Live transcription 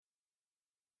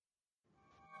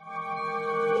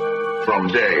From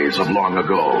days of long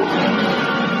ago,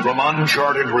 from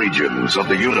uncharted regions of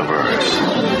the universe,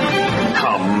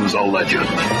 comes a legend.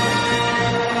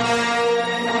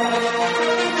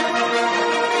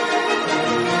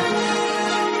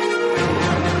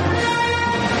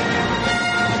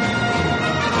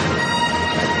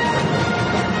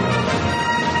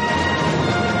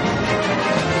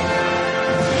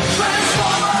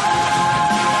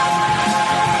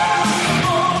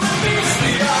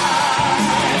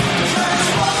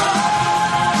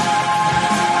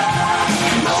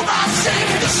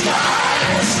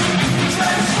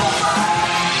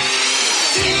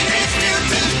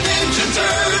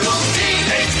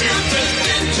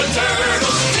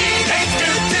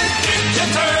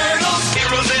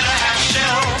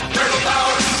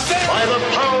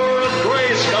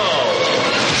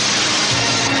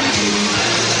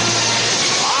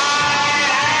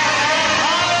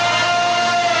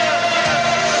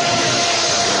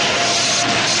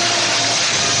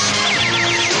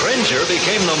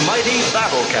 Became the mighty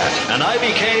Battle Cat, and I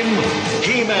became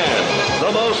He-Man,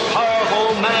 the most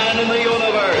powerful man in the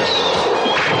universe.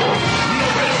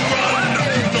 Nowhere to run,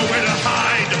 nowhere to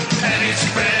hide, panic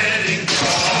spreading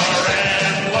far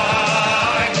and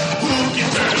wide. Who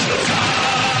can turn the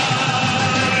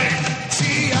tide?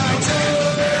 G.I. Joe,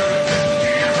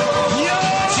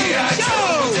 G.I.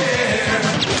 Joe's there,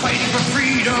 fighting for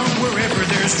freedom wherever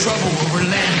there's trouble over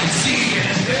land and sea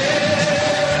and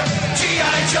air.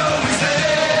 G.I. Joe is there.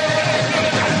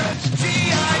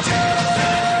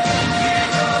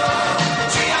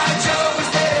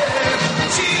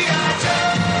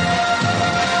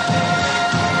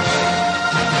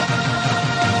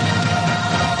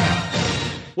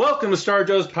 Welcome to Star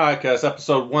Joe's Podcast,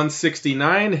 episode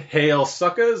 169, Hail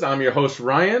Suckers. I'm your host,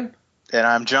 Ryan. And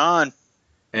I'm John.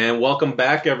 And welcome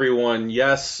back, everyone.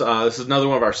 Yes, this is another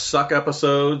one of our Suck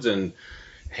episodes, and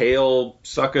Hail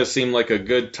Suckers seemed like a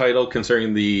good title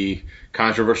considering the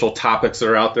controversial topics that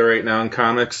are out there right now in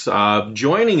comics.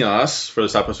 Joining us for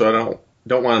this episode, I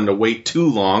don't want him to wait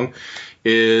too long,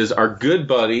 is our good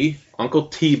buddy, Uncle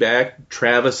T-Back,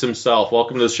 Travis himself.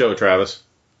 Welcome to the show, Travis.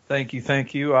 Thank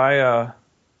you. I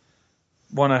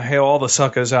want to hail all the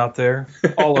suckers out there,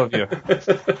 all of you.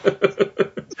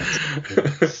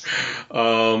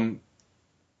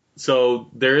 So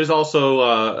there is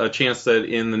also a chance that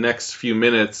in the next few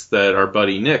minutes that our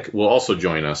buddy Nick will also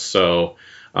join us. So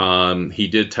he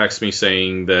did text me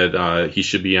saying that he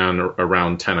should be on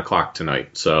around 10 o'clock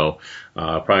tonight. So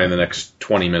probably in the next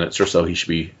 20 minutes or so he should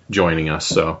be joining us.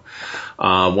 So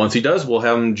once he does, we'll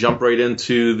have him jump right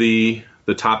into the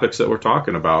topics that we're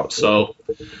talking about. So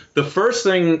the first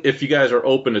thing, if you guys are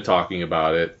open to talking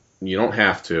about it, you don't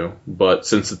have to, but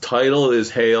since the title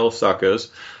is Hail Suckers,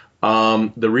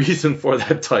 the reason for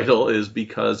that title is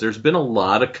because there's been a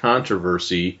lot of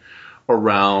controversy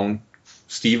around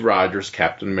Steve Rogers'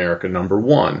 Captain America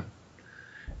 #1.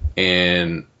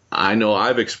 And I know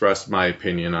I've expressed my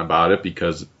opinion about it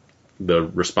because the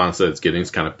response that it's getting is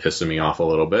kind of pissing me off a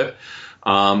little bit.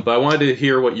 But I wanted to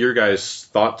hear what your guys'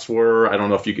 thoughts were. I don't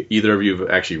know if either of you have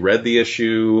actually read the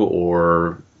issue,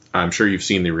 or I'm sure you've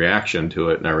seen the reaction to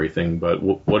it and everything, but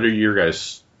what are your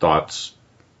guys' thoughts?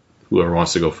 Whoever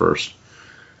wants to go first.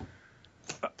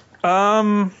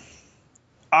 I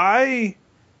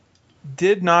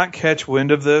did not catch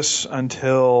wind of this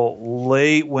until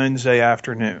late Wednesday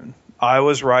afternoon. I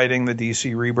was writing the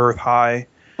DC Rebirth High.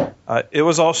 It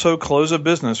was also close of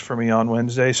business for me on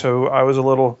Wednesday, so I was a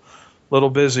little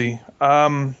busy.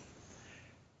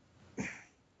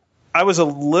 I was a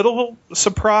little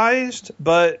surprised,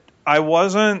 but I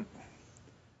wasn't.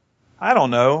 I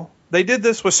don't know. They did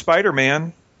this with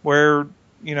Spider-Man, where,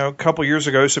 a couple years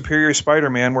ago, Superior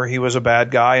Spider-Man, where he was a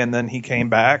bad guy and then he came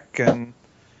back. And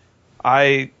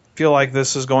I feel like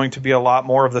this is going to be a lot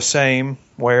more of the same,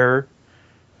 where,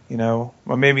 well,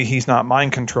 maybe he's not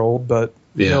mind controlled, but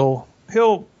he'll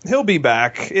be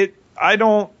back. I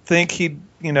don't think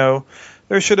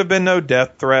there should have been no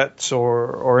death threats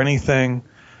or anything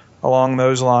along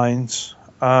those lines.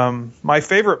 My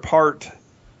favorite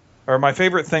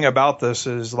thing about this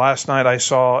is last night I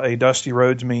saw a Dusty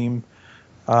Rhodes meme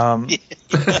I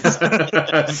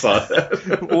saw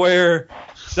that. where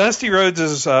Dusty Rhodes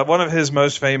is one of his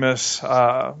most famous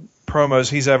promos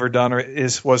he's ever done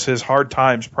was his Hard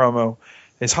Times promo.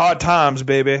 It's Hard Times,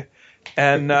 baby.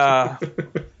 And I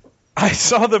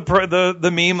saw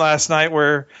the meme last night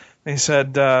where they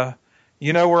said,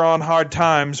 we're on hard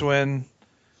times when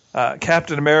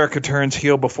Captain America turns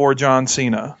heel before John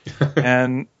Cena.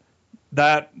 And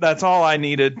that's all I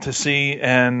needed to see.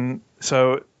 And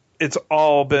so it's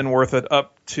all been worth it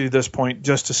up to this point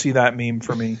just to see that meme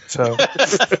for me. So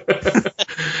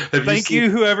thank you,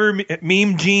 whoever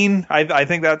meme Gene. I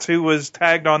think that's who was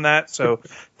tagged on that. So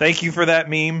thank you for that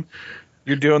meme.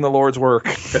 You're doing the Lord's work.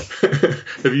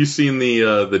 Have you seen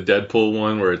the Deadpool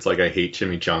one where it's like, I hate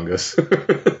chimichangas?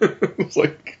 It's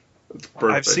like, it's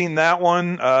perfect. I've seen that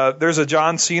one. There's a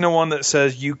John Cena one that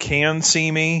says, "You can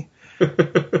see me."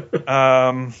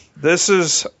 This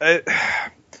is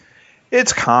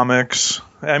it's comics.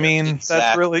 I mean,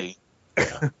 exactly.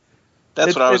 That's really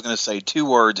that's what I was going to say. 2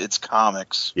 words. It's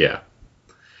comics. Yeah.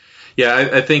 Yeah,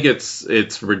 I think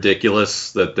it's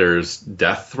ridiculous that there's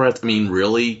death threats. I mean,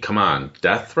 really? Come on.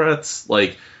 Death threats?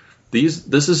 Like,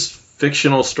 this is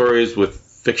fictional stories with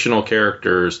fictional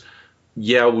characters.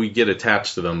 Yeah, we get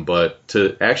attached to them, but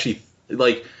to actually,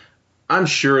 like, I'm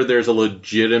sure there's a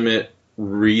legitimate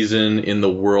reason in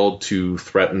the world to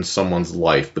threaten someone's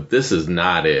life, but this is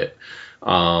not it.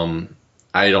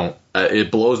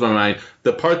 It blows my mind.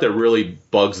 The part that really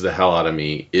bugs the hell out of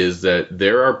me is that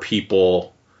there are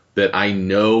people that I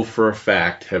know for a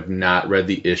fact have not read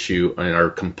the issue and are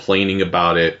complaining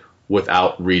about it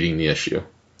without reading the issue.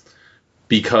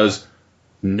 Because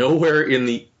nowhere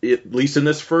at least in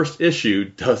this first issue,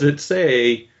 does it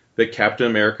say that Captain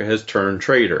America has turned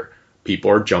traitor.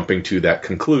 People are jumping to that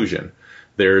conclusion.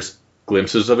 There's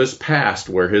glimpses of his past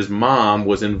where his mom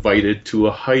was invited to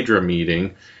a Hydra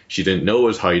meeting. She didn't know it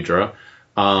was Hydra.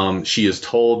 She is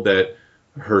told that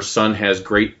her son has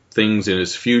great things in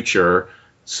his future.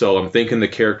 So I'm thinking the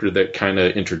character that kind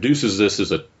of introduces this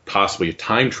is possibly a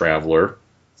time traveler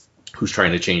who's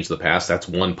trying to change the past. That's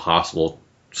one possible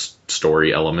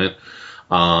story element.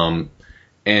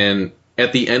 And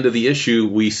at the end of the issue,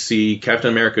 we see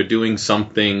Captain America doing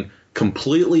something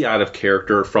completely out of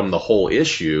character from the whole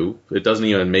issue. It doesn't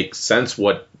even make sense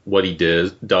what he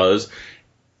does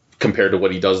compared to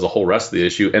what he does the whole rest of the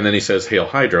issue. And then he says, "Hail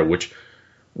Hydra," which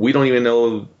we don't even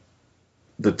know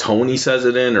the tone he says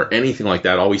it in or anything like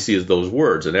that. All we see is those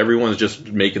words, and everyone's just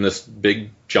making this big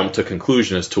jump to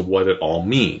conclusion as to what it all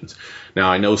means.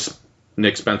 Now, I know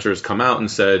Nick Spencer has come out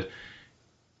and said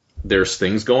there's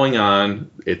things going on.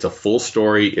 It's a full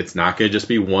story. It's not going to just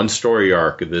be one story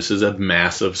arc. This is a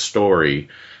massive story.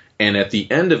 And at the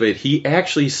end of it, he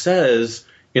actually says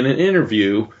in an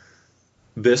interview,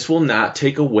 this will not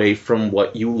take away from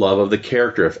what you love of the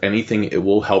character. If anything, it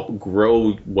will help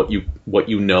grow what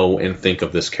you know and think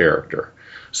of this character.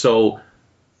 So,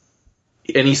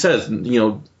 and he says,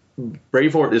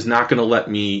 Braveheart is not going to let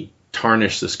me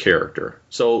tarnish this character.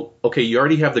 So, okay, you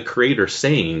already have the creator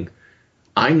saying,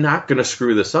 I'm not going to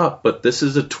screw this up, but this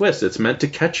is a twist. It's meant to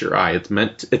catch your eye.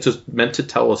 It's just meant to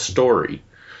tell a story.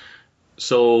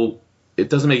 So it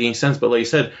doesn't make any sense. But like I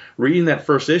said, reading that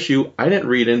first issue, I didn't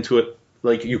read into it.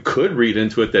 Like, you could read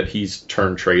into it that he's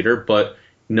turned traitor, but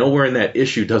nowhere in that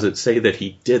issue does it say that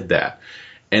he did that.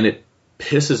 And it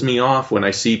pisses me off when I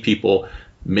see people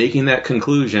making that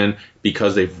conclusion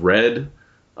because they've read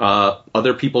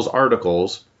other people's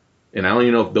articles. And I don't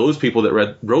even know if those people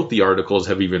that wrote the articles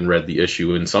have even read the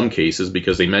issue in some cases,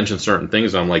 because they mention certain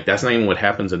things. And I'm like, that's not even what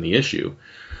happens in the issue.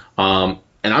 And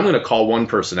I'm going to call one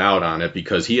person out on it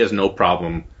because he has no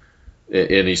problem,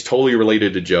 and he's totally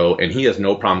related to Joe, and he has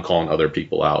no problem calling other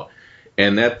people out.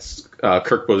 And that's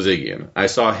Kirk Bozigian. I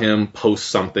saw him post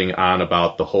something on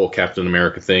about the whole Captain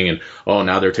America thing, and,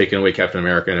 now they're taking away Captain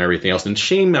America and everything else. And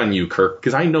shame on you, Kirk,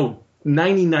 because I know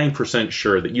 99%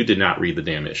 sure that you did not read the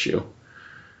damn issue.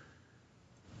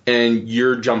 And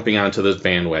you're jumping onto this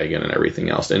bandwagon and everything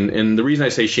else. And the reason I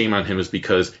say shame on him is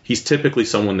because he's typically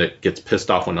someone that gets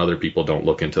pissed off when other people don't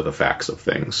look into the facts of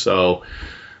things. So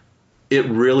it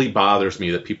really bothers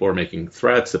me that people are making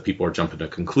threats, that people are jumping to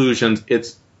conclusions.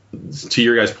 It's, to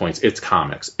your guys' points, it's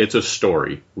comics. It's a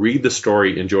story. Read the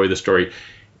story. Enjoy the story.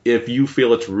 If you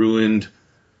feel it's ruined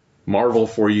Marvel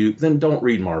for you, then don't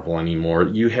read Marvel anymore.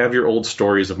 You have your old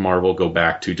stories of Marvel go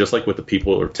back to, just like with the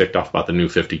people who are ticked off about the New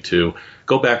 52.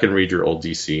 Go back and read your old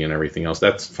DC and everything else.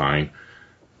 That's fine.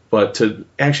 But to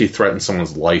actually threaten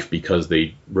someone's life because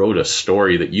they wrote a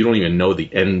story that you don't even know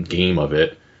the end game of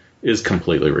it is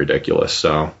completely ridiculous.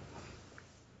 So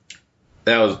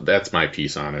that's my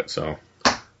piece on it. So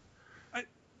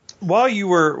while you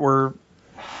were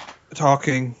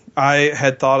talking, I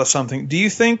had thought of something. Do you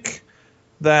think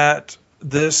that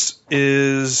this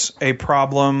is a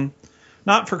problem,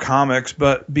 not for comics,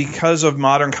 but because of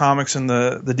modern comics and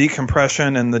the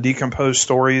decompression and the decomposed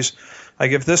stories?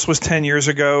 Like, if this was 10 years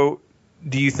ago,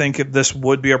 do you think this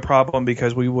would be a problem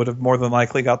because we would have more than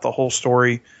likely got the whole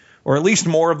story, or at least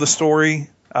more of the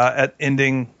story at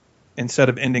ending instead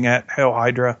of ending at Hail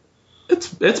Hydra?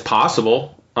 It's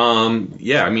possible.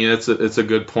 Yeah, I mean, it's a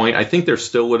good point. I think there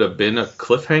still would have been a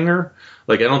cliffhanger.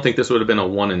 Like, I don't think this would have been a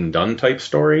one and done type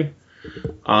story.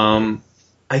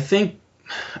 I think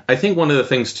one of the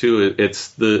things too,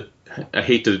 I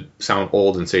hate to sound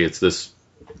old and say it's this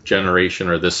generation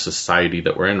or this society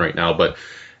that we're in right now, but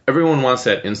everyone wants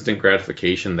that instant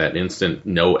gratification, that instant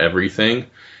know everything.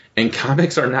 And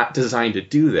comics are not designed to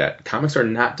do that. Comics are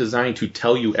not designed to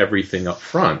tell you everything up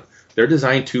front. They're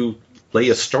designed to lay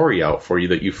a story out for you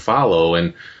that you follow.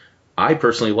 And I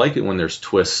personally like it when there's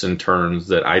twists and turns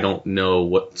that I don't know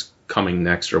what's coming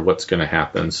next or what's going to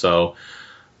happen. So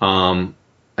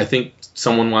I think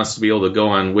someone wants to be able to go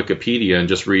on Wikipedia and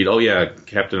just read, oh, yeah,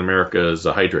 Captain America is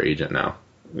a Hydra agent now.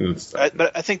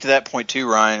 But I think to that point, too,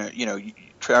 Ryan,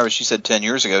 Travis, you said 10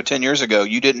 years ago. 10 years ago,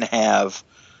 you didn't have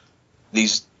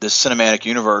this cinematic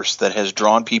universe that has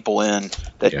drawn people in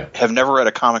that have never read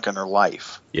a comic in their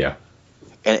life. Yeah.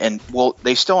 And well,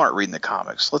 they still aren't reading the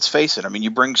comics. Let's face it. I mean, you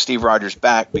bring Steve Rogers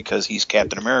back because he's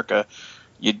Captain America.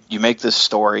 You make this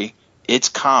story. It's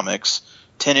comics.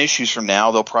 10 issues from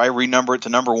now, they'll probably renumber it to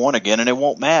number 1 again, and it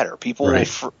won't matter. People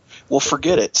will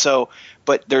forget it. So,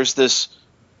 but there's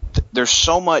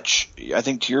so much, I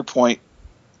think, to your point,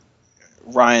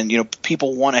 Ryan,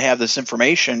 people want to have this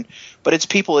information, but it's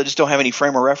people that just don't have any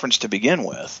frame of reference to begin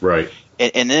with. Right.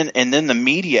 And then the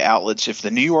media outlets, if the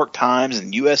New York Times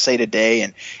and USA Today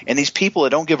and these people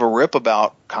that don't give a rip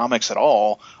about comics at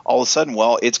all of a sudden,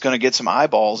 well, it's going to get some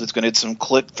eyeballs, it's going to get some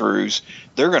click-throughs.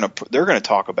 They're going to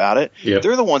talk about it. Yep.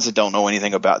 They're the ones that don't know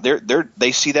anything about it.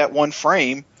 They see that one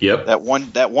frame, yep, that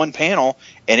one panel,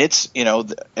 and it's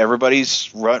everybody's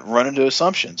running to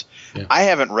assumptions. Yeah. I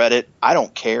haven't read it. I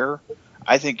don't care.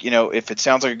 I think, if it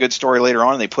sounds like a good story later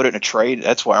on and they put it in a trade,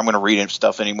 that's why I'm going to read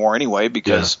stuff anymore anyway,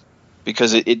 because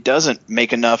it doesn't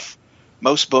make enough.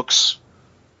 Most books,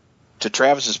 to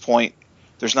Travis's point,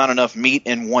 there's not enough meat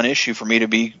in one issue for me to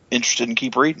be interested and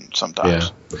keep reading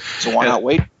sometimes. Yeah. So why not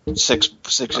wait six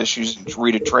issues and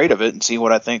read a trade of it and see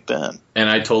what I think then? And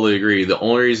I totally agree. The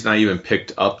only reason I even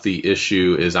picked up the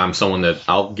issue is I'm someone that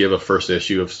I'll give a first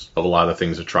issue of a lot of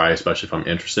things a try, especially if I'm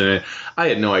interested in it. I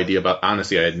had no idea about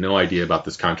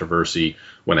this controversy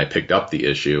when I picked up the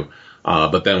issue.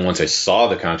 But then once I saw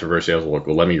the controversy, I was like,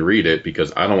 well, let me read it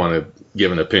because I don't want to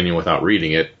give an opinion without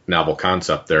reading it. Novel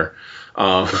concept there.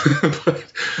 How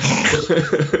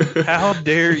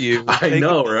dare you? I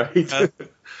know, right?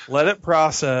 Let it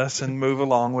process and move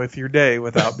along with your day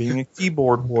without being a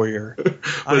keyboard warrior.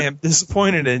 I am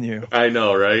disappointed in you. I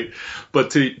know, right?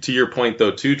 But to your point,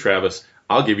 though, too, Travis,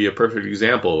 I'll give you a perfect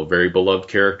example, a very beloved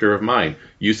character of mine.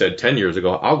 You said 10 years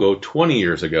ago. I'll go 20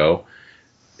 years ago.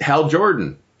 Hal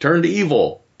Jordan turned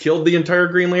evil, killed the entire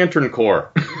Green Lantern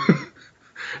Corps.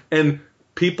 And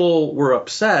people were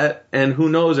upset, and who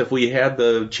knows if we had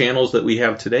the channels that we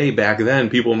have today back then,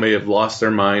 people may have lost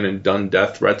their mind and done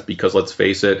death threats because, let's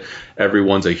face it,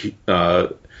 everyone's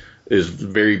is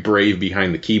very brave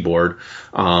behind the keyboard.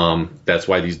 That's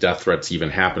why these death threats even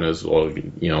happen as well,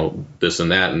 this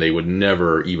and that, and they would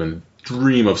never even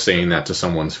dream of saying that to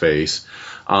someone's face.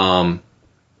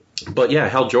 But yeah,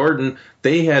 Hal Jordan,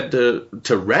 they had to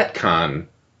retcon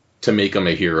to make him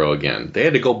a hero again. They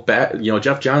had to go back,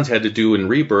 Jeff Johns had to do in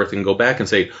Rebirth and go back and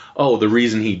say, oh, the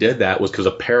reason he did that was because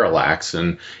of Parallax,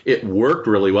 and it worked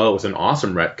really well. It was an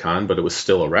awesome retcon, but it was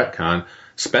still a retcon.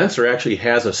 Spencer actually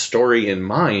has a story in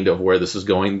mind of where this is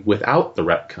going without the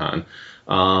retcon.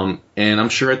 And I'm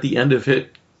sure at the end of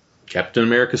it, Captain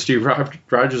America Steve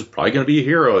Rogers is probably going to be a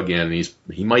hero again.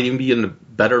 He might even be in a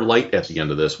better light at the end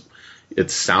of this.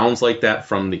 It sounds like that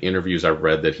from the interviews I've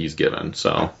read that he's given.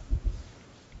 So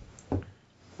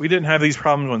we didn't have these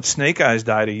problems when Snake Eyes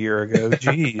died a year ago.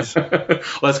 Jeez. Well,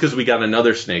 that's because we got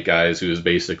another Snake Eyes who is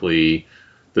basically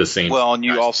the same. Well, and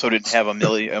you also didn't have a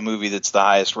movie that's the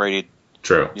highest rated.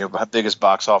 True. Biggest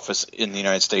box office in the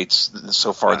United States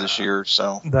so far this year.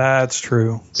 So that's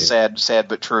true. Sad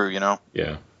but true.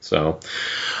 Yeah. So,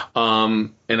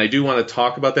 and I do want to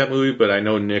talk about that movie, but I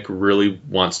know Nick really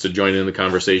wants to join in the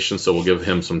conversation, so we'll give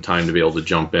him some time to be able to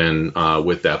jump in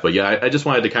with that. But yeah, I just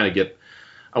wanted to kind of get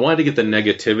the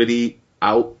negativity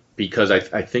out because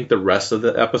I think the rest of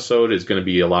the episode is going to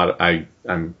be a lot.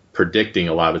 I'm predicting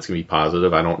a lot of it's going to be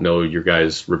positive. I don't know your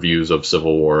guys' reviews of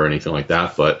Civil War or anything like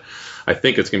that, but I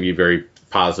think it's going to be very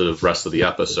positive rest of the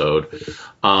episode.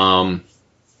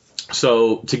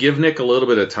 So to give Nick a little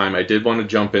bit of time, I did want to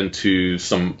jump into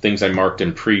some things I marked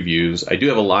in previews. I do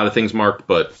have a lot of things marked,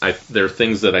 but there are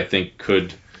things that I think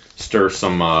could stir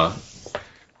some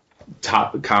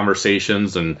top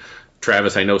conversations. And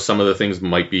Travis, I know some of the things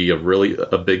might be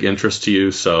a big interest to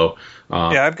you. So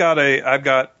yeah, I've got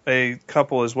a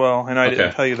couple as well, and I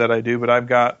didn't tell you that I do, but I've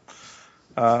got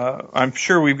I'm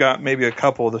sure we've got maybe a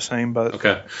couple of the same, but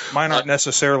Okay. mine aren't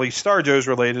necessarily Star Joe's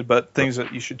related, but things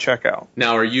that you should check out.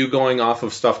 Now, are you going off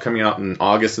of stuff coming out in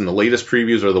August and the latest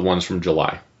previews, or the ones from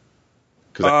July?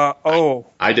 Because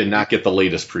I did not get the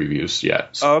latest previews yet.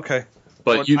 So. Okay.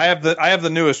 But I have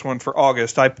the newest one for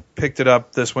August. I picked it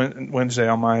up this Wednesday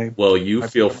on my. Well, you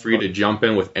feel free to jump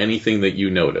in with anything that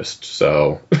you noticed.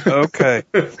 So okay.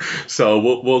 So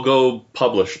we'll go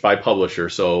publish by publisher.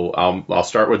 So I'll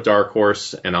start with Dark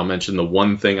Horse, and I'll mention the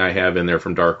one thing I have in there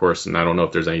from Dark Horse, and I don't know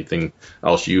if there's anything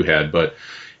else you had. But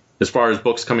as far as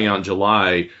books coming out in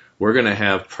July, we're going to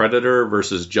have Predator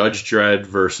versus Judge Dredd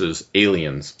versus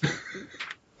Aliens,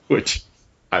 which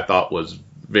I thought was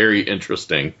very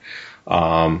interesting.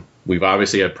 We've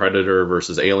obviously had Predator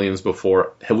versus Aliens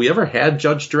before. Have we ever had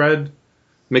Judge Dredd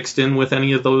mixed in with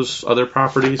any of those other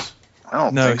properties? I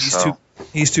don't think so.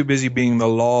 He's too busy being the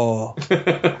law.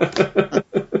 But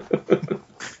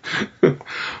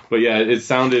yeah, it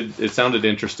sounded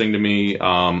interesting to me.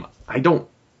 I don't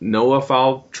know if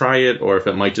I'll try it or if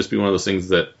it might just be one of those things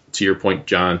that, to your point,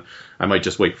 John, I might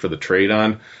just wait for the trade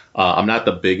on. I'm not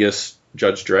the biggest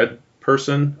Judge Dredd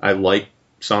person. I like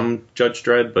some Judge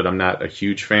Dredd, but I'm not a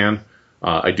huge fan.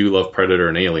 I do love Predator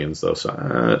and Aliens, though, so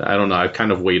I don't know. I've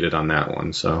kind of waited on that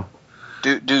one. So,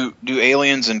 do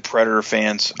Aliens and Predator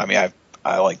fans? I mean,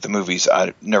 I like the movies.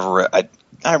 I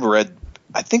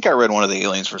think I read one of the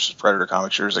Aliens versus Predator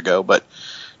comics years ago. But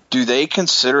do they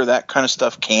consider that kind of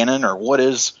stuff canon, or what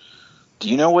is? Do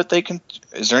you know what they can?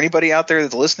 Is there anybody out there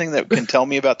that's listening that can tell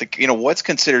me about what's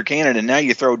considered canon? And now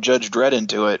you throw Judge Dredd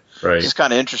into it. Right. It's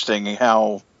kind of interesting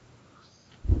how.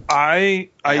 I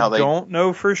don't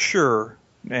know for sure,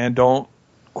 and don't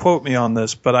quote me on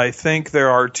this, but I think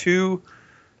there are two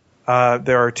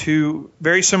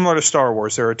very similar to Star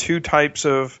Wars. There are two types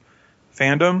of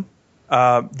fandom.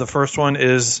 The first one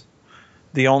is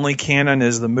the only canon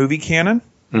is the movie canon,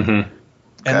 and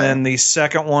then the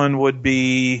second one would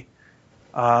be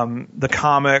the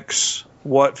comics.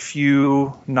 What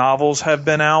few novels have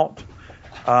been out,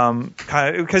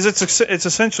 because it's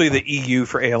essentially the EU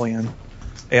for Alien.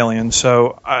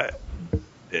 So,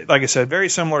 like I said, very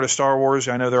similar to Star Wars.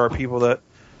 I know there are people that,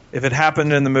 if it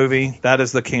happened in the movie, that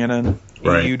is the canon.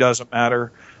 Right. EU doesn't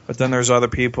matter. But then there's other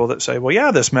people that say, well,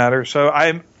 yeah, this matters. So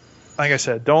like I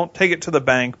said, don't take it to the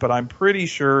bank, but I'm pretty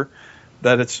sure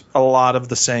that it's a lot of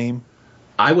the same.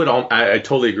 I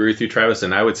totally agree with you, Travis,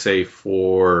 and I would say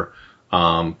for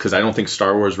because I don't think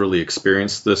Star Wars really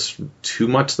experienced this too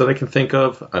much that I can think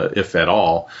of, if at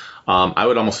all. I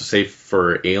would almost say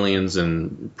for Aliens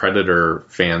and Predator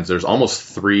fans, there's almost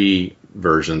three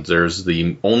versions. There's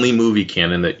the only movie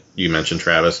canon that you mentioned,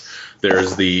 Travis.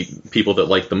 There's the people that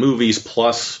like the movies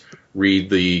plus read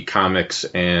the comics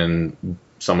and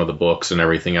some of the books and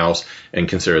everything else and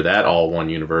consider that all one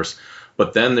universe.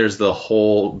 But then there's the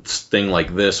whole thing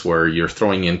like this where you're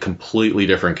throwing in completely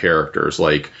different characters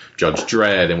like Judge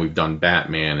Dredd, and we've done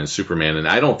Batman and Superman. And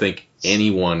I don't think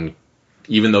anyone,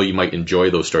 even though you might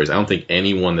enjoy those stories, I don't think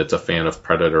anyone that's a fan of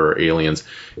Predator or Aliens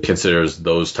considers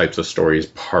those types of stories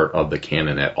part of the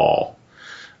canon at all.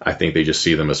 I think they just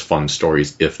see them as fun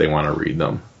stories if they want to read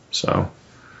them. So,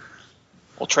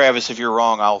 well, Travis, if you're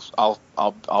wrong, I'll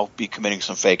be committing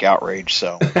some fake outrage.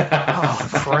 So, Oh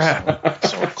crap!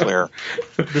 so we're clear.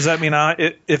 Does that mean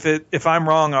if I'm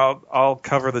wrong, I'll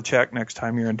cover the check next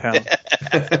time you're in town?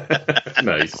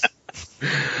 Nice.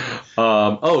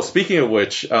 Speaking of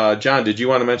which, John, did you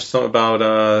want to mention something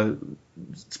about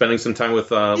spending some time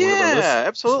with one of our listeners? Yeah,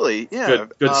 absolutely. Yeah,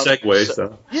 Good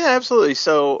segue. Yeah, absolutely.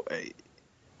 So,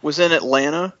 was in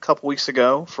Atlanta a couple weeks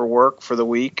ago for work for the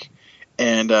week,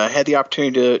 and had the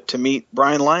opportunity to meet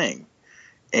Brian Lang,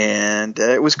 and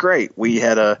it was great. We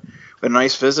had a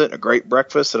nice visit, a great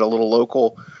breakfast at a little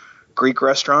local Greek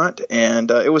restaurant, and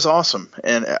it was awesome.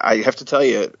 And I have to tell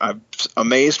you, I'm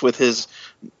amazed with his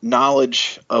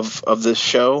knowledge of this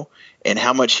show and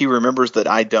how much he remembers that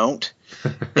I don't.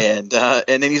 And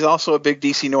then he's also a big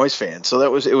DC Noise fan, so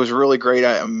it was really great.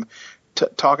 I'm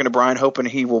talking to Brian, hoping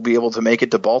he will be able to make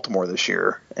it to Baltimore this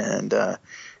year and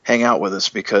hang out with us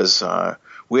because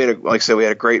we had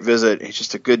a great visit. He's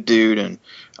just a good dude, and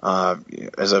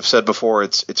as I've said before,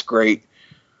 it's great.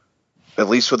 At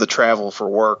least with the travel for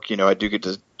work, I do get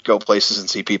to go places and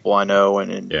see people I know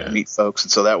and meet folks,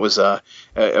 and so that was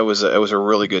it was a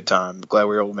really good time. Glad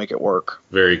we were able to make it work.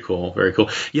 Very cool, very cool.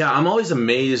 Yeah, I'm always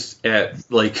amazed at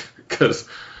because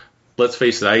let's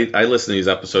face it, I listen to these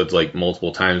episodes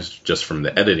multiple times just from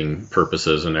the editing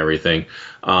purposes and everything,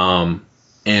 and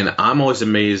I'm always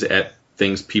amazed at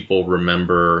things people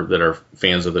remember that are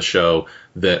fans of the show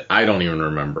that I don't even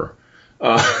remember.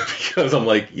 because I'm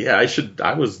like, yeah,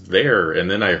 I was there, and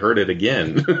then I heard it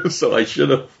again, so I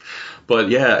should have. But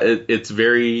yeah, it's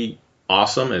very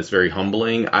awesome. It's very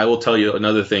humbling. I will tell you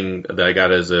another thing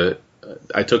that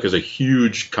I took as a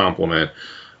huge compliment.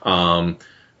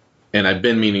 And I've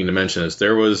been meaning to mention this.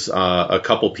 There was a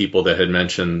couple people that had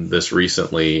mentioned this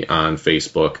recently on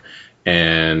Facebook,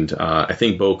 and I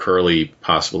think Bo Curley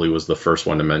possibly was the first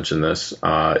one to mention this.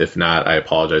 If not, I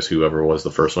apologize, whoever was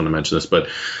the first one to mention this. But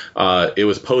it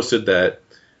was posted that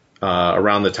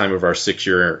around the time of our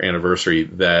 6-year anniversary,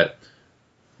 that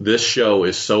this show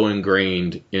is so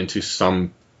ingrained into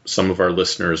some of our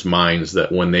listeners' minds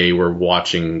that when they were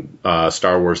watching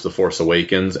Star Wars: The Force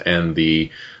Awakens and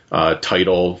the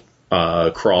title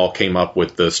crawl came up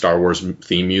with the Star Wars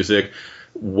theme music,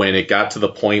 when it got to the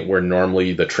point where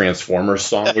normally the Transformers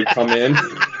song would come in,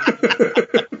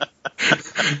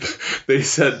 they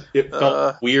said it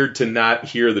felt weird to not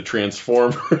hear the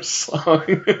Transformers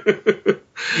song.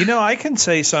 I can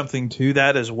say something to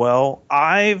that as well.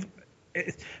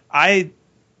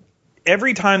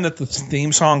 Every time that the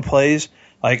theme song plays,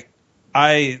 like,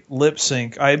 I lip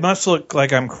sync. I must look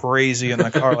like I'm crazy in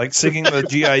the car, like singing the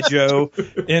G.I. Joe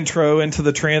intro into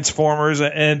the Transformers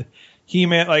and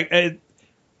He-Man. Like,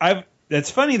 it's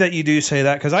funny that you do say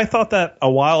that, because I thought that a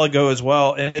while ago as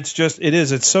well. And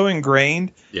it's so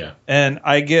ingrained. Yeah. And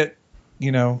I get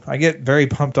very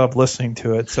pumped up listening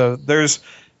to it. So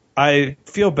I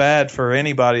feel bad for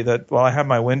anybody that, while I have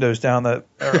my windows down, that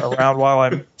are around while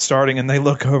I'm starting, and they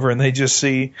look over and they just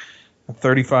see a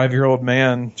 35-year-old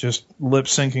man just lip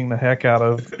syncing the heck out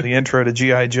of the intro to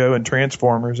G.I. Joe and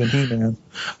Transformers and He-Man.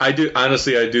 I do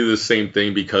the same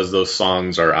thing, because those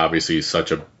songs are obviously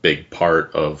such a big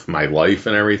part of my life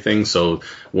and everything. So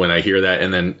when I hear that,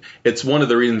 and then it's one of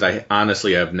the reasons I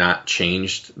honestly have not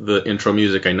changed the intro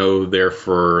music. I know there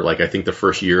for, like, I think the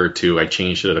first year or two I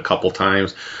changed it a couple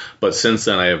times, but since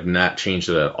then I have not changed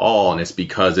it at all. And it's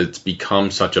because it's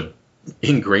become such a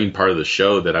ingrained part of the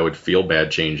show that I would feel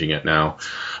bad changing it now,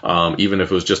 even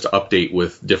if it was just to update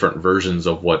with different versions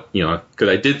of what, because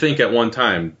I did think at one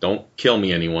time, don't kill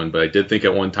me anyone, but I did think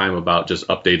at one time about just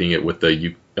updating it with the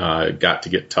you got to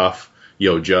get tough,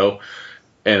 Yo Joe,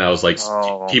 and I was like,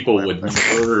 people would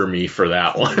murder me for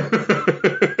that one.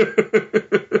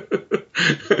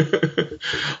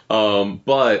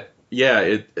 But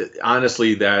yeah,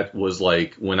 honestly, that was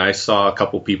like, when I saw a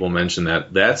couple people mention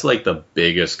that, that's like the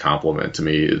biggest compliment to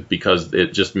me, because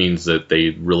it just means that they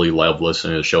really love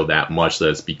listening to the show that much that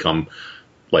it's become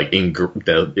like, at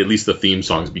least the theme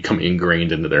songs become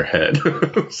ingrained into their head.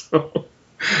 So,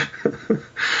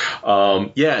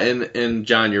 yeah, and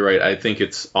John, you're right. I think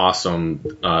it's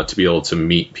awesome to be able to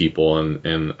meet people,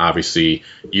 and obviously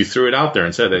you threw it out there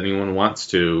and said anyone wants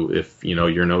to, if you're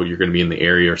going to be in the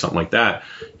area or something like that,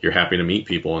 you're happy to meet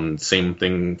people. And same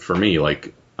thing for me.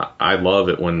 Like, I love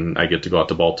it when I get to go out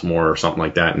to Baltimore or something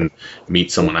like that and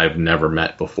meet someone I've never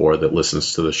met before that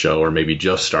listens to the show, or maybe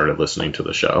just started listening to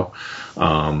the show.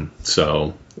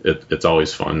 So it's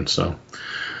always fun. So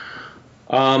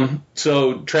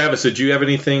Travis, did you have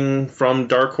anything from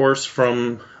Dark Horse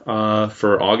for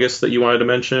August that you wanted to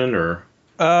mention, or?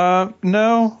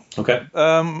 No. Okay.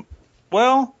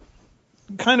 Well,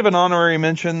 kind of an honorary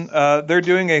mention. They're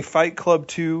doing a Fight Club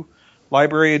 2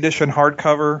 Library Edition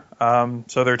hardcover.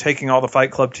 So they're taking all the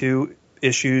Fight Club 2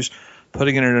 issues,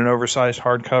 putting it in an oversized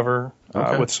hardcover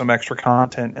with some extra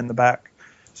content in the back.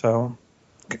 So,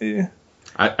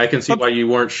 I can see why you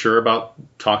weren't sure about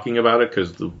talking about it,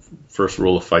 because the first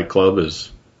rule of Fight Club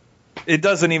is it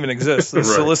doesn't even exist. The Right.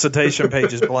 solicitation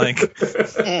page is blank.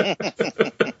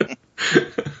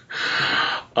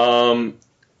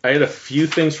 I had a few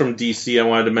things from DC I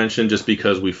wanted to mention, just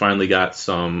because we finally got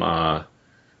some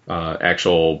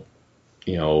actual,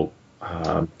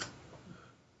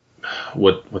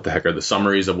 what the heck are the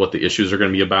summaries of what the issues are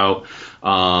going to be about.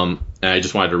 And I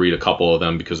just wanted to read a couple of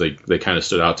them because they kind of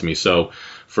stood out to me. So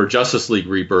for Justice League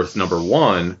Rebirth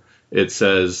 #1, it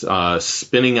says,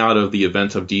 spinning out of the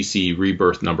event of DC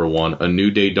Rebirth #1, a new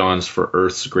day dawns for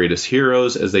Earth's greatest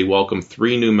heroes as they welcome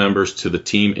 3 new members to the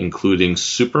team, including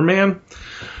Superman.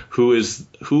 Who is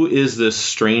this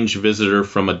strange visitor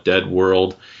from a dead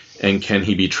world, and can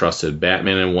he be trusted?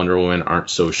 Batman and Wonder Woman aren't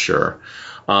so sure.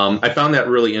 I found that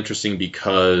really interesting,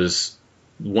 because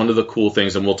one of the cool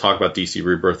things, and we'll talk about DC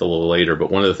Rebirth a little later,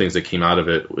 but one of the things that came out of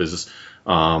it was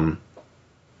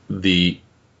the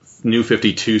New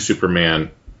 52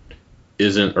 Superman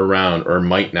isn't around, or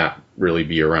might not really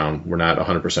be around. We're not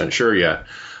 100% sure yet.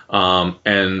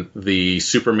 And the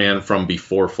Superman from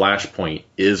before Flashpoint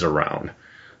is around.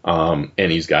 And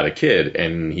he's got a kid,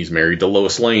 and he's married to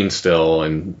Lois Lane still,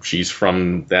 and she's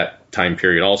from that time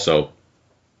period also.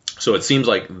 So it seems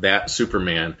like that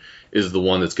Superman is the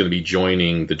one that's going to be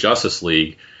joining the Justice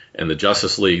League, and the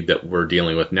Justice League that we're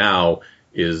dealing with now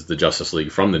is the Justice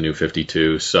League from the New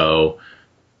 52. So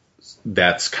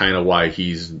that's kind of why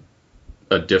he's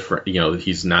a different,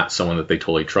 he's not someone that they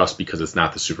totally trust, because it's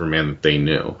not the Superman that they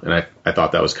knew. And I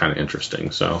thought that was kind of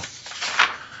interesting. So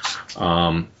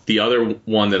the other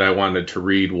one that I wanted to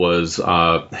read was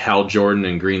Hal Jordan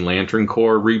and Green Lantern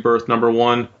Corps Rebirth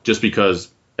 #1, just because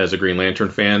as a Green Lantern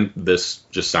fan, this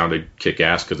just sounded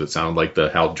kick-ass because it sounded like the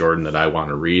Hal Jordan that I want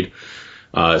to read.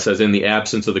 It says, in the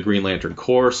absence of the Green Lantern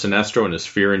Corps, Sinestro and his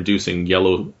fear-inducing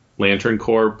Yellow Lantern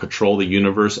Corps patrol the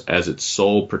universe as its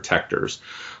sole protectors.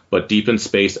 But deep in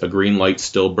space, a green light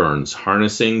still burns.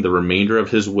 Harnessing the remainder of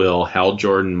his will, Hal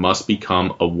Jordan must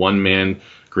become a one-man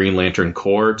Green Lantern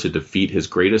Corps to defeat his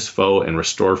greatest foe and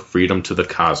restore freedom to the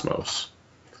cosmos.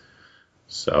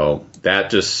 So that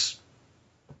just,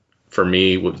 for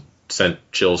me, sent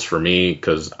chills for me,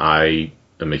 because I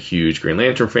am a huge Green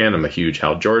Lantern fan. I'm a huge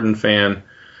Hal Jordan fan.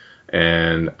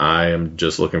 And I am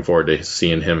just looking forward to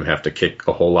seeing him have to kick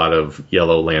a whole lot of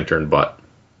Yellow Lantern butt.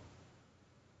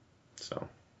 So,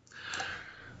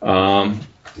 and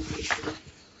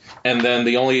then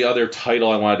the only other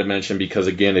title I wanted to mention, because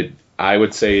again, I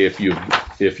would say if you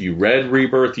read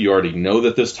Rebirth, you already know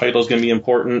that this title is going to be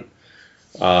important.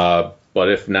 But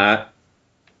if not,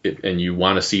 and you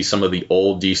want to see some of the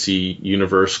old DC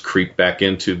universe creep back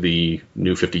into the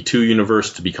New 52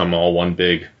 universe to become all one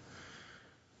big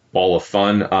ball of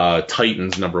fun,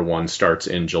 Titans #1 starts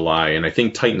in July, and I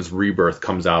think Titans Rebirth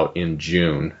comes out in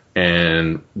June.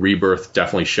 And Rebirth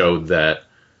definitely showed that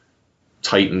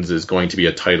Titans is going to be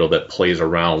a title that plays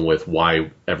around with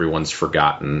why everyone's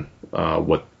forgotten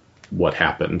what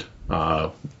happened,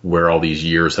 where all these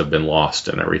years have been lost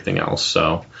and everything else.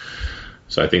 So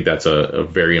I think that's a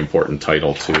very important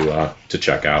title to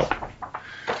check out.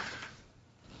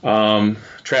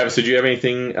 Travis, did you have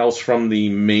anything else from the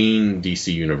main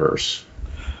DC universe?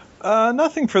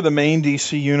 Nothing for the main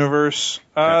DC universe.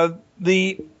 Okay.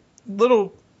 The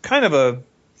little kind of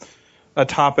a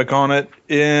topic on it,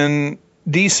 in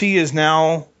DC is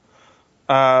now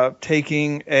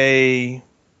taking a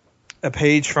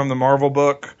page from the Marvel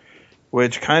book,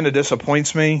 which kind of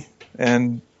disappoints me.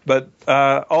 But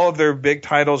all of their big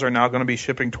titles are now going to be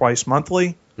shipping twice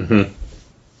monthly. Mm-hmm.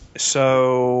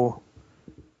 So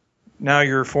now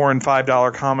your $4 and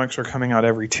 $5 comics are coming out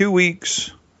every 2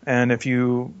 weeks. And if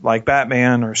you like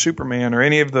Batman or Superman or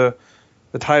any of the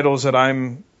titles that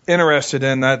I'm interested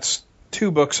in, that's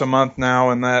 2 books a month now.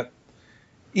 And that,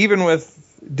 even with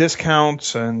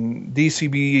discounts and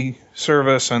DCB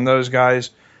service and those guys,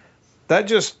 that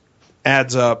just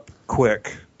adds up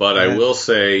quick. But I will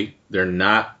say they're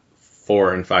not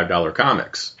 $4 and $5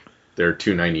 comics. They're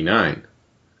 $2.99.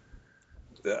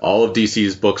 All of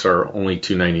DC's books are only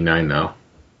 $2.99 now.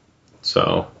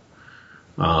 So,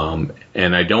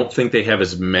 and I don't think they have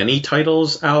as many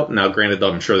titles out. Now, granted,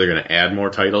 I'm sure they're going to add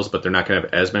more titles, but they're not going to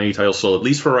have as many titles. So at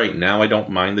least for right now, I don't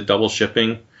mind the double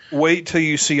shipping. Wait till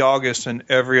you see August and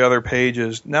every other page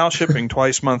is now shipping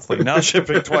twice monthly, now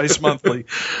shipping twice monthly.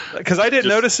 Because I didn't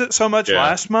notice it so much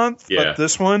last month, but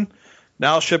this one,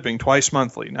 now shipping twice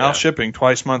monthly, now shipping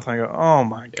twice monthly. I go, oh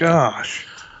my gosh.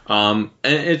 And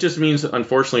it just means,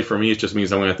 unfortunately for me, it just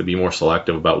means I'm going to have to be more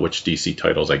selective about which DC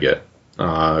titles I get.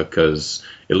 Because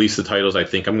at least the titles I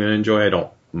think I'm going to enjoy, I don't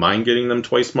mind getting them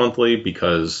twice monthly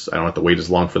because I don't have to wait as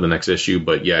long for the next issue.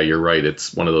 But yeah, you're right.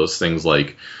 It's one of those things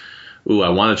like, ooh, I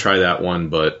want to try that one,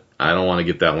 but I don't want to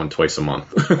get that one twice a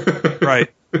month. Right.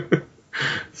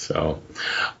 So,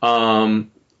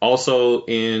 also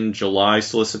in July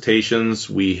solicitations,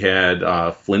 we had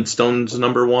Flintstones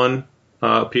 #1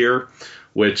 appear,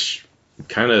 which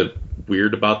kind of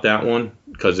weird about that one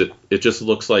because it just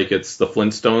looks like it's the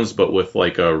Flintstones, but with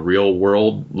like a real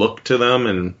world look to them.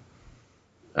 And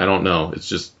I don't know. It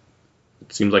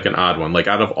seems like an odd one. Like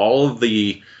out of all of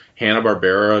the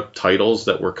Hanna-Barbera titles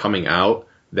that were coming out,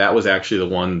 that was actually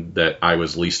the one that I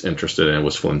was least interested in,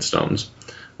 was Flintstones.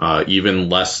 Even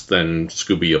less than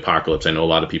Scooby Apocalypse. I know a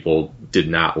lot of people did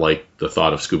not like the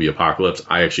thought of Scooby Apocalypse.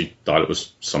 I actually thought it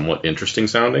was somewhat interesting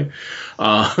sounding.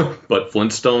 But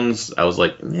Flintstones, I was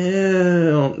like,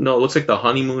 no, it looks like the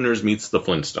Honeymooners meets the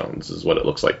Flintstones is what it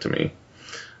looks like to me.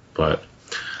 But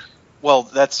well,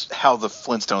 that's how the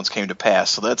Flintstones came to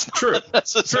pass, so that's true. Not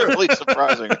necessarily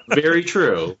surprising. Very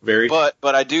true. But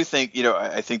I do think,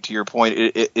 I think to your point,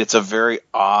 it's a very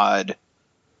odd.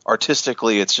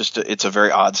 Artistically, it's a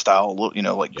very odd style,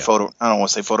 photo. I don't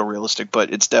want to say photorealistic,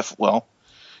 but it's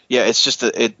it's just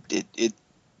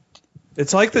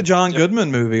it's like the John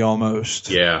Goodman movie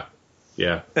almost. Yeah.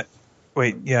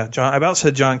 Wait, yeah, I about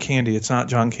said John Candy. It's not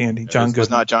John Candy. John It was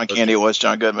Goodman. not John Candy. It was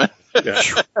John Goodman. Yeah,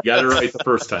 you got it right the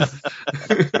first time.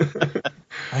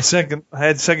 I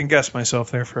had second guessed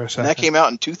myself there for a second. That came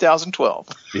out in 2012.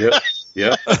 Yep.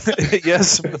 Yep.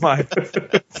 Yes,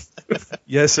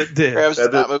 yes, it did. Travis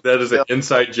did not move That is an to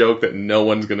inside joke that no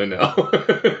one's going to know.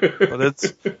 But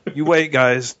it's you wait,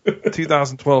 guys.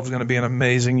 2012 is going to be an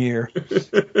amazing year,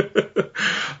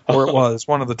 or it was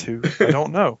one of the two. I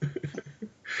don't know.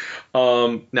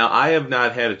 Now, I have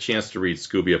not had a chance to read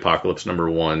Scooby Apocalypse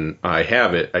 #1. I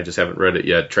have it. I just haven't read it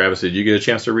yet. Travis, did you get a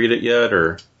chance to read it yet?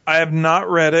 Or I have not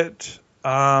read it.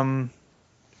 And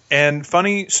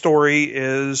funny story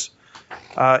is,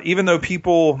 even though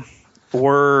people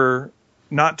were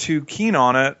not too keen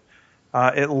on it,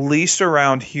 at least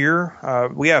around here,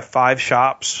 we have 5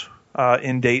 shops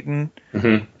in Dayton,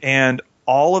 and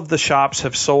all of the shops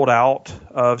have sold out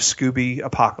of Scooby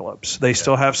Apocalypse. They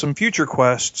still have some future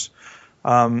quests.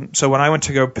 So when I went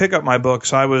to go pick up my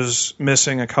books, I was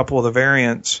missing a couple of the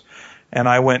variants, and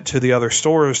I went to the other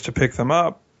stores to pick them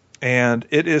up, and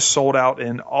it is sold out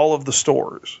in all of the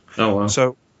stores. oh wow,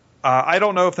 So I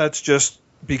don't know if that's just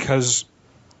because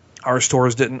our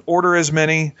stores didn't order as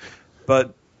many,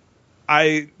 but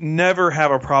I never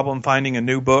have a problem finding a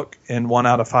new book in 1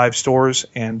 out of 5 stores,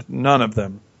 and none of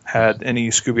them had any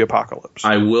Scooby Apocalypse.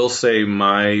 I will say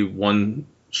my one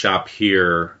shop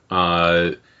here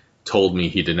told me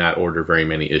he did not order very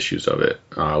many issues of it,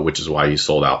 which is why he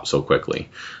sold out so quickly.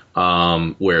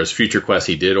 Whereas Future Quest,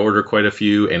 he did order quite a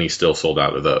few, and he still sold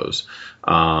out of those.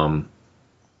 And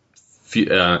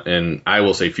I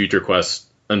will say Future Quest,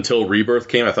 until Rebirth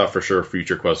came, I thought for sure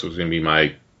Future Quest was going to be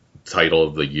my title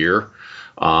of the year,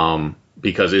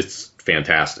 because it's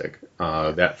fantastic.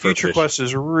 That first Future issue, Quest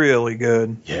is really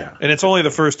good. yeah, And it's only the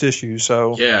first issue,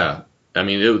 so yeah. I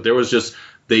mean, there was just,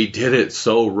 they did it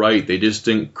so right. They just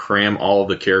didn't cram all of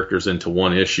the characters into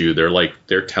one issue.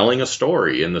 They're telling a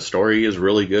story, and the story is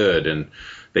really good, and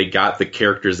they got the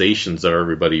characterizations of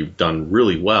everybody done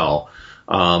really well.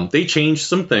 They changed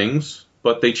some things,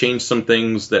 but they changed some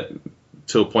things that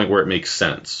to a point where it makes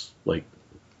sense. Like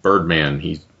Birdman,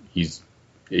 he's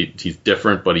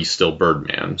different, but he's still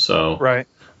Birdman. So, right.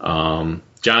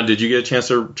 John, did you get a chance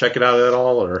to check it out at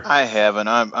all? Or I haven't.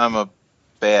 I'm a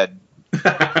bad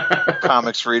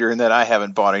comics reader in that I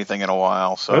haven't bought anything in a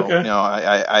while. So Okay.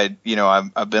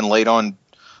 I've been late on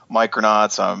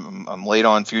Micronauts. I'm late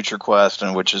on Future Quest,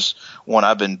 and which is one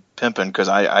I've been pimping because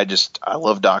I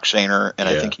love Doc Shaner, and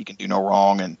I think he can do no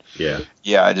wrong. And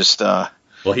I just well,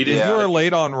 he didn't. If you are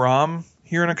late on ROM,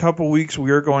 here in a couple weeks,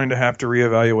 we are going to have to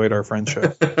reevaluate our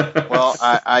friendship. well,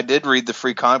 I did read the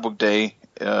Free Comic Book Day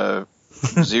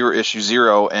issue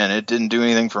 0, and it didn't do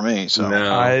anything for me. So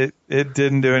No. It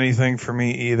didn't do anything for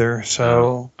me either.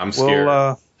 So I'm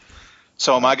scared.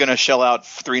 So am I going to shell out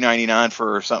 $3.99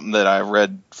 for something that I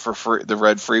read for free, the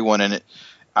Red Free one? And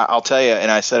I'll tell you, and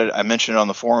I said it, I mentioned it on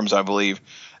the forums, I believe,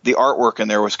 the artwork in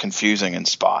there was confusing in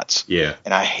spots. Yeah.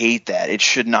 And I hate that. It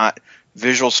should not,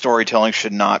 visual storytelling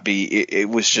should not be, it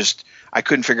was just, I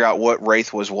couldn't figure out what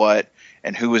Wraith was what,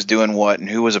 and who was doing what, and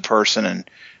who was a person, and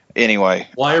anyway.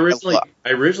 Well, I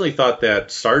originally thought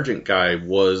that Sergeant guy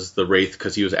was the Wraith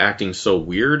because he was acting so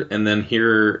weird, and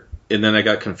then I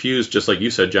got confused, just like you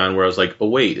said, John, where I was like, oh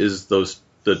wait, is the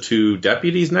 2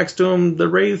 deputies next to him the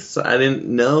Wraiths? I didn't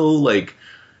know,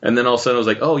 and then all of a sudden I was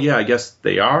like, oh yeah, I guess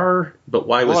they are, but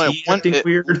why was he acting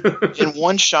weird? In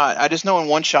one shot, I just know in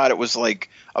one shot it was like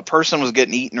a person was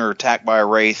getting eaten or attacked by a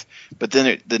Wraith, but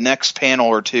then the next panel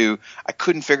or two, I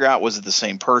couldn't figure out was it the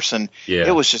same person. Yeah.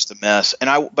 It was just a mess.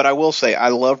 But I will say I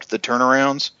loved the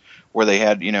turnarounds where they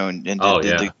had, and did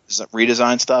the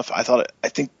redesign stuff. I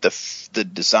think the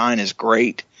design is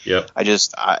great. Yep.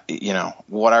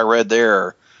 What I read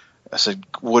there, I said,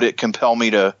 would it compel me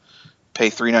to pay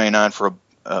 $3.99 for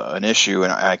an issue?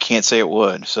 And I can't say it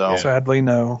would. So sadly,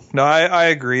 no. No, I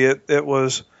agree.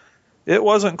 It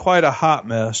wasn't quite a hot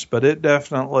mess, but it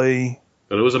definitely.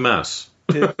 But it was a mess.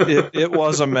 It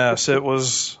was a mess. It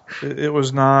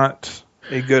was not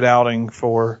a good outing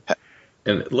for.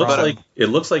 And it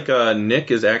looks like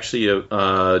Nick is actually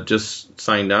just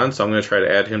signed on, so I'm going to try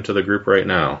to add him to the group right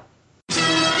now.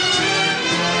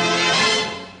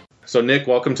 So Nick,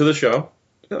 welcome to the show.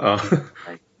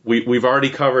 We've already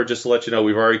covered, just to let you know,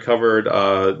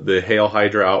 the Hail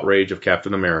Hydra outrage of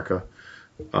Captain America.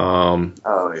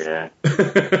 Oh yeah.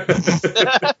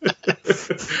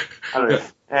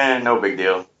 No big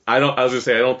deal. I was gonna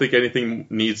say I don't think anything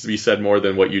needs to be said more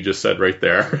than what you just said right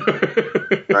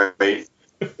there. Right.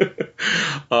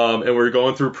 And we're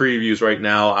going through previews right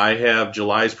now. I have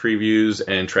July's previews,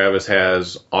 and Travis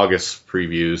has August's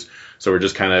previews. So we're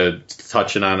just kind of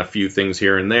touching on a few things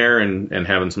here and there and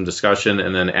having some discussion.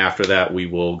 And then after that, we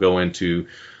will go into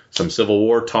some Civil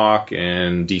War talk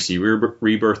and DC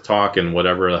Rebirth talk and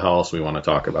whatever the hell else we want to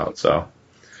talk about. So,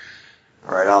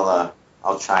 All right,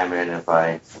 I'll chime in if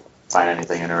I find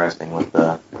anything interesting with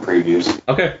the previews.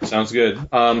 okay, sounds good.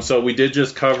 So we did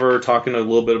just cover talking a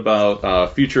little bit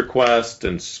about Future Quest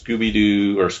and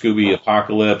Scooby-Doo or Scooby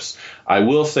Apocalypse. I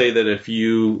will say that if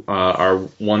you are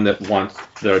one that's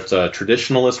a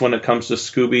traditionalist when it comes to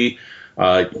Scooby,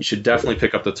 you should definitely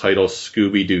pick up the title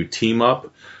Scooby-Doo Team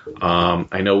Up.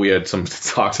 I know we had some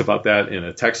talks about that in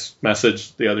a text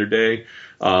message the other day.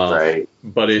 Right.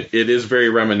 But it is very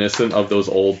reminiscent of those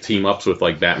old team-ups with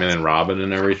like Batman and Robin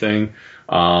and everything.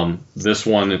 This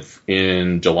one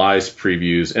in July's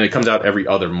previews, and it comes out every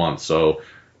other month, so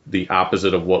the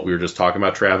opposite of what we were just talking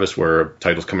about, Travis, where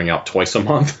titles coming out twice a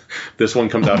month. This one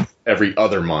comes out every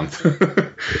other month.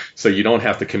 So you don't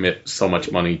have to commit so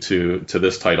much money to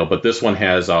this title. But this one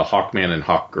has Hawkman and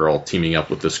Hawkgirl teaming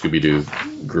up with the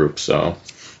Scooby-Doo group. So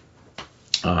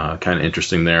kind of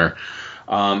interesting there.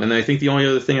 And I think the only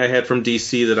other thing I had from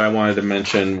DC that I wanted to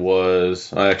mention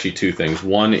was actually two things.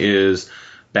 One is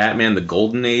Batman the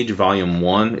Golden Age, Volume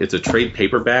 1. It's a trade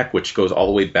paperback, which goes all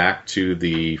the way back to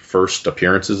the first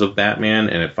appearances of Batman,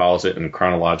 and it follows it in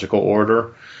chronological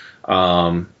order.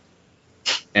 And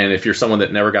if you're someone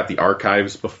that never got the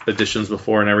archives editions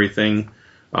before and everything,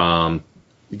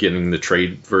 getting the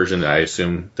trade version, I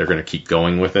assume they're going to keep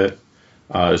going with it,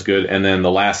 is good. And then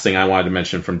the last thing I wanted to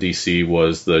mention from DC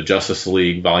was the Justice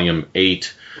League Volume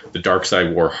 8, The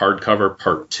Darkseid War hardcover,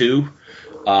 Part 2.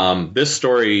 This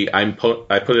story, I put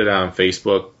it on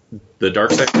Facebook. The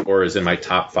Darkseid War is in my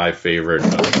top 5 favorite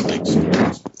Justice League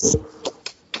stories.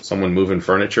 Someone moving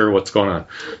furniture? What's going on?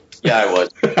 Yeah, I was.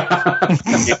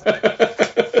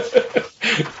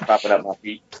 Propping up my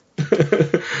feet.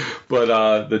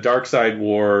 But the Darkseid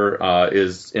War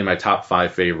is in my top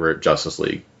 5 favorite Justice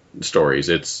League stories.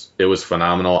 It was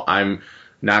phenomenal. I'm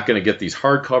not going to get these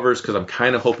hardcovers because I'm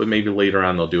kind of hoping maybe later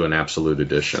on they'll do an absolute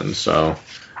edition. So,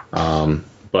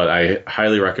 but I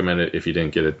highly recommend it if you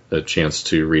didn't get a chance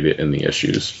to read it in the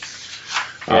issues.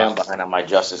 Yeah, I'm behind on my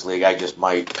Justice League. I just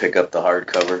might pick up the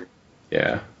hardcover.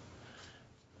 Yeah.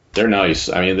 They're nice.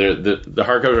 I mean, the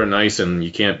hardcovers are nice, and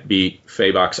you can't beat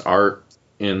Fabok's art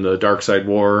in the Darkseid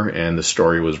War, and the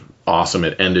story was awesome.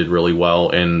 It ended really well,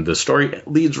 and the story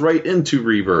leads right into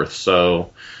Rebirth,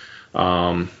 so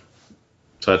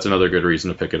that's another good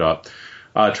reason to pick it up.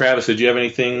 Travis, did you have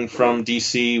anything from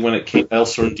DC when it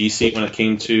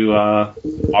came to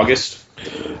August?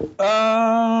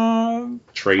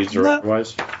 Trades or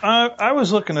otherwise? I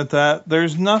was looking at that.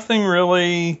 There's nothing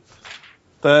really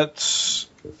that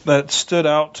stood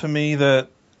out to me that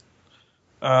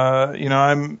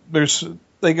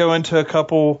they go into a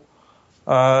couple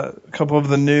of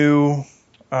the new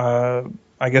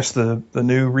I guess the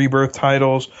new Rebirth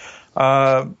titles.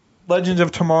 Legends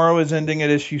of Tomorrow is ending at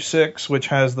issue 6, which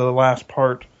has the last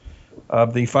part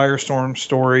of the Firestorm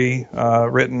story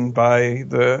written by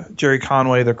the Jerry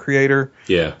Conway, the creator.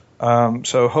 Yeah.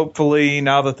 So hopefully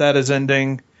now that is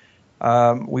ending,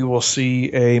 we will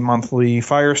see a monthly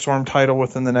Firestorm title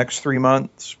within the next 3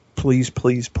 months. Please,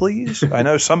 please, please. I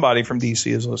know somebody from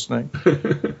DC is listening.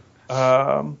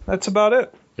 That's about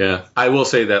it. Yeah, I will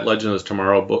say that Legends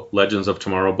of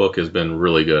Tomorrow book has been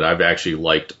really good. I've actually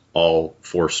liked all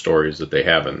 4 stories that they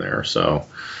have in there, so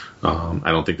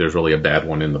I don't think there's really a bad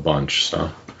one in the bunch.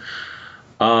 So,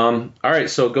 all right,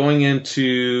 so going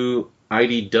into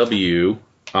IDW,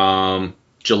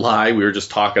 July, we were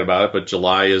just talking about it, but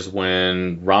July is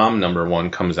when ROM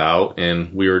 #1 comes out,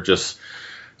 and we were just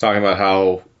talking about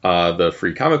how the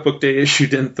Free Comic Book Day issue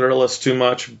didn't thrill us too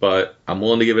much, but I'm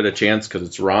willing to give it a chance because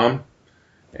it's ROM.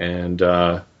 And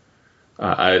to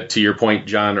your point,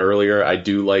 John, earlier, I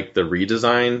do like the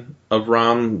redesign of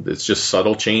ROM. It's just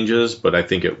subtle changes, but I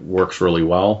think it works really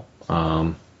well.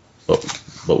 But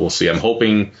we'll see. I'm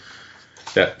hoping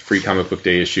that Free Comic Book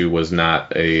Day issue was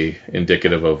not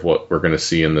indicative of what we're going to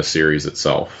see in the series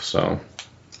itself. So,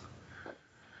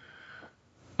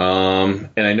 and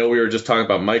I know we were just talking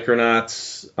about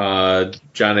Micronauts.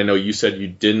 John, I know you said you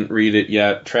didn't read it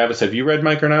yet. Travis, have you read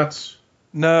Micronauts?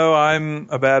 No, I'm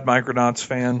a bad Micronauts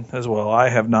fan as well. I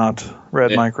have not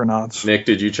read Micronauts. Nick,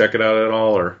 did you check it out at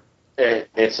all, or?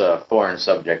 It's a foreign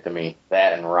subject to me.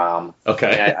 That and ROM.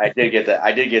 Okay. I did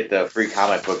get the Free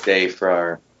Comic Book Day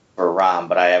for ROM,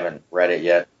 but I haven't read it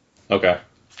yet. Okay.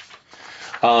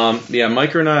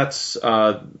 Micronauts,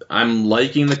 I'm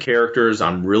liking the characters.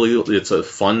 It's a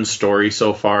fun story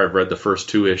so far. I've read the first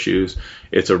 2 issues.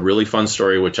 It's a really fun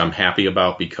story, which I'm happy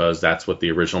about because that's what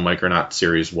the original Micronauts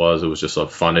series was. It was just a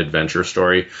fun adventure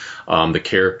story. The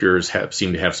characters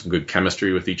seem to have some good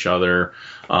chemistry with each other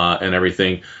and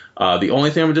everything. The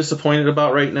only thing I'm disappointed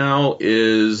about right now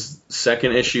is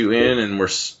second issue in, and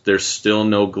there's still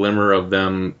no glimmer of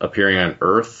them appearing on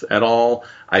Earth at all.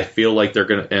 I feel like they're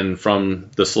going to, and from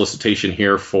the solicitation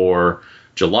here for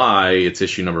July, it's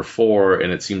issue number 4,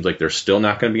 and it seems like they're still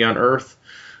not going to be on Earth,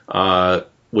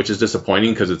 which is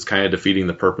disappointing because it's kind of defeating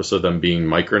the purpose of them being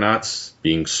Micronauts,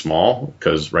 being small,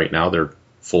 because right now they're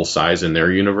full size in their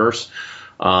universe.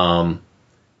 And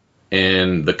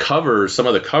the covers, some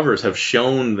of the covers have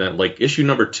shown that, like, issue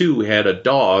number 2 had a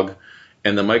dog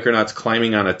and the Micronauts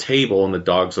climbing on a table, and the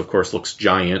dogs, of course, looks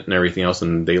giant and everything else,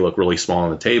 and they look really small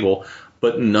on the table.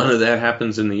 But none of that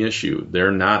happens in the issue.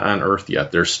 They're not on Earth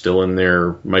yet. They're still in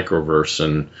their microverse,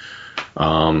 and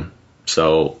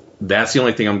so that's the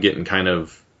only thing I'm getting kind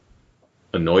of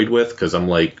annoyed with, because I'm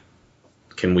like,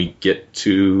 can we get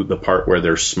to the part where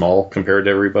they're small compared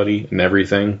to everybody and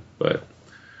everything? But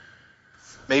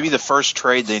maybe the first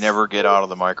trade they never get out of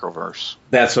the microverse.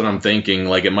 That's what I'm thinking.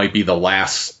 Like, it might be the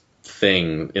last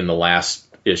thing in the last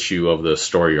issue of the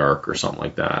story arc or something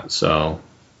like that. So,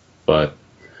 but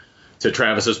to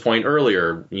Travis's point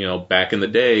earlier, back in the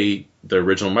day, the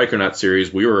original Micronaut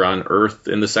series, we were on Earth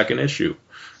in the second issue.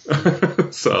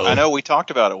 So I know we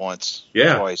talked about it once.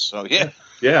 Yeah. Twice. So yeah.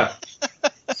 Yeah.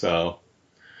 So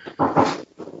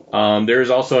there's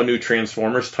also a new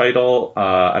Transformers title.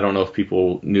 I don't know if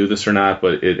people knew this or not,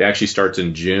 but it actually starts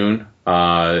in June,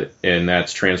 and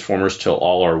that's Transformers Till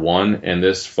All Are One, and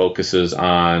this focuses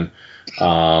on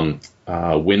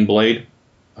Windblade,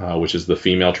 which is the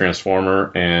female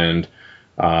Transformer, and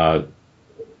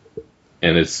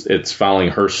it's following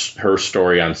her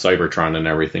story on Cybertron and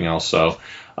everything else. So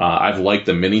I've liked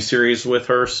the miniseries with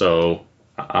her, so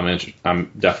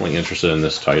I'm definitely interested in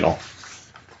this title.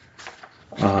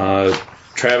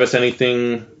 Travis,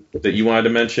 anything that you wanted to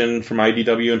mention from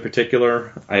IDW in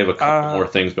particular? I have a couple more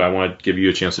things, but I want to give you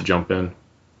a chance to jump in.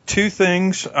 2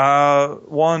 things.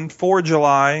 One, for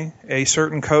July, a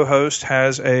certain co-host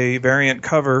has a variant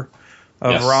cover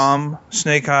of Rom,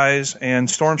 Snake Eyes, and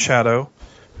Storm Shadow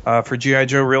for G.I.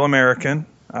 Joe Real American.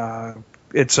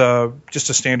 It's just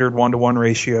a standard 1-to-1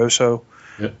 ratio, so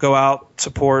go out,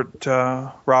 support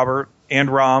Robert and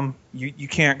Rom. You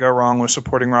can't go wrong with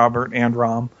supporting Robert and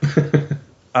Rom.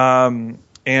 And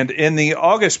in the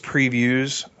August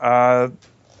previews, a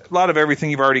lot of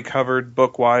everything you've already covered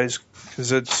book-wise,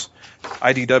 because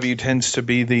IDW tends to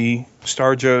be the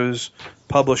Star Joe's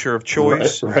publisher of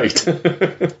choice. Right.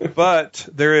 But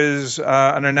there is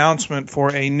an announcement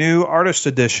for a new artist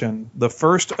edition, the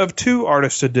first of 2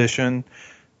 artist edition,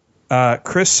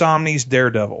 Chris Samnee's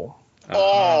Daredevil.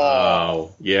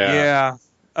 Oh, yeah. Yeah.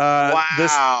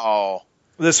 Wow.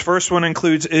 This first one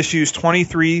includes issues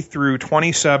 23 through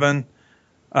 27,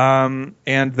 and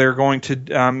they're going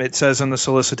to, it says in the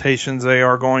solicitations, they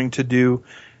are going to do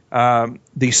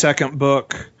the second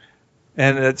book,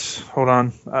 and hold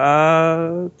on.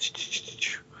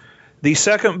 The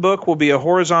second book will be a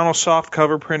horizontal soft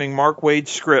cover printing Mark Waid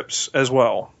scripts as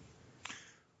well.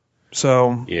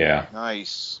 So yeah,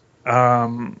 nice.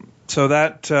 So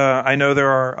that I know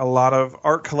there are a lot of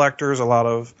art collectors, a lot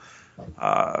of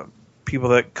people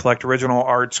that collect original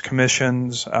arts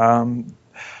commissions.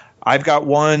 I've got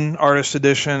one artist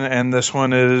edition, and this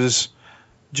one is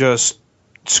just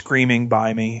screaming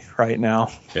by me right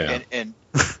now. Yeah. And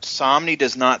Samnee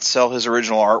does not sell his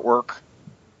original artwork.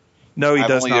 No, he does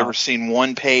not. I've only ever seen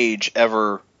one page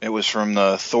ever. It was from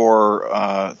the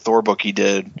Thor book he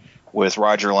did with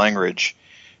Roger Langridge.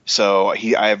 So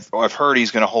I've heard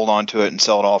he's going to hold on to it and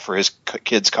sell it all for his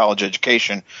kids' college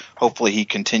education. Hopefully he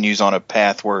continues on a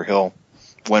path where he'll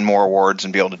win more awards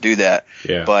and be able to do that.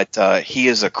 Yeah. But he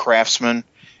is a craftsman,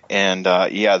 and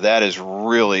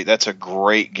that's a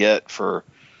great get for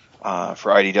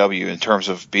IDW in terms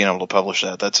of being able to publish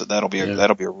that. That'll be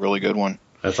a really good one.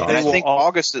 That's awesome. And I think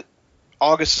August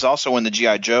is also when the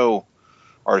G.I. Joe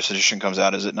artist edition comes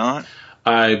out, is it not?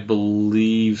 I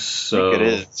believe so. I think it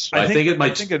is. I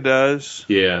think it does.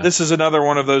 Yeah. This is another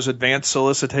one of those advanced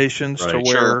solicitations to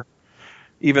where,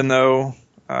 even though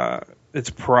it's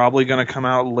probably going to come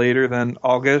out later than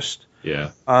August.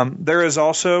 Yeah. There is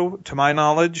also, to my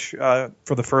knowledge,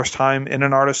 for the first time in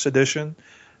an artist edition,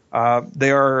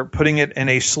 they are putting it in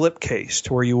a slipcase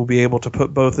to where you will be able to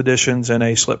put both editions in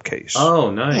a slipcase. Oh,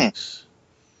 nice.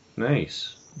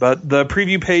 Nice. But the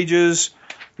preview pages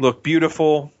look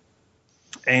beautiful,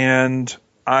 and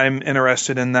I'm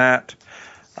interested in that.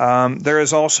 There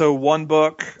is also one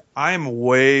book. I'm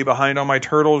way behind on my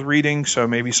Turtles reading, so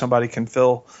maybe somebody can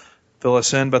fill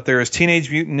us in. But there is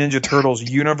Teenage Mutant Ninja Turtles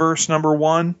Universe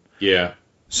 #1. Yeah.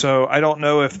 So I don't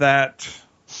know if that.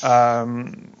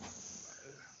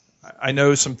 I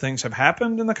know some things have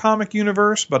happened in the comic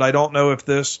universe, but I don't know if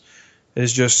this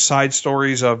is just side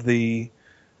stories of the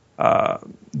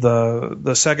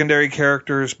secondary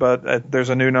characters. But there's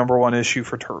a new #1 issue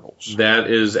for Turtles. That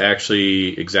is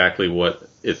actually exactly what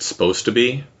it's supposed to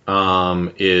be.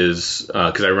 Because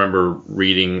I remember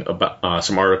reading about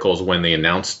some articles when they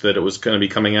announced that it was going to be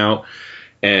coming out,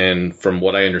 and from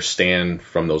what I understand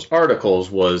from those articles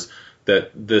was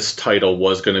that this title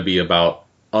was going to be about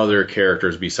other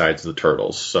characters besides the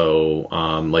Turtles. So,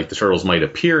 like the Turtles might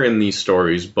appear in these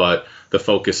stories, but the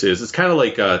focus is, it's kind of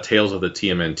like Tales of the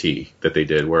TMNT that they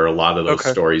did, where a lot of those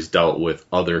stories dealt with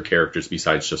other characters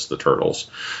besides just the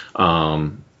Turtles.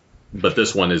 But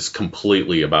this one is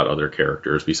completely about other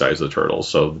characters besides the Turtles.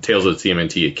 So the Tales of the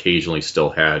TMNT occasionally still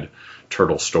had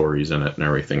Turtle stories in it and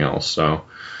everything else. So,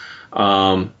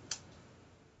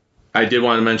 I did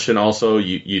want to mention also,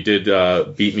 you did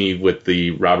beat me with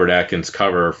the Robert Atkins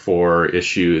cover for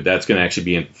issue. That's going to actually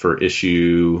be for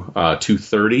issue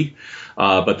 230.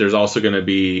 But there's also going to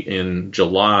be in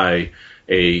July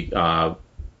a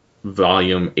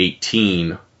volume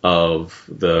 18 of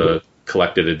the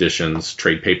collected editions,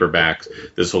 trade paperbacks.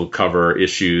 This will cover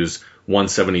issues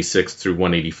 176 through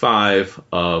 185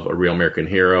 of A Real American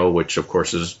Hero, which of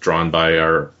course is drawn by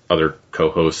our other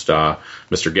co-host,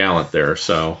 Mr. Gallant there.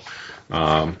 So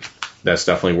that's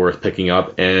definitely worth picking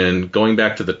up. And going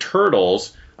back to the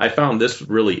Turtles, I found this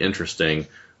really interesting.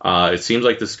 It seems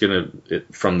like this is going to,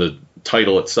 from the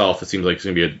title itself, it seems like it's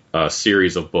going to be a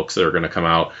series of books that are going to come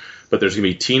out. But there's going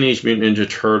to be Teenage Mutant Ninja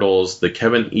Turtles, the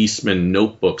Kevin Eastman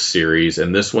Notebook series,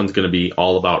 and this one's going to be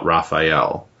all about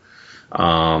Raphael.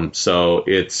 So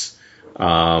it's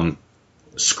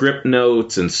script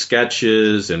notes and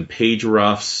sketches and page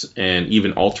roughs and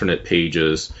even alternate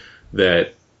pages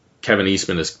that Kevin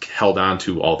Eastman has held on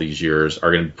to all these years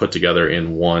are going to be put together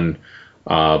in one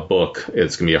book.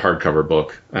 It's going to be a hardcover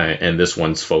book, and this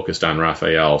one's focused on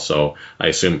Raphael. So I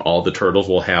assume all the Turtles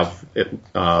will have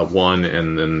one,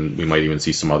 and then we might even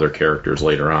see some other characters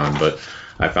later on. But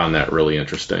I found that really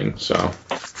interesting. So,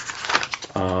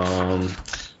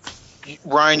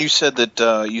 Ryan, you said that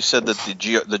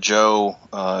the Joe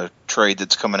trade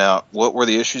that's coming out. What were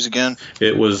the issues again?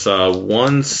 It was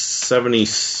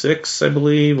 176, I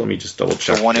believe. Let me just double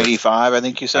check. 185, I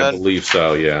think you said. I believe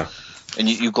so. Yeah. And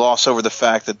you gloss over the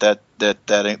fact that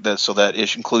so that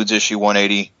issue includes issue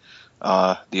 180,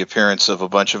 the appearance of a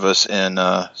bunch of us in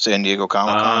San Diego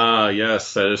Comic-Con. Ah,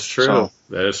 yes, that is true. So,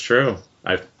 that is true.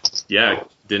 I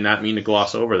did not mean to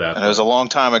gloss over that. And it was a long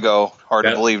time ago. Hard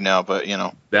to believe now, but you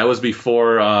know. That was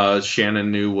before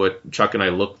Shannon knew what Chuck and I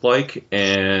looked like,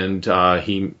 and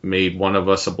he made one of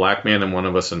us a black man and one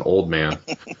of us an old man.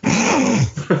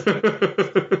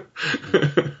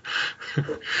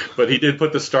 But he did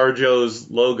put the Star Joe's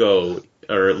logo,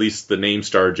 or at least the name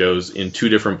Star Joe's, in 2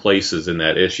 different places in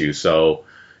that issue. So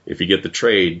if you get the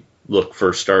trade, look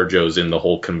for Star Joe's in the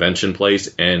whole convention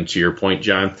place. And to your point,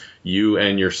 John, you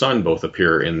and your son both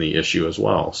appear in the issue as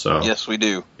well. So yes, we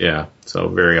do. Yeah, so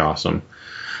very awesome.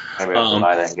 Maybe I'll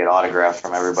buy that and get autographs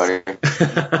from everybody.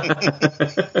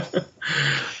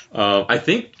 I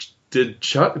think didn't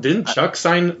Chuck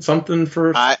sign something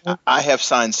for? I have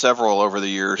signed several over the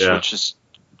years, which is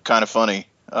kind of funny.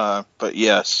 But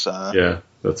yes. Yeah,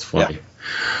 that's funny. Yeah.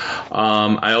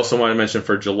 I also want to mention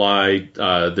for July,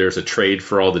 there's a trade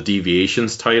for all the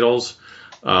Deviations titles,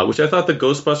 which I thought the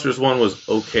Ghostbusters one was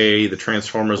okay. The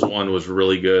Transformers one was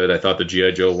really good. I thought the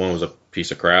G.I. Joe one was a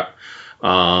piece of crap.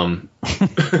 The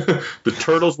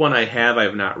Turtles one I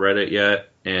have not read it yet,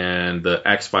 and the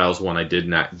X-Files one I did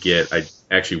not get. I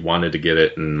actually wanted to get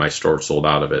it, and my store sold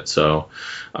out of it. So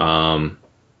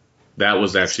that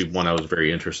was actually one I was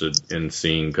very interested in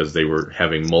seeing, because they were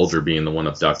having Mulder being the one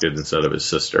abducted instead of his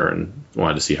sister, and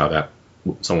wanted to see how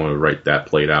someone would write that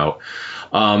played out.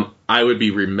 I would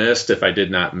be remiss if I did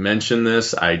not mention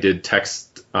this. I did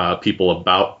text people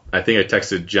about. I think I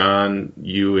texted John,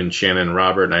 you, and Shannon and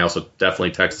Robert, and I also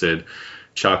definitely texted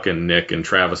Chuck and Nick and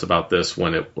Travis about this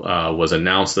when it was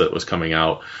announced that it was coming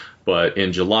out. But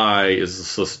in July is the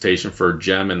solicitation for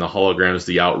Gem and the Holograms,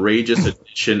 the outrageous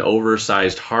edition,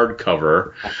 oversized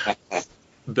hardcover.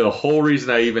 The whole reason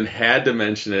I even had to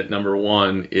mention it, number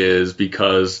one, is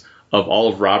because of all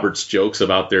of Robert's jokes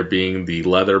about there being the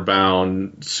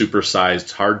leather-bound,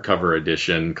 supersized hardcover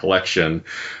edition collection.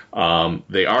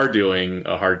 They are doing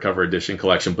a hardcover edition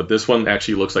collection, but this one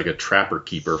actually looks like a Trapper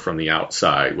Keeper from the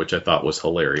outside, which I thought was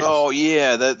hilarious. Oh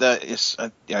that is.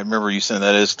 I remember you saying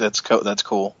that's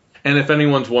cool. And if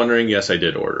anyone's wondering, yes, I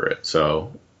did order it.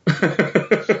 So.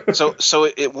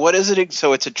 What is it?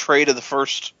 So it's a trade of the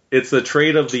first. It's the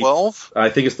trade of the 12. I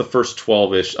think it's the first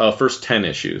 12 first 10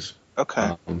 issues.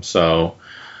 Okay. And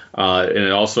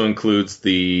it also includes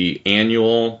the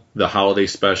annual, the holiday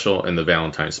special, and the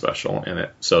Valentine's special in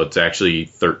it. So it's actually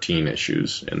 13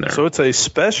 issues in there. So it's a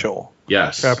special.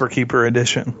 Yes. Trapper Keeper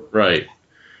edition. Right.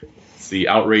 It's the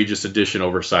outrageous edition,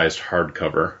 oversized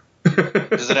hardcover.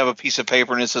 Does it have a piece of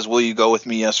paper and it says, "Will you go with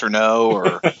me? Yes or no?"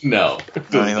 Or no?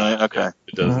 Anything? Okay.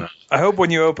 It does not. I hope when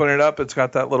you open it up, it's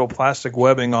got that little plastic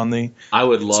webbing on the I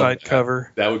would love side that.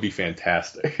 cover. That would be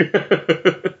fantastic.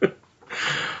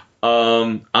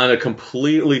 On a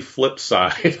completely flip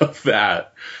side of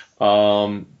that,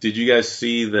 did you guys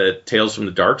see that Tales from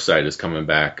the Dark Side is coming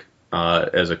back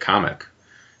as a comic?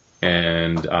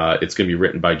 And it's going to be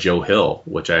written by Joe Hill,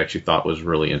 which I actually thought was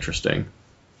really interesting.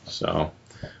 So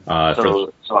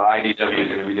IDW is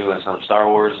going to be doing some Star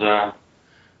Wars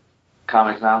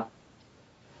comics now?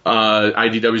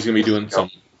 IDW is going to be doing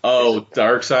some... Oh,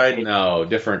 Dark Side? No,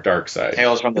 different Dark Side.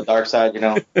 Tales from the Dark Side,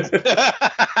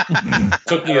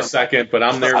 Took me a second, but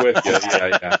I'm there with you.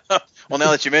 Yeah. Well,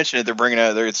 now that you mention it, they're bringing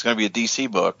out. It's going to be a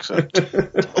DC book. So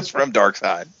it's from Dark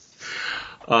Side.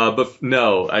 But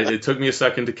no, it took me a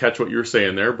second to catch what you were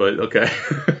saying there. But okay.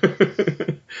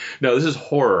 No, this is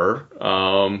horror.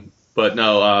 But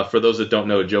no, for those that don't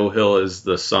know, Joe Hill is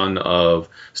the son of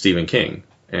Stephen King,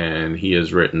 and he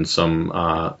has written some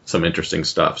interesting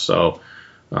stuff. So.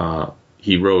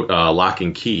 He wrote Lock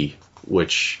and Key,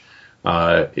 which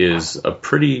is a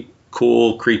pretty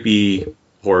cool, creepy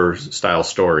horror-style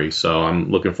story. So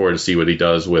I'm looking forward to see what he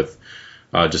does with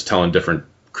just telling different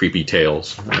creepy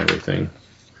tales and everything.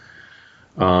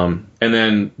 And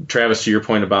then, Travis, to your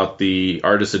point about the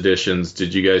artist editions,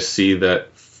 did you guys see that,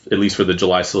 at least for the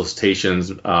July solicitations,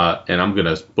 and I'm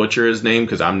going to butcher his name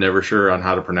because I'm never sure on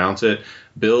how to pronounce it,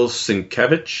 Bill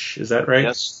Sienkiewicz, is that right?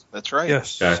 Yes, that's right.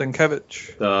 Yes, okay.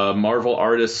 Sienkiewicz. The Marvel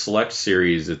Artist Select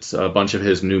Series, it's a bunch of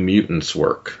his New Mutants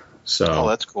work. So,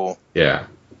 that's cool. Yeah.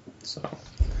 So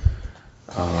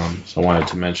I wanted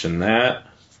to mention that.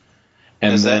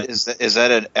 And is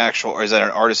that an actual, or is that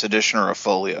an artist edition or a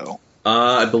folio?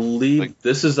 I believe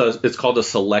it's called a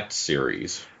Select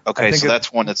Series. Okay, so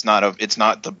that's one that's it's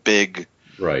not the big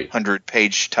right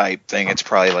 100-page type thing. It's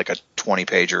probably like a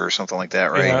 20-pager or something like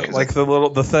that, right? Yeah, like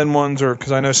the thin ones, or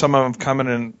because I know some of them come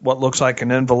in what looks like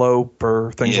an envelope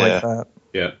or things like that.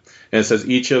 Yeah, and it says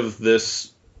each of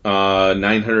this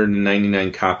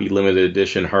 999 copy limited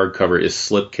edition hardcover is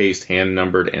slipcased, hand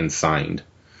numbered, and signed.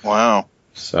 Wow.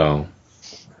 So,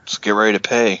 let's get ready to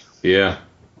pay. Yeah.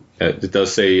 It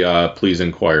does say, please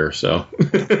inquire, so.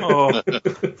 Oh,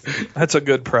 that's a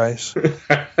good price.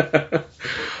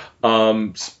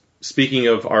 Speaking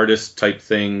of artist-type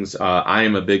things, I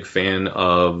am a big fan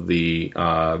of the...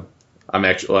 I'm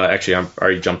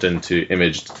already jumped into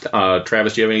Image.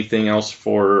 Travis, do you have anything else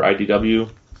for IDW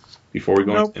before we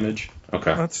go into Image?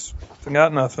 Okay. I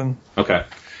got nothing. Okay.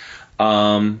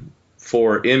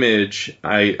 For Image,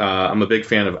 I'm a big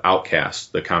fan of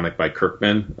Outcast, the comic by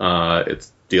Kirkman. It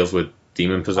deals with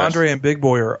demon possession. Andre and Big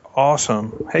Boy are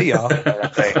awesome. Hey, y'all.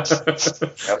 Yep.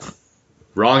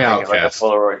 Wrong Outcast.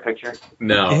 Like a Polaroid picture?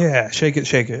 No. Yeah, shake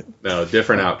it. No,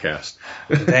 different Outcast.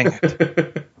 Dang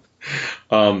it.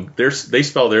 They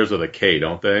spell theirs with a K,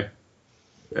 don't they?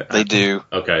 They do.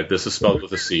 Okay, this is spelled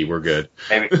with a C. We're good.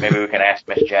 Maybe we can ask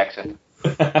Miss Jackson.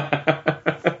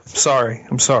 I'm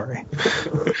sorry.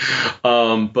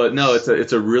 But no,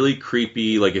 it's a really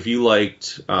creepy. Like if you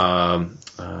liked,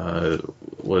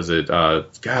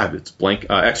 it's blank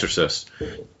Exorcist,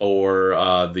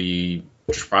 or the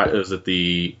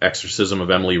Exorcism of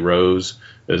Emily Rose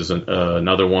is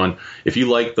another one. If you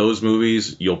like those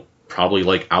movies, you'll probably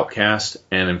like Outcast.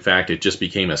 And in fact, it just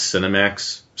became a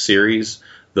Cinemax series.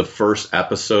 The first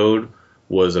episode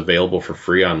was available for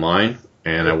free online.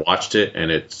 And I watched it,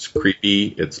 and it's creepy.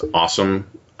 It's awesome.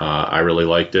 I really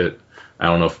liked it. I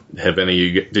don't know did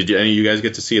any of you guys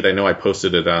get to see it? I know I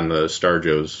posted it on the Star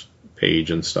Joe's page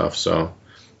and stuff. So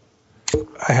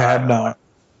I had not.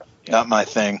 Not my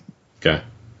thing. Okay.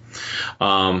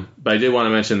 But I did want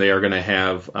to mention they are going to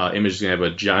have Image is going to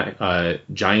have a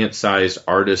giant-sized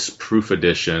artist proof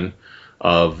edition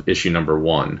of issue number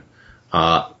 1.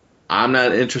 I'm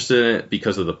not interested in it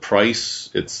because of the price.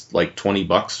 It's like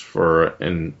 $20 for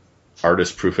an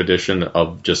artist proof edition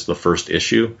of just the first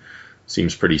issue.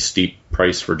 seems pretty steep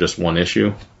price for just one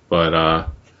issue. But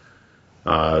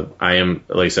I am,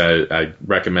 like I said, I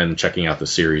recommend checking out the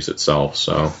series itself.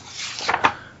 So.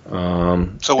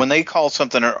 So when they call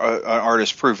something an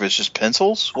artist proof, it's just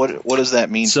pencils? What does that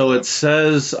mean? So it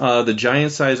says the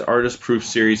Giant Size Artist Proof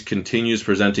series continues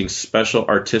presenting special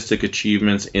artistic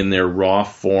achievements in their raw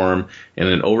form in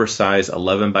an oversized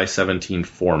 11 by 17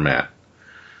 format.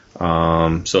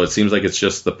 So it seems like it's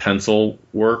just the pencil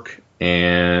work,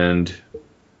 and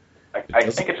I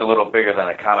think it's a little bigger than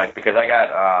a comic, because I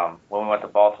got, when we went to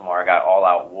Baltimore, I got All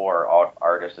Out War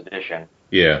Artist Edition.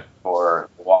 Yeah. For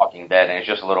Walking Dead, and it's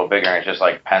just a little bigger, and it's just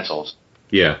like pencils.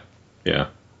 Yeah.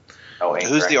 No ink.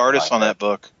 Who's the artist on that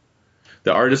book?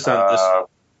 The artist on this,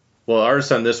 the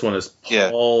artist on this one is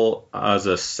Paul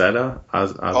Azaceta.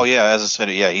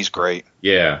 Azaceta. Yeah, he's great.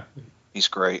 Yeah, he's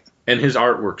great, and his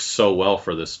art works so well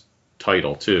for this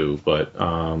title too. But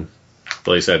like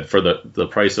I said, for the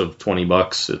price of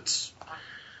 $20, it's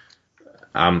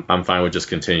I'm fine with just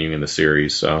continuing the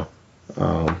series. So.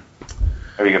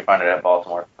 Maybe you can find it at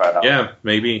Baltimore. Yeah,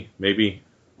 maybe. The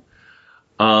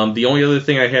only other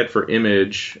thing I had for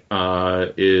Image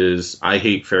is I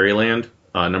Hate Fairyland.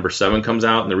 Number 7 comes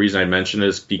out, and the reason I mention it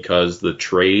is because the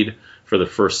trade for the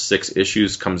first 6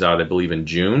 issues comes out, I believe, in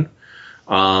June.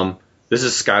 This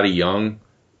is Scotty Young.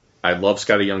 I love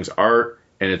Scotty Young's art,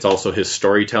 and it's also his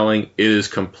storytelling. It is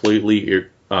completely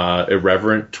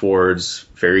irreverent towards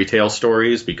fairy tale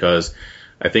stories, because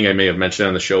I think I may have mentioned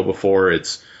on the show before,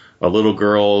 it's a little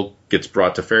girl gets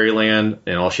brought to Fairyland,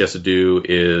 and all she has to do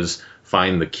is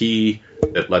find the key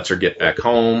that lets her get back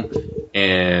home.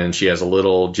 And she has a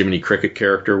little Jiminy Cricket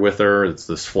character with her. It's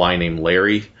this fly named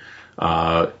Larry.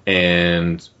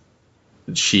 And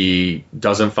she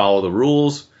doesn't follow the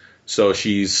rules. So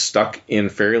she's stuck in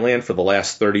Fairyland for the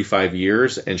last 35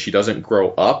 years, and she doesn't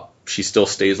grow up. She still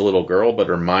stays a little girl, but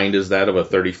her mind is that of a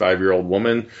 35-year-old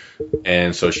woman.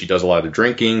 And so she does a lot of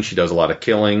drinking. She does a lot of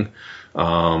killing.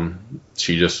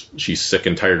 She's sick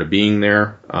and tired of being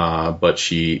there, but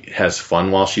she has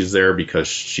fun while she's there, because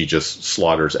she just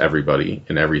slaughters everybody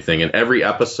and everything. And every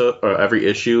episode or every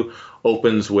issue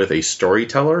opens with a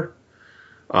storyteller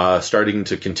starting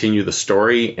to continue the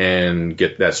story, and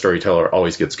that storyteller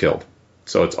always gets killed.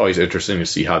 So it's always interesting to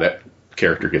see how that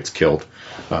character gets killed.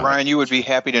 Ryan, you would be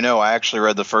happy to know I actually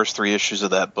read the first 3 issues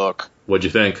of that book. What'd you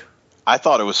think? I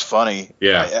thought it was funny.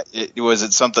 Yeah. Was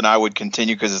it something I would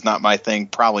continue because it's not my thing?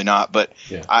 Probably not. But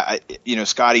yeah.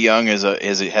 Scotty Young has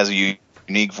a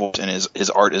unique voice, and his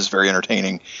art is very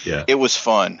entertaining. Yeah. It was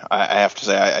fun. I have to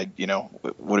say,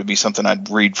 would it be something I'd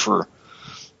read for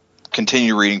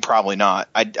continue reading? Probably not.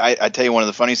 I tell you, one of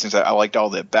the funniest things, I liked all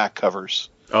the back covers.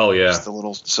 Oh yeah. Just the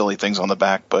little silly things on the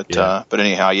back. But yeah. But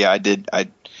anyhow, yeah, I did.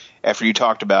 After you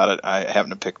talked about it, I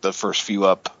happened to pick the first few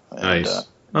up. And, nice.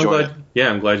 I'm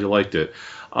glad you liked it.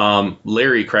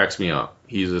 Larry cracks me up.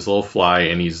 He's this little fly,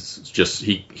 and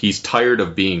he's tired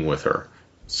of being with her.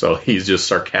 So he's just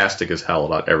sarcastic as hell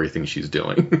about everything she's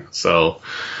doing. So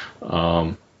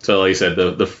like I said,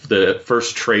 the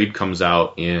first trade comes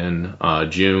out in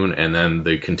June, and then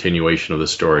the continuation of the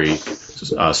story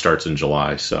starts in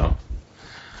July. So,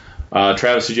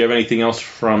 Travis, did you have anything else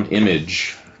from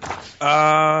Image?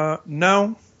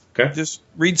 No. Okay. Just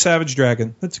read Savage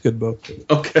Dragon. That's a good book.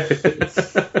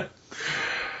 Okay.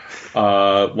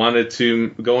 Wanted to,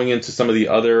 going into some of the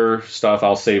other stuff,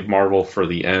 I'll save Marvel for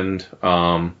the end.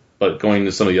 But going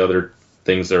to some of the other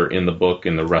things that are in the book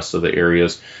and the rest of the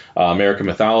areas, American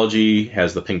Mythology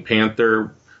has the Pink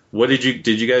Panther. What did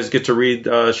you guys get to read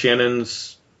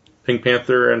Shannon's Pink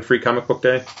Panther and Free Comic Book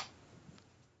Day?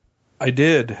 I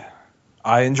did.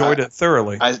 I enjoyed it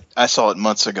thoroughly. I saw it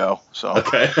months ago. So,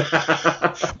 okay.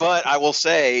 But I will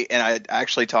say, and I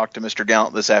actually talked to Mr.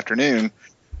 Gallant this afternoon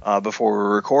before we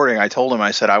were recording. I told him, I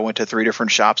said I went to 3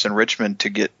 different shops in Richmond to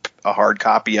get a hard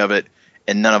copy of it,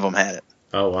 and none of them had it.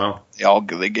 Oh wow!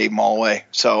 They gave them all away.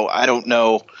 So I don't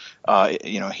know.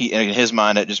 He, in his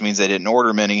mind, it just means they didn't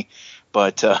order many.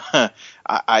 But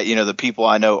the people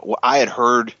I know, I had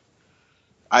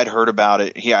heard about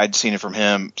it. I'd seen it from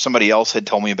him. Somebody else had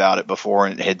told me about it before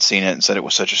and had seen it and said it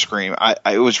was such a scream.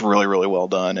 It was really, really well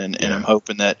done, and I'm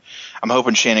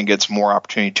hoping Shannon gets more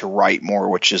opportunity to write more,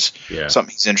 which is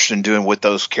something he's interested in doing with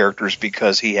those characters,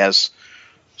 because he has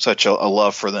such a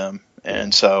love for them,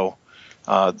 and so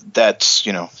that's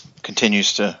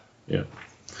continues to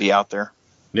be out there.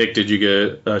 Nick, did you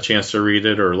get a chance to read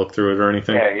it or look through it or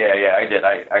anything? Yeah, I did.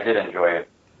 I did enjoy it.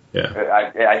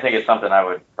 Yeah, I think it's something I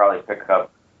would probably pick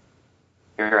up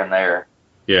here and there.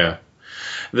 Yeah.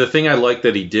 The thing I liked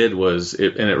that he did was,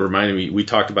 and it reminded me, we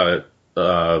talked about it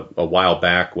a while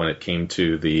back when it came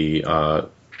to the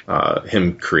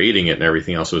him creating it and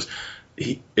everything else was.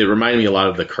 It reminded me a lot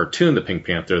of the cartoon, The Pink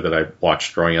Panther, that I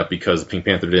watched growing up, because the Pink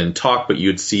Panther didn't talk, but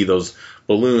you'd see those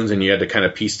balloons and you had to kind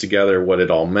of piece together what it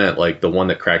all meant. Like the one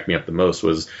that cracked me up the most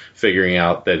was figuring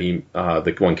out that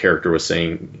the one character was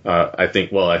saying, I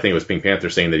think it was Pink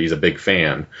Panther saying that he's a big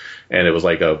fan, and it was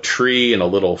like a tree and a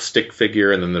little stick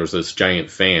figure, and then there was this giant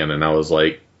fan, and I was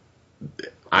like,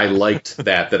 I liked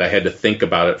that I had to think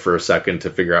about it for a second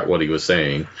to figure out what he was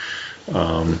saying.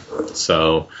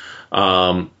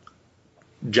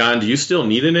 John, do you still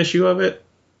need an issue of it?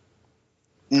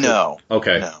 No.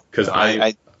 Okay. Because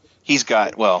he's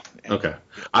got, well. Okay.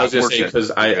 I was going to say,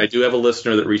 because I do have a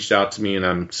listener that reached out to me, and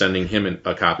I'm sending him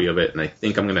a copy of it, and I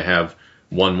think I'm going to have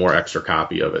one more extra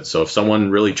copy of it. So if someone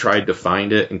really tried to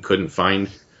find it and couldn't find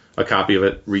a copy of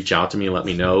it, reach out to me and let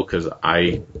me know, because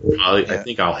I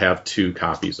think I'll have 2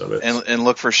 copies of it. And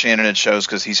look for Shannon at shows,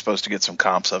 because he's supposed to get some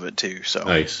comps of it too. So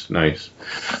nice.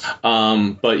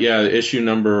 But yeah, issue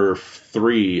number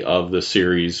 3 of the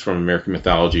series from American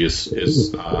Mythology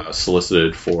is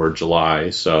solicited for July.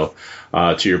 So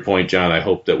to your point, John, I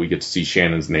hope that we get to see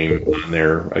Shannon's name on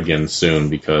there again soon,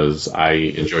 because I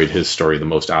enjoyed his story the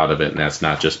most out of it, and that's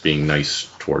not just being nice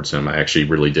towards him. I actually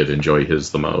really did enjoy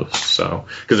his the most. So,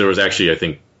 because there was actually, I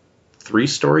think, 3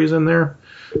 stories in there.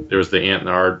 There was the Ant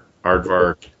and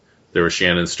Aardvark, there was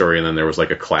Shannon's story, and then there was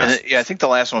like a class. I think the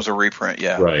last one was a reprint.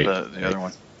 Yeah, right. The other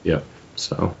one. Yeah.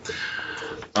 So,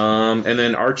 and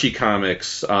then Archie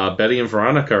Comics, Betty and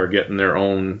Veronica are getting their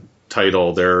own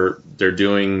title. They're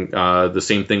doing the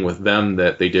same thing with them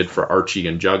that they did for Archie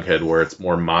and Jughead, where it's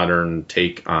more modern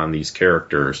take on these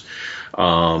characters.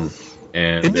 And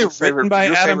your favorite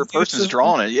person's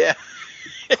drawing it, yeah.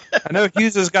 I know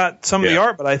Hughes has got some of the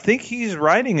art, but I think he's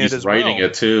writing it as well. He's writing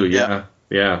it too,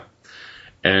 yeah.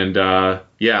 And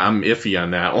I'm iffy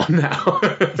on that one now.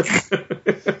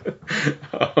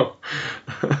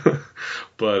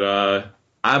 But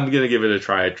I'm going to give it a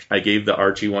try. I gave the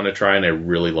Archie one a try, and I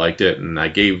really liked it. And I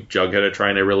gave Jughead a try,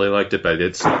 and I really liked it. But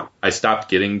I stopped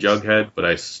getting Jughead, but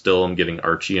I still am getting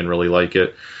Archie and really like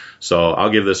it. So I'll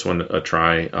give this one a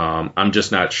try. I'm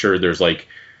just not sure. There's like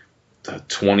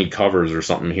 20 covers or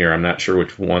something here. I'm not sure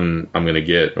which one I'm going to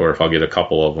get, or if I'll get a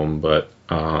couple of them. But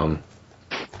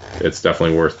it's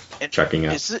definitely worth checking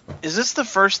out. Is this the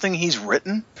first thing he's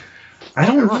written? I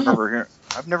don't remember.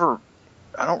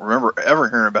 I don't remember ever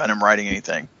hearing about him writing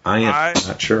anything. I am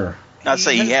not sure. Not to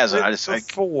say he hasn't. I just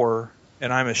before,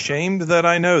 and I'm ashamed that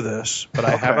I know this, but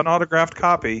I have an autographed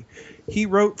copy. He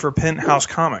wrote for Penthouse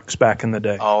Comics back in the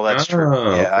day. Oh, that's true. Yeah,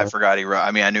 okay. I forgot he wrote.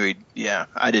 I mean, I knew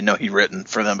I didn't know he'd written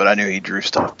for them, but I knew he drew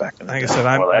stuff back in the day. Like I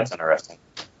said, well, that's interesting.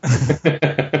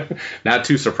 Not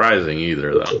too surprising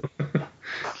either, though.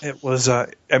 It was.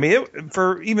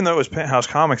 Even though it was Penthouse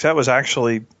Comics, that was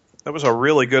a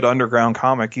really good underground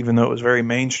comic, even though it was very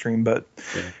mainstream. But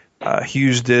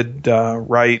Hughes did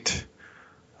write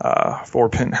for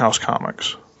Penthouse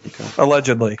Comics,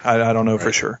 allegedly. I don't know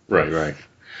for sure. Right.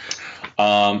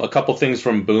 A couple things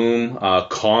from Boom.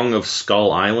 Kong of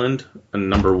Skull Island,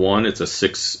 number 1. It's a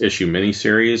 6-issue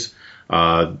miniseries.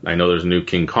 I know there's a new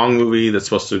King Kong movie that's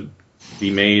supposed to be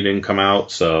made and come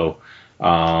out, so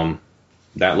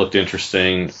that looked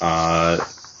interesting. I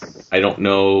don't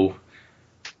know.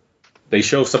 They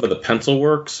show some of the pencil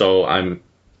work, so I'm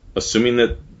assuming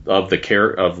that of the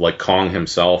character of like Kong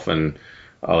himself and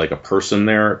like a person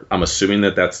there, I'm assuming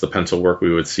that that's the pencil work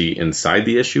we would see inside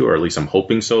the issue, or at least I'm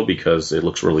hoping so, because it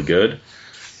looks really good.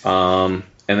 And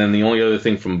then the only other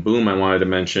thing from Boom I wanted to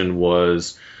mention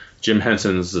was Jim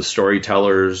Henson's The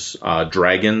Storytellers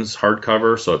Dragons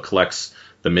hardcover, so it collects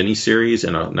the miniseries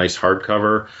in a nice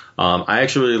hardcover. I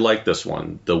actually really like this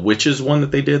one. The Witches one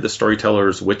that they did, The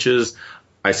Storytellers Witches,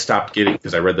 I stopped getting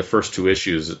because I read the first 2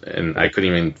 issues and I couldn't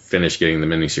even finish getting the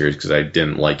miniseries because I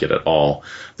didn't like it at all.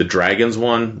 The Dragons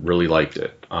one, really liked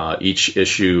it. Each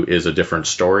issue is a different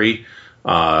story,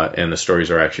 and the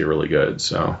stories are actually really good.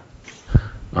 So,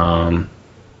 Travis,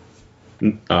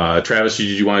 did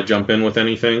you want to jump in with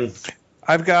anything?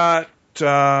 I've got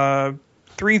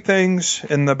 3 things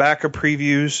in the back of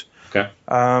previews. Okay.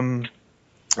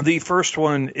 The first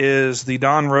one is the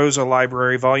Don Rosa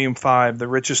Library, Volume 5, The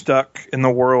Richest Duck in the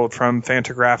World from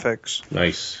Fantagraphics.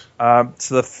 Nice. It's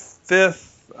the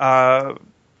 5th,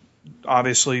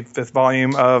 obviously, 5th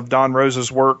volume of Don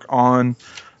Rosa's work on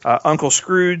Uncle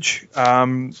Scrooge.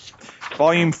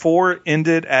 Volume 4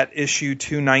 ended at issue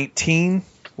 219,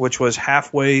 which was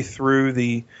halfway through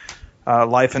the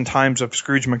Life and Times of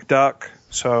Scrooge McDuck.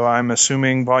 So I'm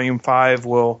assuming Volume 5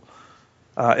 will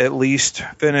at least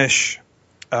finish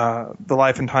the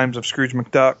Life and Times of Scrooge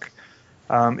McDuck.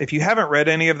 If you haven't read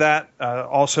any of that,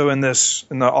 also in the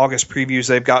August previews,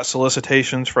 they've got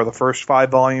solicitations for the first 5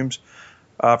 volumes,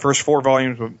 first 4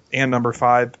 volumes and number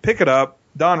 5. Pick it up.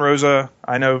 Don Rosa,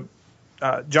 I know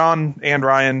John and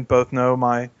Ryan both know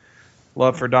my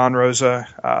love for Don Rosa.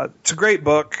 It's a great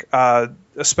book,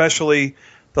 especially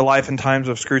The Life and Times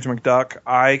of Scrooge McDuck.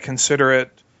 I consider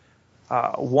it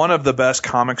one of the best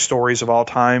comic stories of all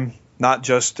time, not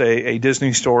just a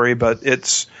Disney story, but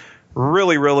it's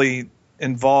really, really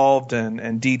involved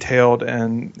and detailed,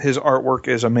 and his artwork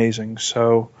is amazing.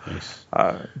 So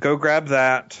go grab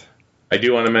that. I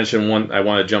do want to mention one. I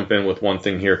want to jump in with one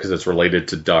thing here because it's related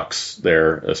to ducks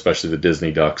there, especially the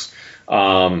Disney ducks.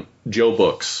 Joe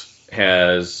Books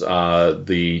has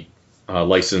the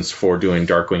license for doing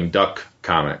Darkwing Duck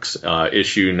comics.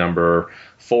 Issue number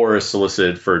 4 is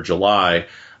solicited for July.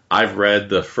 I've read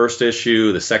the first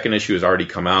issue. The second issue has already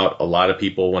come out. A lot of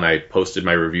people, when I posted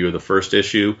my review of the first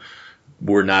issue,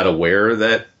 were not aware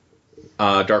that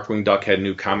Darkwing Duck had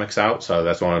new comics out, so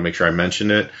that's why I want to make sure I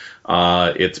mention it.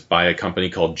 It's by a company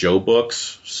called Joe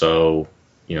Books, so,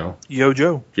 you know. Yo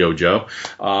Joe.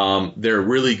 They're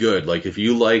really good. Like, if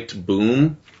you liked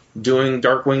Boom doing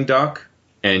Darkwing Duck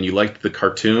and you liked the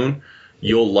cartoon,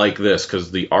 you'll like this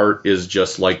because the art is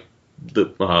just like the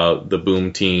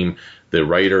Boom team. The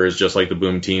writer is just like the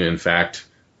Boom team. In fact,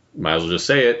 might as well just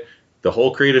say it, the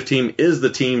whole creative team is the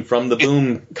team from the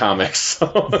Boom comics. Yeah,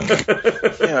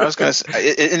 I was going to say,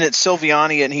 isn't it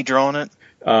Silviani and he drawing it?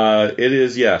 It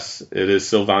is, yes. It is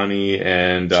Silvani,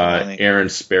 and Aaron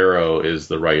Sparrow is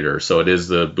the writer. So it is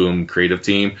the Boom creative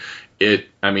team.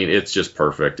 It's just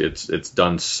perfect. It's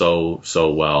done so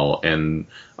well. And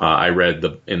I read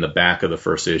in the back of the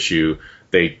first issue,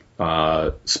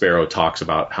 Sparrow talks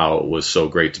about how it was so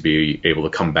great to be able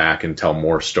to come back and tell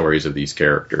more stories of these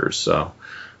characters. So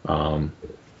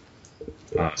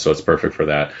it's perfect for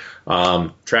that.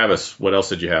 Travis, what else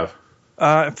did you have?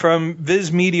 From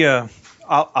Viz Media,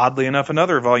 oddly enough,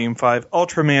 another Volume 5,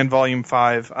 Ultraman Volume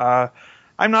 5.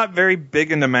 I'm not very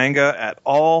big into manga at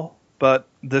all, but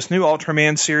this new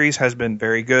Ultraman series has been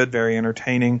very good, very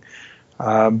entertaining,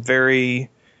 very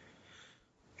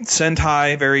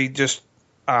Sentai, very just...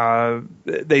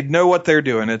 they know what they're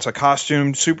doing. It's a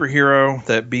costumed superhero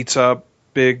that beats up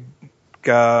big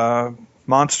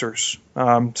monsters.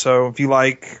 So if you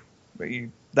like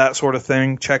that sort of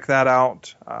thing, check that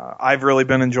out. I've really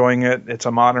been enjoying it. It's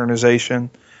a modernization,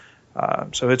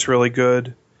 so it's really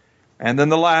good. And then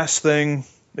the last thing,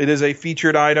 it is a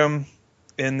featured item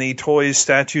in the Toys,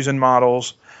 Statues, and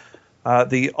Models,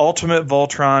 the Ultimate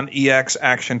Voltron EX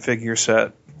action figure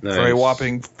set. Nice. For a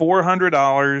whopping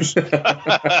 $400,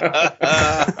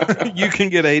 you can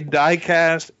get a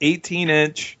die-cast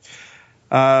 18-inch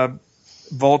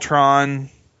Voltron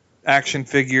action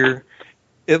figure.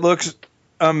 It looks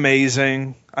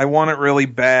amazing. I want it really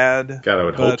bad. God, I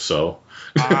would hope so.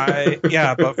 But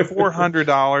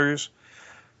 $400.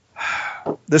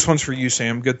 This one's for you,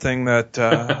 Sam. Good thing that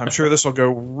I'm sure this will go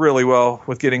really well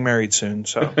with getting married soon.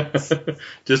 So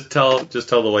just tell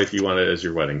the wife you want it as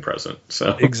your wedding present.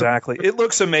 So exactly, it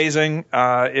looks amazing.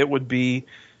 It would be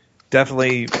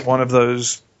definitely one of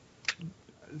those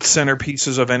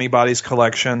centerpieces of anybody's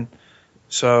collection.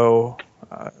 So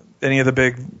any of the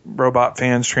big robot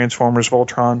fans, Transformers,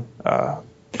 Voltron.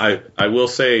 I will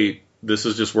say this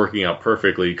is just working out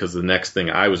perfectly because the next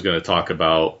thing I was going to talk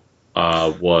about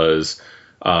was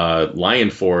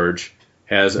Lion Forge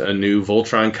has a new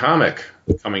Voltron comic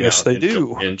coming out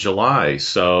in July.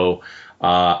 So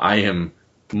I am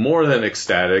more than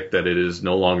ecstatic that it is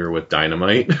no longer with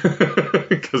Dynamite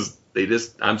because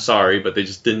I'm sorry, but they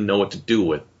just didn't know what to do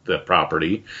with the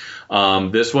property.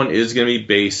 This one is going to be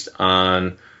based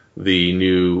on the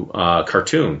new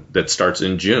cartoon that starts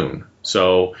in June.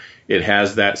 So it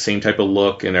has that same type of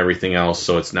look and everything else.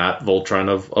 So it's not Voltron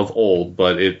of old,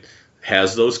 but it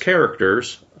has those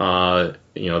characters.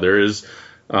 There is,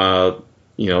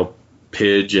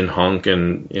 Pidge and Hunk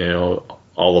and,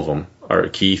 all of them, or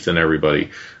Keith and everybody.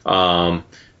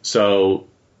 So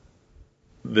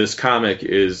this comic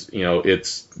is,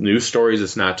 it's new stories.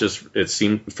 It's not just, it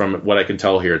seems from what I can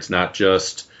tell here, it's not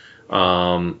just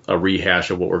a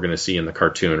rehash of what we're going to see in the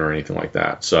cartoon or anything like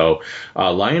that. So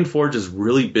Lion Forge is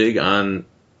really big on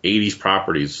 80s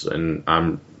properties, and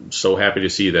I'm so happy to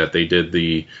see that they did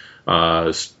the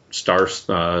Star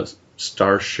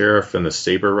Sheriff and the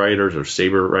Saber Riders, or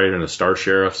Saber Rider and the Star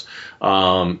Sheriffs.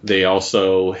 They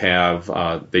also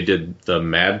have they did the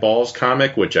Mad Balls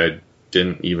comic, which I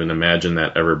didn't even imagine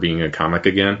that ever being a comic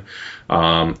again.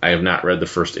 I have not read the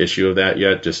first issue of that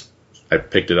yet. Just I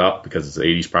picked it up because it's an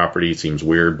 80s property. It seems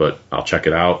weird, but I'll check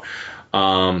it out.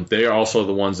 They are also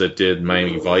the ones that did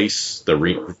Miami Vice,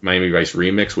 the Miami Vice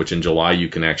remix, which in July you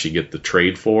can actually get the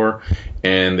trade for.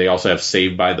 And they also have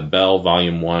Saved by the Bell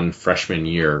Volume 1 Freshman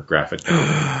Year graphic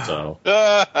novel. So,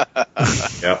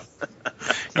 yep.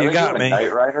 You got me.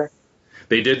 Knight Rider?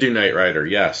 They did do Knight Rider,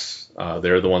 yes.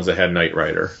 They're the ones that had Knight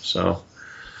Rider. So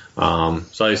like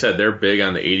I said, they're big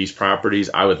on the 80s properties.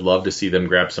 I would love to see them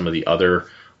grab some of the other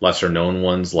lesser known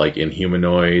ones like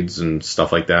Inhumanoids and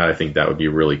stuff like that. I think that would be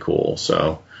really cool.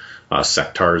 So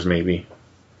Sectars maybe.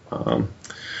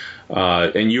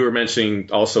 And you were mentioning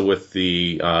also with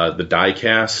the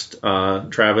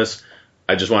diecast, Travis.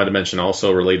 I just wanted to mention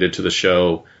also related to the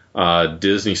show,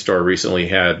 Disney Store recently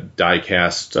had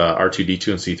diecast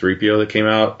R2-D2 and C-3PO that came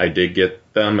out. I did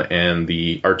get them, and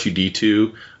the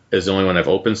R2-D2 is the only one I've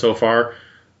opened so far.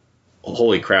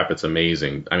 Holy crap, it's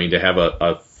amazing. I mean, to have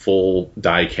a full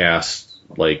diecast,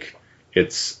 like,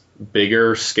 it's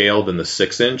bigger scale than the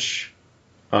 6-inch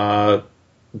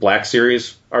Black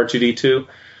Series R2-D2.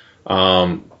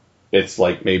 It's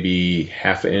like maybe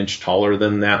half an inch taller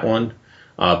than that one,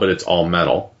 but it's all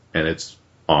metal, and it's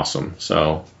awesome.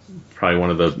 So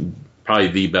probably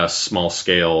the best smaller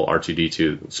scale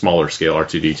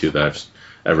R2-D2 that I've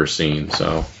ever seen.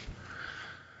 So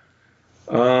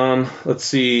let's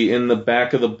see, in the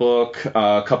back of the book,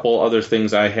 a couple other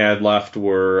things I had left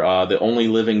were The Only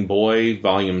Living Boy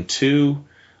Volume 2.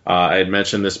 I had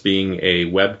mentioned this being a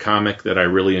web comic that I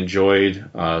really enjoyed,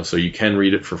 so you can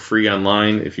read it for free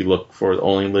online if you look for The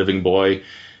Only Living Boy.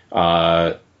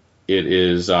 It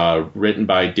is written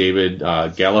by David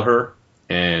Gallagher,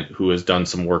 and who has done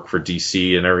some work for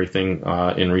DC and everything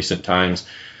in recent times.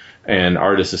 And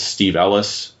artist is Steve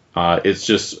Ellis. It's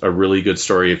just a really good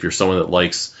story if you're someone that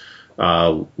likes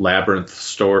Labyrinth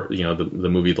story, the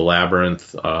movie The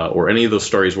Labyrinth, or any of those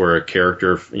stories where a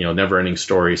character, never-ending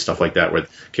story, stuff like that, where the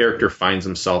character finds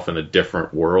himself in a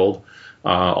different world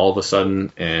all of a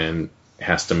sudden and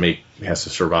has to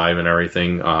survive and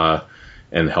everything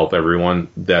and help everyone.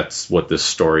 That's what this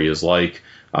story is like.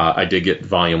 I did get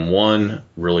Volume 1,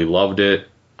 really loved it.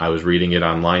 I was reading it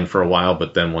online for a while,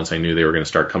 but then once I knew they were going to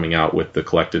start coming out with the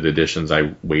collected editions,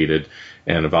 I waited.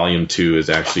 And Volume 2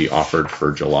 is actually offered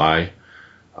for July.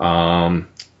 And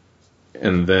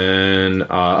then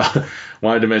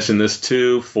wanted to mention this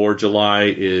too. For July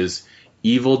is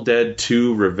Evil Dead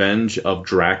 2 Revenge of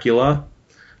Dracula.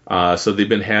 So they've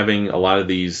been having a lot of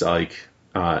these like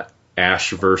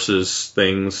Ash versus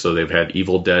things. So they've had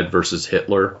Evil Dead versus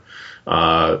Hitler.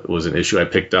 Was an issue I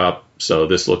picked up. So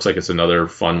this looks like it's another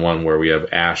fun one where we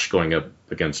have Ash going up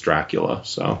against Dracula.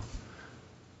 So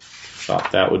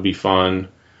thought that would be fun.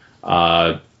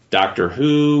 Doctor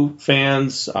Who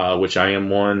fans, which I am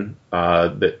one,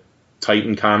 that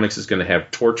Titan Comics is going to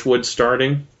have Torchwood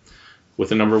starting with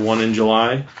the number 1 in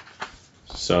July.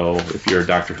 So if you're a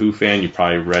Doctor Who fan, you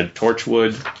probably read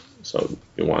Torchwood, so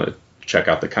you want to check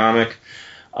out the comic.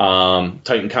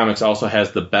 Titan Comics also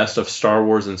has the Best of Star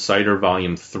Wars Insider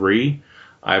Volume 3.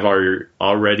 I've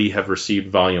already have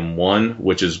received Volume 1,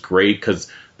 which is great because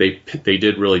they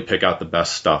did really pick out the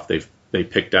best stuff. They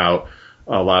picked out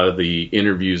a lot of the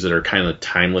interviews that are kind of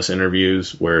timeless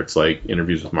interviews, where it's like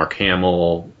interviews with Mark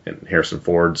Hamill and Harrison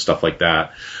Ford, stuff like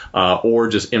that, or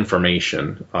just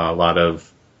information, a lot of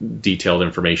detailed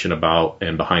information about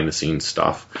and behind the scenes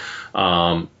stuff.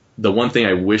 The one thing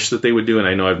I wish that they would do, and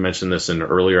I know I've mentioned this in an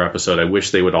earlier episode, I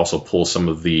wish they would also pull some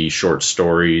of the short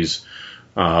stories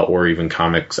or even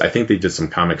comics. I think they did some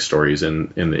comic stories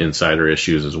in the Insider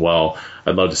issues as well.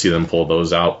 I'd love to see them pull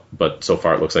those out, but so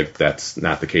far it looks like that's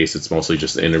not the case. It's mostly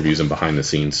just the interviews and behind the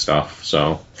scenes stuff.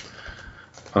 So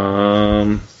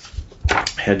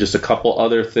had just a couple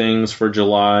other things for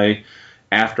July.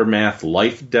 Aftermath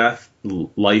Life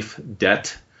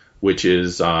Debt, which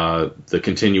is the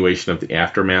continuation of the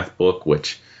Aftermath book,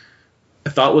 which I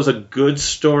thought was a good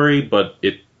story, but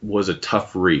it was a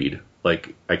tough read.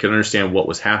 Like, I could understand what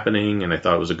was happening, and I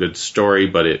thought it was a good story,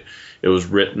 but it was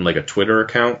written like a Twitter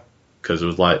account because it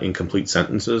was a lot of incomplete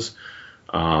sentences.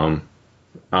 And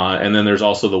then there's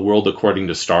also the World According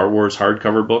to Star Wars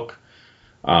hardcover book,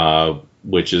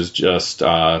 which is just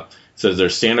says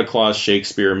there's Santa Claus,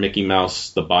 Shakespeare, Mickey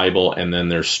Mouse, the Bible, and then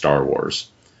there's Star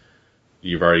Wars.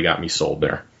 You've already got me sold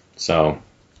there. So,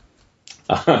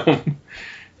 and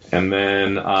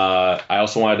then I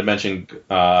also wanted to mention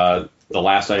the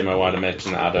last item I wanted to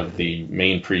mention out of the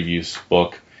main previews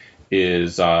book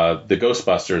is the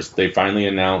Ghostbusters. They finally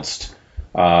announced,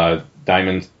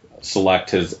 Diamond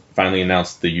Select has finally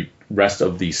announced the rest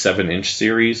of the 7-inch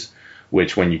series,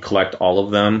 which when you collect all of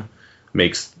them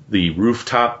makes the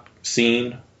rooftop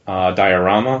scene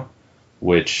diorama,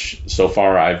 which so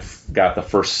far I've got the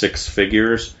first 6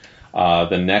 figures.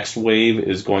 The next wave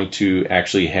is going to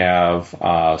actually have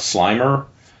Slimer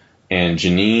and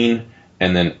Janine,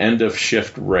 and then End of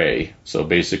Shift Ray. So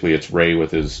basically it's Ray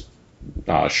with his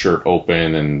shirt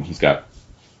open, and he's got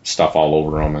stuff all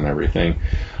over him and everything.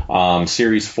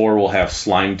 Series 4 will have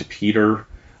Slimed Peter,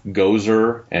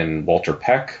 Gozer, and Walter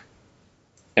Peck.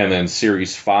 And then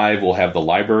Series 5 will have the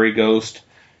Library Ghost,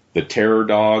 the Terror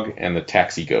Dog, and the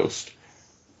Taxi Ghost,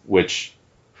 which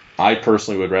I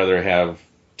personally would rather have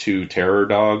 2 Terror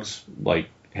Dogs, like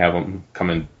have them come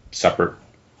in separate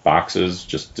boxes,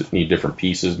 just need different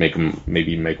pieces,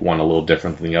 maybe make one a little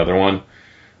different than the other one,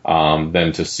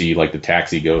 than to see like the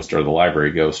Taxi Ghost or the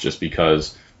Library Ghost, just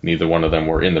because neither one of them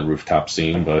were in the rooftop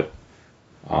scene. But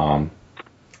I'll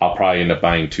probably end up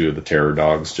buying 2 of the Terror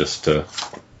Dogs just to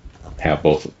have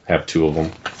 2 of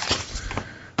them.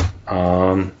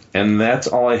 And that's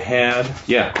all I had.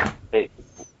 Yeah.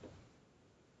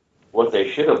 What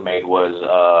they should have made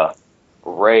was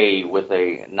Ray with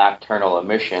a nocturnal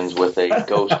emissions with a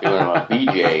ghost doing a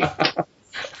BJ.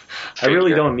 I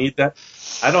really don't need that.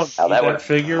 I don't need that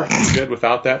figure. I'm good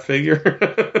without that figure.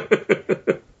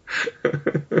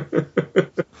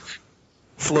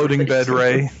 Floating bed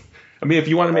Ray. I mean, if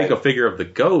you want to make a figure of the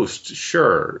ghost,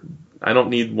 sure. I don't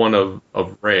need one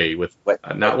of Ray with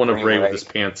not one of Ray with his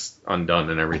pants undone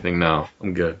and everything. No,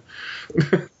 I'm good.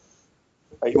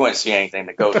 You wouldn't see anything.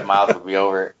 The ghost mouth would be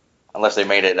over it unless they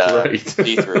made it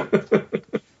see-through.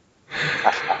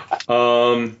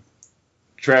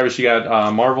 Travis, you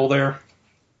got Marvel there?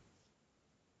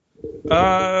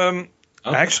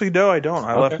 Actually, no, I don't.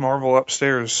 I left Marvel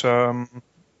upstairs. I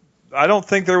don't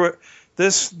think there were.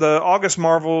 The August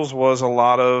Marvels was a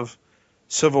lot of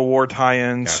Civil War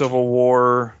tie-ins, gotcha. Civil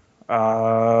War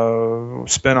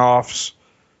spin-offs,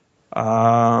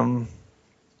 and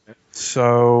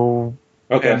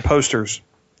posters.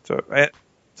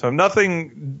 So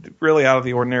nothing really out of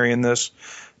the ordinary in this.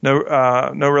 No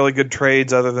really good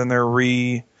trades other than they're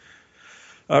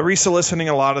resoliciting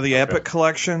a lot of the Epic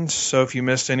collections. So if you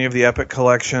missed any of the Epic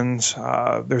collections,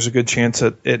 there's a good chance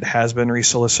that it has been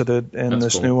resolicited in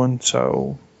this new one.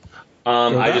 So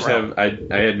I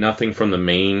had nothing from the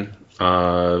main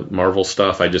Marvel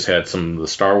stuff. I just had some of the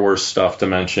Star Wars stuff to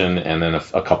mention, and then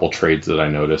a couple trades that I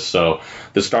noticed. So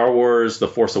the Star Wars The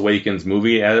Force Awakens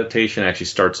movie adaptation actually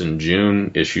starts in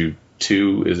June. Issue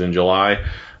 2 is in July.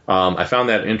 I found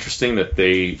that interesting that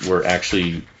they were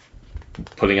actually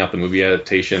putting out the movie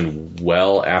adaptation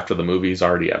well after the movie's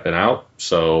already been out.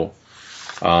 So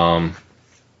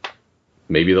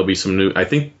maybe there'll be some new. I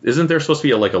think, isn't there supposed to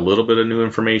be a little bit of new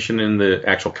information in the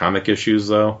actual comic issues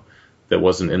though that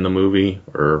wasn't in the movie?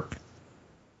 Or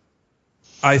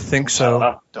I think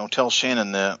so. Don't tell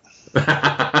Shannon that.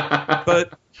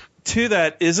 But to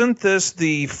that, isn't this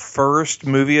the first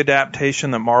movie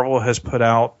adaptation that Marvel has put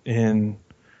out in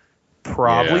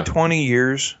probably 20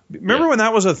 years? Remember when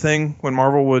that was a thing, when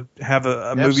Marvel would have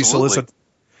a movie solicit?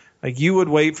 Like, you would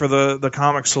wait for the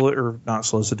comic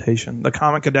the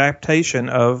comic adaptation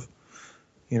of,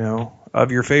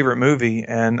 of your favorite movie.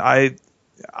 And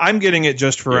I'm getting it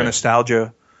just for a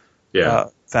nostalgia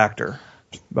factor.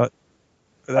 But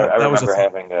I remember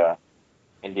having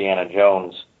Indiana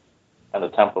Jones and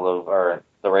the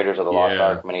the Raiders of the Lost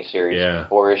Ark miniseries,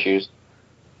 4 issues.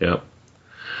 Yep.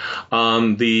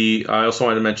 I also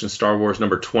wanted to mention Star Wars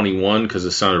number 21 because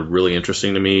it sounded really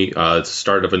interesting to me. It's the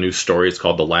start of a new story. It's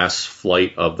called The Last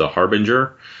Flight of the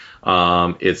Harbinger.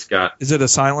 Is it a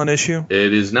silent issue?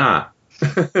 It is not.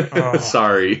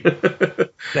 Sorry.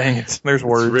 Dang it. There's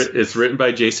words. It's written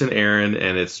by Jason Aaron,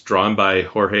 and it's drawn by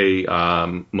Jorge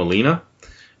Molina.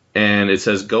 And it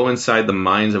says, go inside the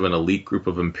minds of an elite group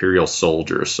of Imperial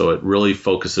soldiers. So it really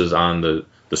focuses on the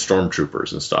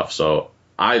stormtroopers and stuff. So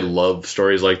I love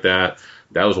stories like that.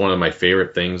 That was one of my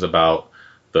favorite things about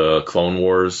the Clone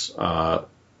Wars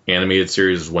animated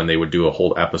series, is when they would do a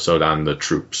whole episode on the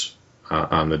troops,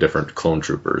 on the different clone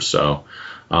troopers. So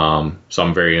I'm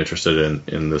very interested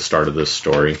in the start of this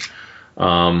story.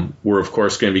 We're, of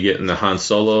course, going to be getting the Han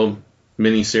Solo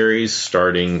miniseries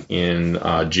starting in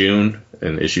June,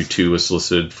 and issue 2 is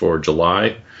listed for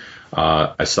July.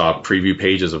 I saw preview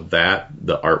pages of that.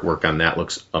 The artwork on that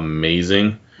looks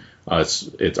amazing.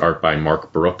 It's art by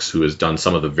Mark Brooks, who has done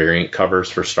some of the variant covers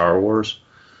for Star Wars.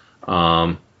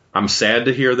 I'm sad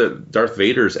to hear that Darth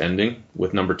Vader's ending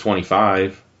with number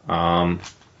 25,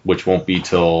 which won't be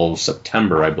till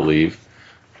September, I believe.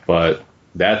 But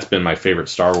that's been my favorite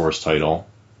Star Wars title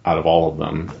out of all of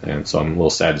them, and so I'm a little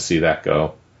sad to see that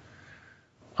go.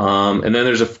 And then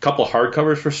there's a couple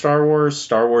hardcovers for Star Wars.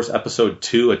 Star Wars Episode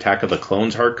 2, Attack of the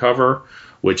Clones hardcover,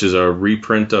 which is a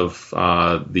reprint of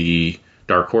the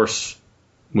Dark Horse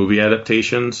movie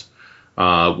adaptations.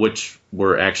 which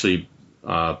were actually,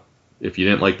 if you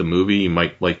didn't like the movie, you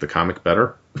might like the comic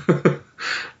better.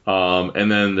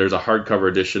 And then there's a hardcover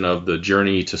edition of The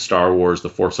Journey to Star Wars: The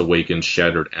Force Awakens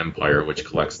Shattered Empire, which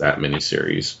collects that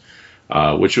miniseries,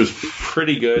 which was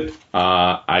pretty good.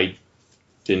 I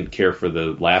didn't care for the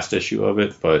last issue of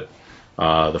it, but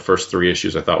the first 3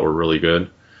 issues I thought were really good.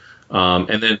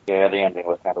 And then the ending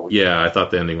was kind of weak. Yeah, I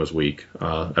thought the ending was weak.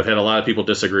 I've had a lot of people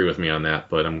disagree with me on that,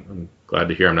 but I'm glad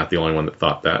to hear I'm not the only one that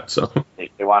thought that. So they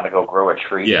wanted to go grow a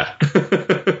tree. Yeah.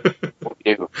 What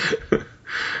we do.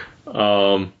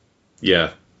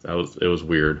 Yeah, it was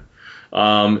weird.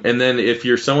 And then if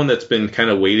you're someone that's been kind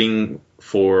of waiting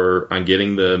on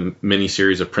getting the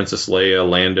miniseries of Princess Leia,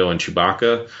 Lando, and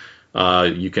Chewbacca,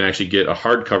 you can actually get a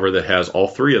hardcover that has all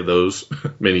 3 of those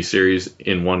miniseries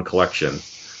in one collection.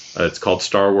 It's called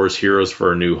Star Wars Heroes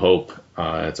for a New Hope.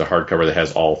 It's a hardcover that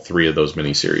has all 3 of those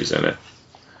miniseries in it.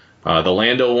 The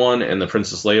Lando one and the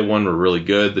Princess Leia one were really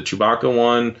good. The Chewbacca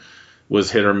one was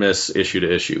hit or miss issue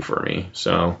to issue for me.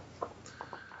 So,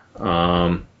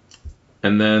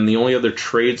 and then the only other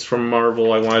trades from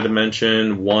Marvel I wanted to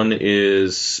mention, one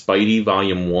is Spidey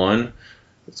Volume 1.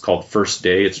 It's called First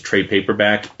Day. It's a trade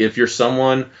paperback. If you're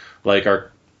someone like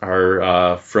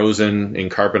our Frozen in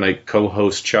Carbonite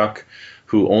co-host Chuck,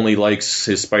 who only likes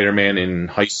his Spider-Man in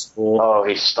high school. Oh,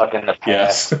 he's stuck in the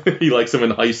past. Yes, he likes him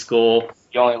in high school.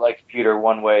 He only likes Peter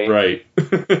one way. Right.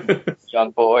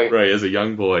 Young boy. Right, as a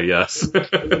young boy, yes.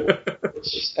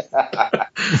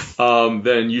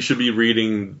 Then you should be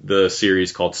reading the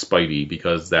series called Spidey,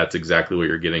 because that's exactly what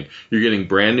you're getting. You're getting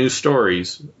brand new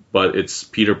stories, but it's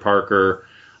Peter Parker.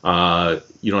 You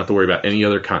don't have to worry about any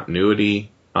other continuity.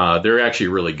 They're actually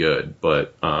really good,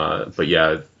 but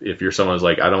yeah, if you're someone who's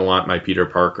like, I don't want my Peter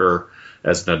Parker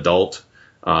as an adult,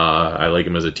 I like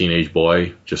him as a teenage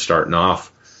boy, just starting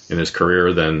off in his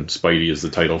career, then Spidey is the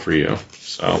title for you.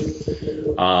 So,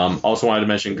 also wanted to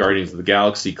mention Guardians of the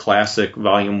Galaxy Classic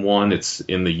Volume 1. It's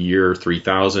in the year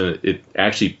 3000. It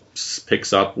actually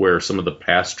picks up where some of the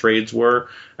past trades were.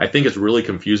 I think it's really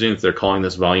confusing if they're calling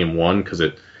this Volume 1, because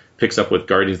it picks up with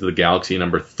Guardians of the Galaxy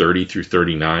number 30 through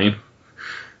 39.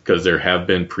 Because there have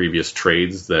been previous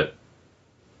trades that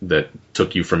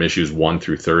took you from issues 1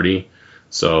 through 30.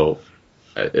 So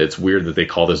it's weird that they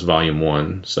call this Volume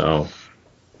 1. So,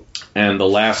 and the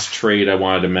last trade I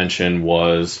wanted to mention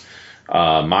was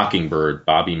Mockingbird,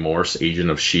 Bobby Morse, Agent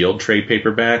of S.H.I.E.L.D. trade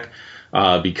paperback,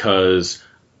 because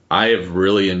I have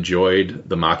really enjoyed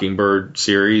the Mockingbird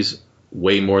series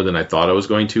way more than I thought I was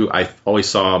going to. I always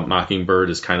saw Mockingbird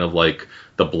as kind of like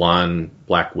the blonde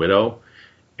Black Widow.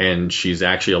 And she's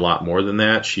actually a lot more than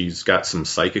that. She's got some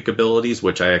psychic abilities,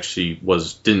 which I actually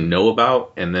didn't know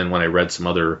about. And then when I read some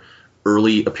other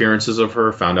early appearances of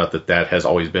her, found out that has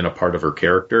always been a part of her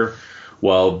character.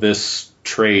 Well, this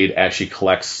trade actually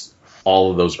collects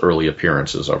all of those early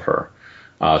appearances of her.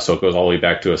 So it goes all the way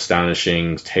back to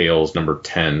Astonishing Tales number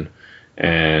 10.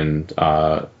 And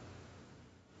I'll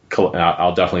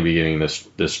definitely be getting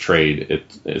this trade.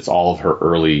 It's all of her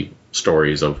early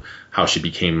stories of how she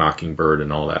became Mockingbird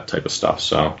and all that type of stuff.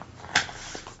 So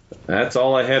that's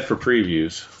all I had for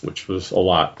previews, which was a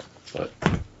lot. But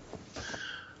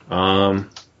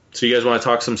so you guys want to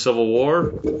talk some Civil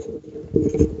War?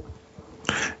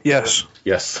 Yes.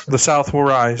 Yes. The South will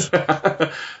rise.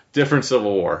 Different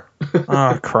Civil War.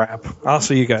 Oh, crap. I'll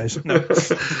see you guys. No.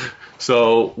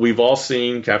 So we've all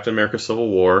seen Captain America Civil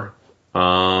War.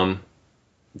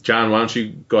 John, why don't you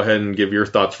go ahead and give your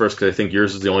thoughts first, because I think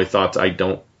yours is the only thoughts I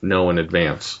don't know in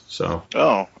advance. So.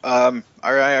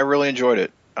 I really enjoyed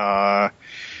it.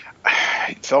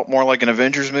 It felt more like an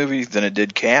Avengers movie than it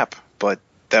did Cap, but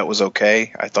that was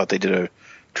okay. I thought they did a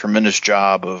tremendous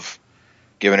job of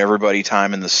giving everybody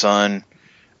time in the sun.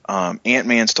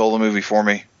 Ant-Man stole the movie for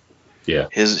me. Yeah.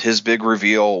 His big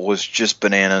reveal was just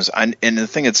bananas. And the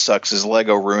thing that sucks is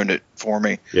Lego ruined it for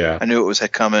me. Yeah. I knew it was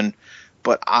coming,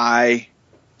 but I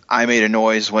made a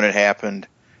noise when it happened.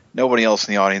 Nobody else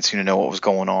in the audience seemed to know what was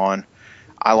going on.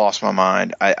 I lost my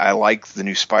mind. I like the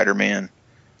new Spider-Man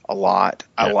a lot.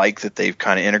 Yeah. I like that they've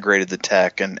kind of integrated the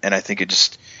tech, and I think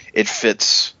it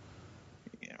fits.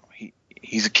 You know,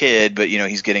 he's a kid, but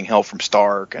he's getting help from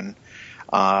Stark, and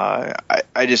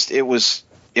it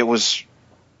was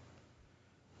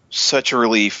such a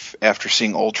relief after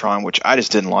seeing Ultron, which I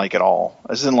just didn't like at all.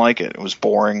 I just didn't like it. It was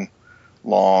boring,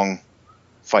 long.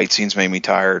 Fight scenes made me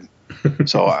tired,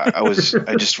 so I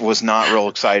just was not real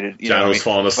excited. John was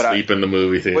falling asleep in the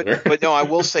movie theater. But no, I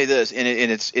will say this, and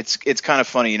it's kind of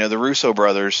funny. The Russo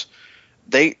brothers,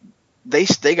 they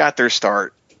got their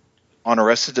start on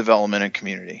Arrested Development and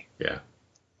Community. Yeah.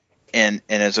 And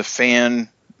as a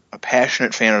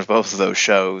passionate fan of both of those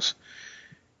shows,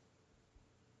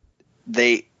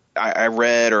 I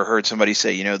read or heard somebody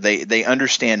say, they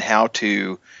understand how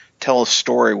to tell a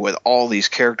story with all these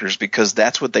characters because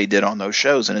that's what they did on those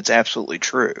shows, and it's absolutely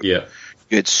true. Yeah.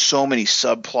 You had so many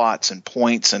subplots and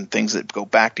points and things that go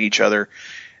back to each other.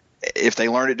 If they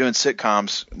learned it doing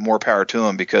sitcoms, more power to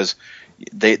them because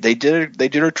they did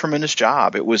a tremendous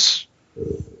job. It was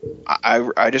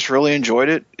I just really enjoyed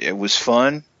it. It was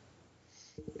fun.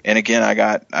 And again, I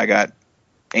got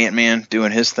Ant-Man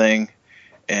doing his thing,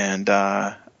 and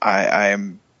I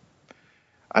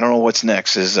don't know what's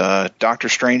next. Is Doctor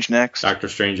Strange next? Doctor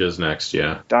Strange is next,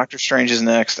 yeah. Doctor Strange is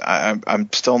next.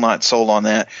 I'm still not sold on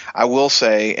that. I will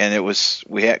say, and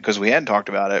because we hadn't talked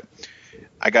about it,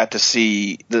 I got to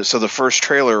see the first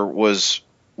trailer was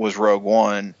Rogue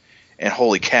One, and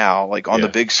holy cow! Like on the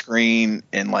big screen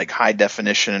in like high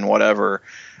definition and whatever,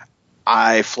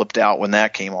 I flipped out when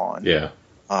that came on. Yeah.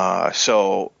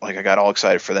 So like I got all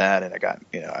excited for that, and I got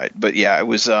but yeah, it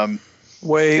was.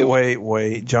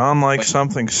 Wait. John likes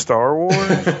something Star Wars?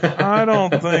 I don't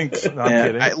think. I'm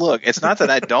kidding. Look, it's not that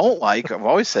I don't like. I've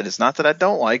always said it's not that I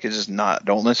don't like. It's just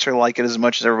don't necessarily like it as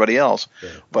much as everybody else. Yeah.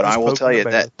 But I will tell you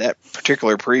that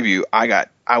particular preview, I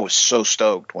was so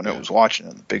stoked when it was watching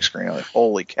on the big screen. I was like,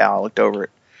 holy cow! I looked over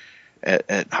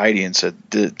at Heidi and said,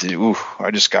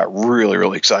 I just got really,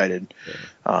 really excited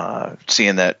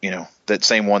seeing that. That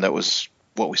same one that was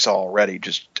what we saw already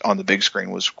just on the big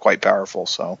screen was quite powerful.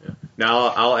 So now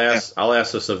I'll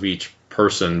ask this of each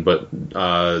person, but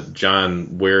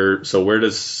John, where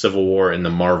does Civil War in the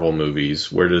Marvel movies?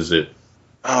 Where does it?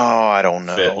 Oh, I don't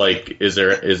know. Fit? Like, is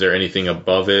there anything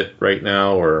above it right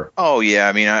now, or? Oh yeah,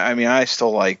 I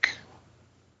still like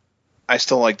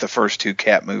the first two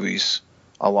Cap movies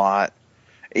a lot.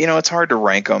 It's hard to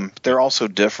rank them. They're all so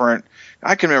different.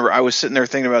 I can remember I was sitting there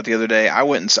thinking about it the other day. I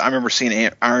remember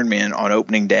seeing Iron Man on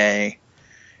opening day,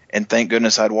 and thank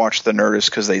goodness I'd watched the Nerdist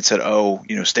because they'd said,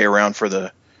 stay around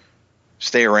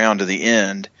to the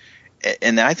end,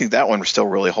 and I think that one still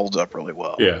really holds up really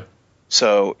well. Yeah.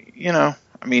 So I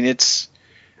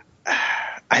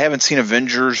haven't seen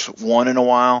Avengers 1 in a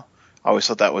while. I always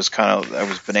thought that was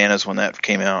bananas when that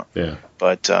came out. Yeah.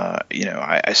 But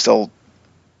I still.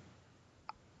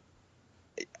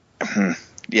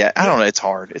 Yeah, I don't know. It's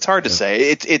hard. It's hard to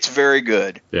say. It's very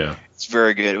good. Yeah, it's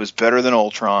very good. It was better than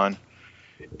Ultron,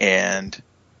 and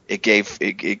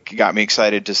it got me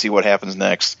excited to see what happens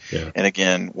next. Yeah. And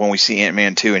again, when we see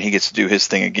Ant-Man 2 and he gets to do his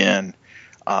thing again,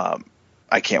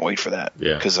 I can't wait for that.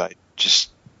 Yeah, because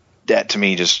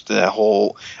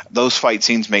those fight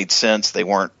scenes made sense. They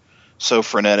weren't so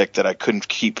frenetic that I couldn't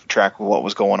keep track of what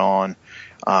was going on.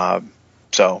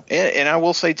 So, and I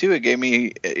will say too, it got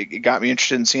me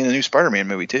interested in seeing the new Spider-Man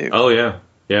movie too. Oh yeah,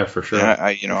 for sure.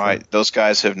 Those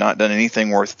guys have not done anything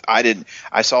worth. I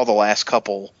saw the last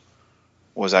couple.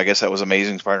 I guess that was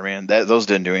Amazing Spider-Man. Those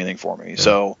didn't do anything for me. Yeah.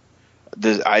 So,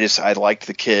 I liked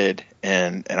the kid,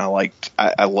 and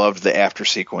I loved the after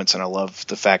sequence, and I loved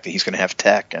the fact that he's going to have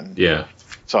tech, and yeah.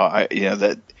 So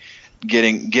that.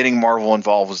 Getting Marvel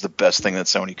involved was the best thing that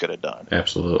Sony could have done.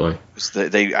 Absolutely.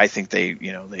 I think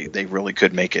they really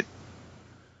could make it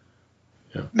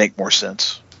make more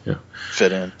sense. Yeah.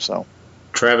 Fit in. So,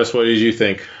 Travis, what did you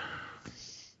think?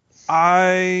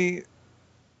 It's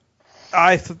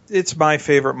my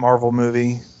favorite Marvel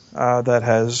movie that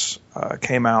has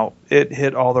came out. It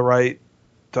hit all the right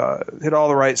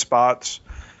spots.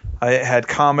 It had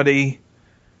comedy.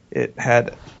 It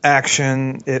had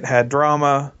action. It had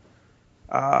drama.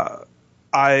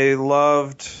 I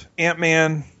loved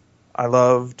Ant-Man. Ant-Man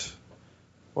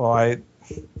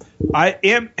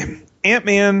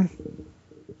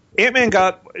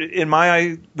got, in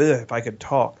my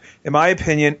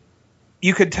opinion,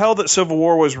 you could tell that Civil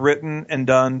War was written and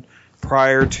done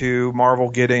prior to Marvel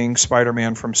getting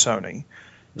Spider-Man from Sony.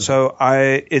 Mm-hmm. So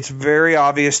it's very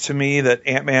obvious to me that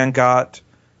Ant-Man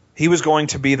he was going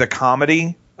to be the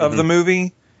comedy of the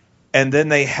movie, and then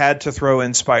they had to throw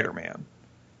in Spider-Man.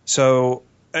 So,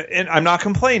 and I'm not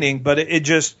complaining, but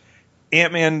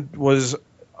Ant-Man was,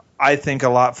 I think, a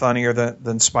lot funnier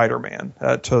than Spider-Man,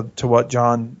 to what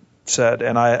John said,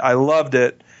 and I loved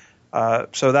it.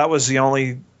 So that was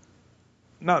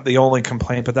not the only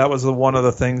complaint, but that was one of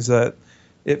the things that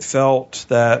it felt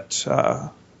that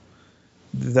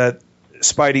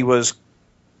Spidey was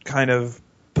kind of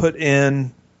put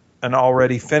in an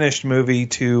already finished movie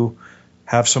to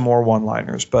have some more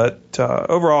one-liners, but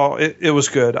overall it was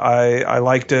good. I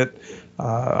liked it.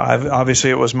 Obviously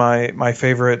it was my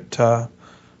favorite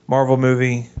Marvel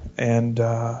movie, and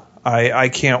I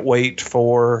can't wait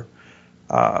for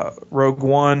Rogue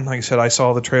One. Like I said, I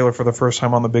saw the trailer for the first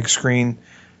time on the big screen.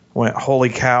 Went, holy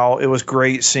cow! It was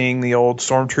great seeing the old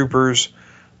Stormtroopers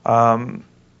And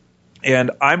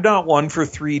I'm not one for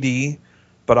 3D,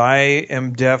 but I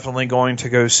am definitely going to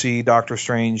go see Doctor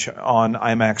Strange on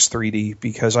IMAX 3D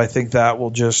because I think that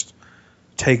will just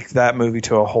take that movie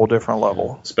to a whole different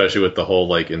level. Especially with the whole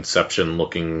like Inception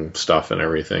looking stuff and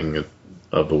everything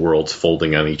of the worlds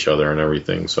folding on each other and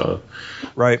everything. So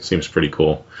right, it seems pretty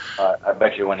cool. I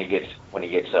bet you when he gets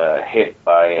hit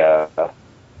by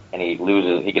and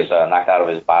he gets knocked out of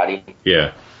his body.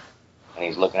 Yeah. And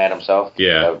he's looking at himself.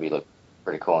 Yeah. That would be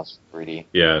pretty cool in 3D.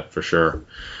 Yeah, for sure.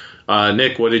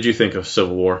 Nick, what did you think of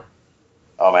Civil War?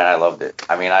 Oh man, I loved it.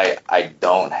 I mean, I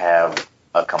don't have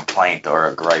a complaint or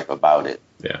a gripe about it.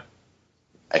 Yeah.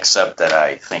 Except that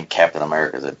I think Captain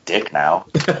America's a dick now.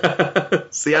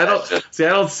 See, I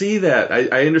don't see that.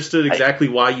 I understood exactly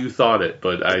why you thought it,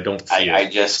 but I don't see it. I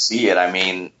just see it. I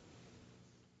mean,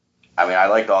 I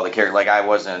liked all the characters. Like, I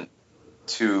wasn't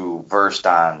too versed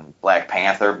on Black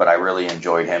Panther, but I really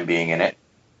enjoyed him being in it.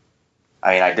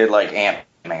 I mean, I did like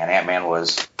Ant-Man. Ant-Man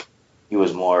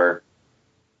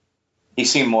he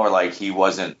seemed more like he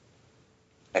wasn't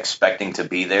expecting to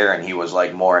be there, and he was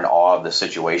like more in awe of the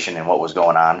situation and what was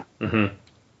going on. Mm-hmm.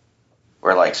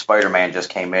 Where like Spider-Man just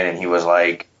came in and he was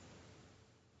like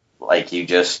he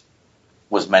just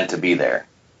was meant to be there.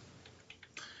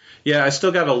 Yeah, I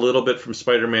still got a little bit from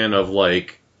Spider-Man of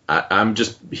like, I'm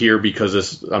just here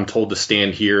because I'm told to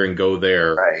stand here and go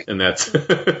there. Right. And that's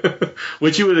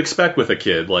which you would expect with a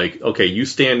kid. Like, okay, you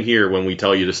stand here when we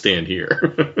tell you to stand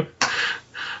here.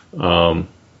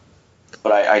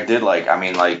 But I did like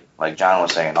John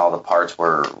was saying, all the parts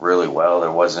were really well.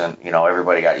 There wasn't,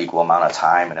 everybody got equal amount of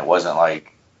time, and it wasn't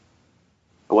like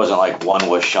one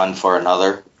was shunned for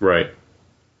another. Right.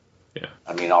 Yeah.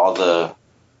 I mean,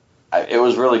 it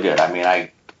was really good. I mean,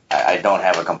 I don't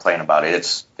have a complaint about it.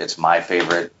 It's my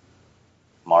favorite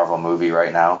Marvel movie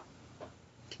right now.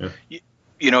 Yeah.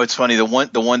 It's funny. The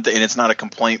one thing, and it's not a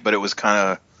complaint, but it was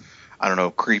kind of, I don't know,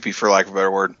 creepy for lack of a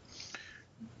better word.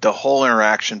 The whole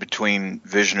interaction between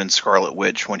Vision and Scarlet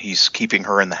Witch when he's keeping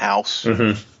her in the house,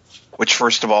 mm-hmm. which,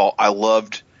 first of all, I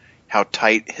loved how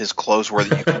tight his clothes were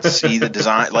that you could see the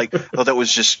design. Like, I thought that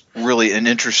was just really an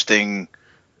interesting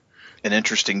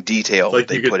detail that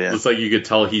they put in. It's like you could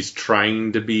tell he's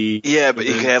trying to be. Yeah, but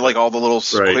he had like all the little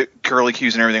curly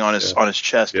cues and everything on his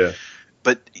chest. Yeah.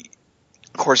 But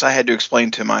of course, I had to explain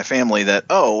to my family that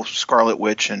Scarlet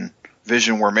Witch and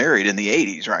Vision were married in the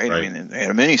 80s, right? I mean, they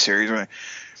had a miniseries. Right?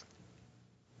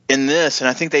 In this, and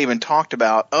I think they even talked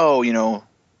about,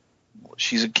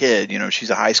 she's a kid, she's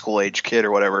a high school age kid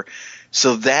or whatever.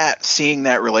 So seeing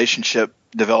that relationship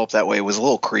develop that way was a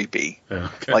little creepy. Yeah,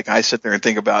 okay. Like, I sit there and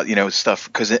think about, stuff,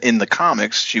 because in the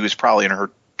comics, she was probably in her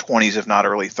 20s, if not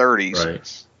early 30s.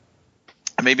 Right.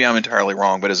 Maybe I'm entirely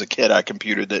wrong, but as a kid, I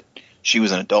computed that she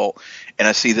was an adult. And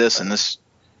I see this, and this,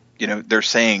 they're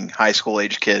saying high school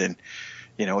age kid, and,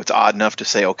 it's odd enough to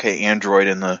say, okay, Android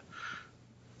and the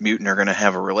mutant are going to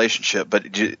have a relationship,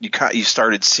 but you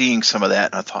started seeing some of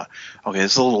that, and I thought, okay,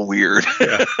 this is a little weird.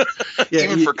 Yeah.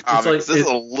 Even for comics, this is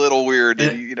a little weird.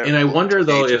 And I wonder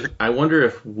though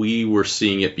if we were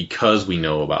seeing it because we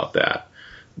know about that.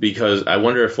 Because I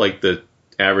wonder if like the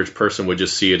average person would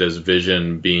just see it as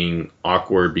Vision being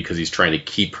awkward because he's trying to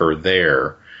keep her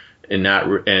there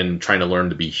and trying to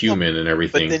learn to be human and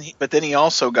everything. But then he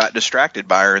also got distracted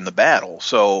by her in the battle.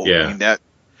 So yeah. I mean, that.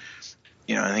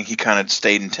 I think he kind of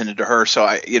stayed and tended to her. So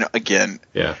again,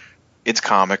 yeah, it's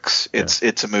comics.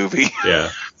 It's a movie. Yeah.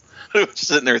 I was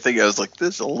sitting there thinking, I was like,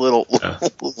 this is a little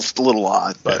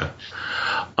odd, but. Yeah.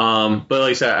 But like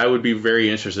I said, I would be very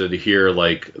interested to hear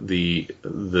like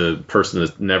the person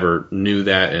that never knew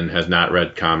that and has not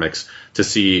read comics to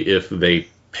see if they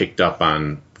picked up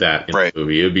on that in the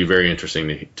movie. It would be very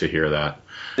interesting to hear that.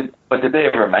 But did they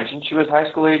ever mention she was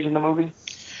high school age in the movie?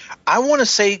 I want to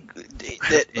say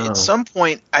that at some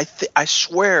point, I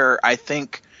swear, I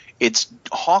think it's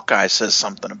Hawkeye says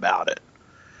something about it.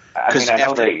 I mean, I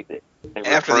know they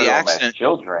after the accident,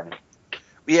 children.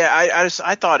 Yeah,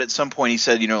 I thought at some point he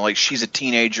said, like she's a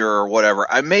teenager or whatever.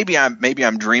 Maybe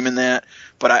I'm dreaming that,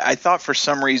 but I thought for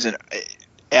some reason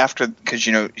after, because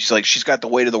she's got the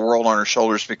weight of the world on her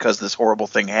shoulders because this horrible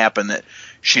thing happened, that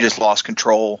she just lost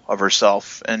control of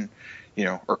herself and.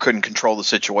 Or couldn't control the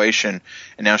situation,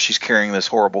 and now she's carrying this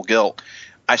horrible guilt.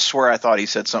 I swear I thought he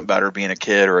said something about her being a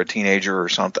kid or a teenager or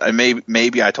something. And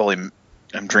maybe I told him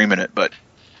I'm dreaming it, but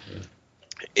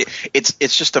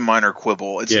it's just a minor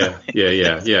quibble. It's yeah.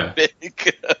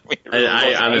 Big.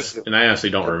 I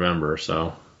honestly don't remember.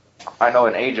 So I know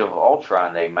in Age of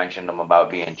Ultron they mentioned them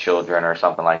about being children or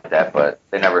something like that, but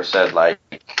they never said like.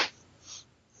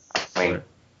 I mean,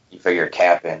 you figure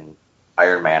Cap and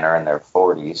Iron Man are in their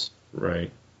 40s.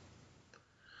 Right.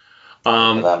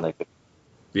 For them, they could-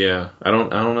 Yeah, I don't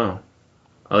know.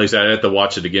 At least I'd have to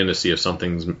watch it again to see if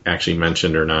something's actually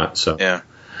mentioned or not. So Yeah.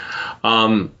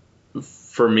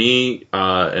 For me,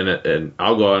 and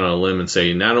I'll go out on a limb and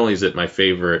say, not only is it my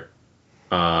favorite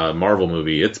Marvel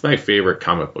movie, it's my favorite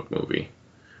comic book movie.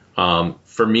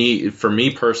 For me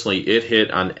personally, it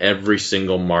hit on every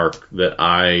single mark that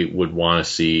I would want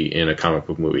to see in a comic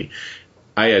book movie.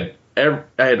 I had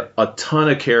a ton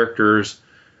of characters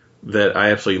that I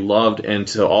absolutely loved, and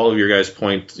to all of your guys'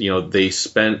 point, they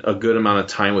spent a good amount of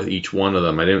time with each one of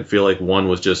them. I didn't feel like one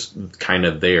was just kind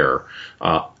of there.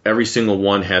 Every single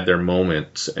one had their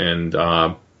moments, and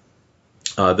the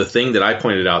thing that I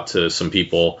pointed out to some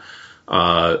people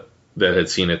that had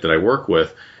seen it that I work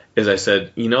with is I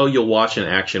said, you'll watch an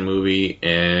action movie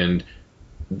and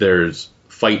there's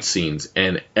fight scenes,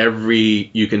 and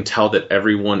you can tell that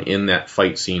everyone in that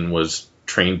fight scene was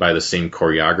trained by the same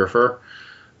choreographer.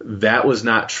 That was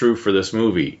not true for this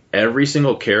movie. Every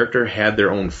single character had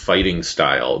their own fighting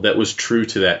style that was true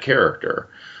to that character.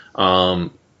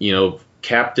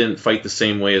 Cap didn't fight the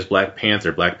same way as Black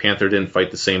Panther. Black Panther didn't fight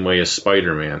the same way as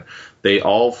Spider-Man. They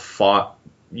all fought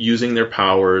using their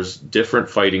powers, different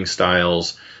fighting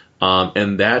styles,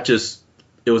 and that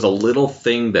it was a little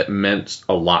thing that meant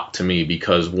a lot to me,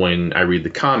 because when I read the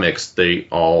comics, they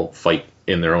all fight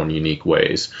in their own unique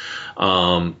ways.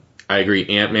 I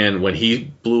agree. Ant-Man, when he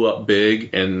blew up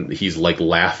big and he's like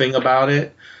laughing about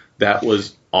it, that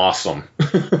was awesome.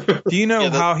 Do you know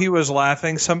how he was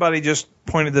laughing? Somebody just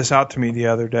pointed this out to me the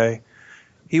other day.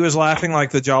 He was laughing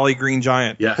like the Jolly Green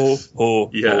Giant. Yes.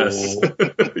 Yes.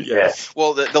 Yes.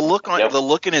 Well, the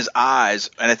look in his eyes,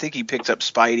 and I think he picks up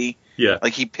Spidey. Yeah.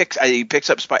 Like he picks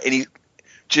up Spidey, and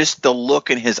just the look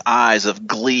in his eyes of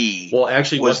glee. Well,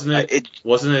 actually, wasn't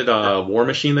it War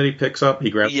Machine that he picks up? He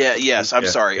grabs. Yeah. Yes. I'm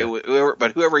sorry. Yeah.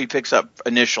 But whoever he picks up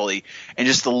initially, and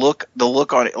just the look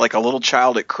on it, like a little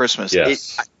child at Christmas.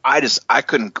 Yes. I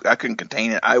couldn't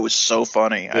contain it. I was so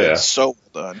funny. Yeah. It's so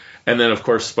well done. And then, of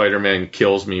course, Spider-Man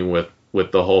kills me with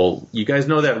the whole. You guys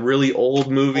know that really old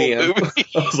movie? I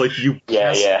was like, you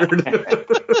bastard.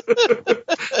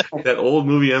 That old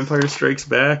movie, Empire Strikes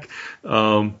Back.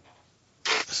 But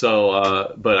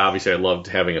obviously I loved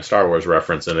having a Star Wars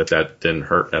reference in it. That didn't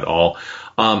hurt at all.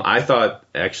 I thought,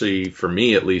 actually, for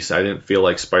me at least, I didn't feel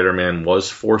like Spider-Man was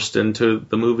forced into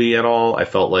the movie at all. I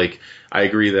felt like, I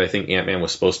agree that I think Ant-Man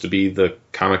was supposed to be the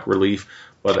comic relief,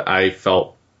 but I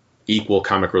felt equal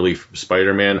comic relief from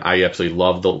Spider-Man. I absolutely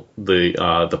loved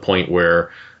the point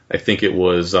where I think it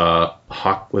was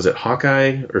was it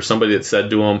Hawkeye or somebody that said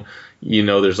to him,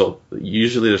 usually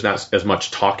there's not as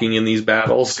much talking in these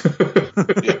battles.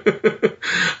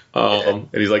 And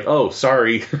he's like, oh,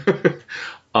 sorry.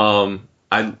 To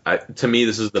me,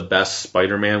 this is the best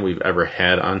Spider-Man we've ever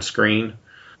had on screen.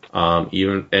 And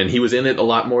he was in it a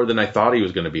lot more than I thought he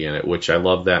was going to be in it, which I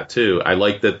love that too. I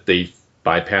like that they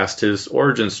bypassed his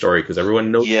origin story, because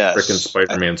everyone knows frickin'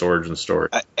 Spider-Man's origin story.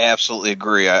 I absolutely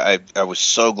agree. I was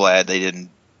so glad they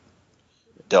didn't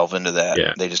delve into that.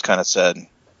 Yeah. They just kind of said,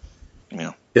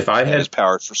 if I had his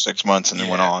powers for 6 months and then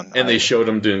went on. And they showed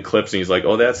him doing clips, and he's like,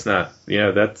 oh, that's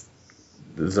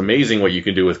it's amazing what you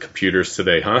can do with computers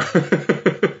today, huh?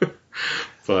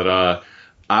 But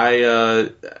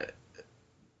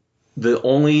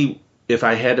if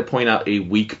I had to point out a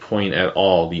weak point at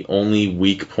all, the only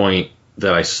weak point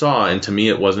that I saw, and to me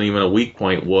it wasn't even a weak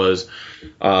point, was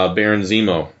Baron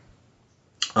Zemo.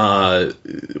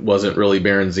 It wasn't really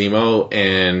Baron Zemo,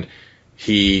 and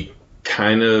he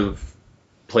kind of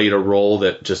played a role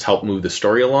that just helped move the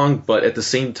story along, but at the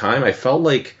same time I felt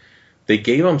like they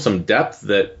gave him some depth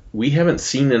that we haven't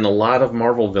seen in a lot of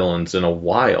Marvel villains in a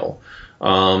while.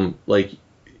 Other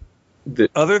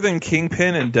than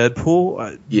Kingpin and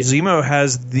Deadpool, Zemo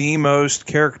has the most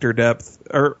character depth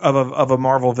of a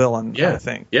Marvel villain, I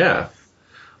think. Yeah.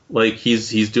 Like,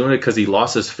 he's doing it because he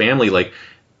lost his family. Like,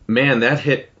 man, that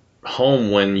hit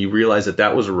home when you realize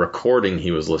that was a recording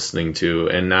he was listening to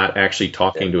and not actually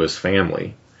talking to his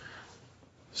family.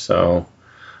 So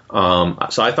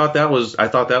I thought that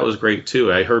was great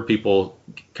too. I heard people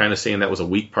kind of saying that was a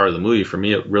weak part of the movie. For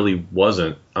me, it really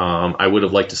wasn't. I would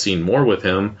have liked to see more with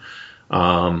him.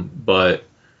 But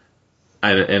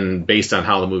based on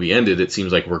how the movie ended, it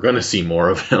seems like we're going to see more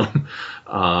of him.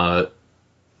 I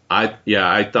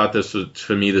thought this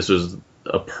was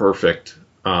a perfect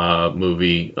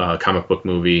movie, comic book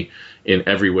movie in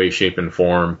every way, shape, and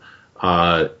form.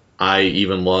 I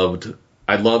loved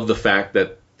the fact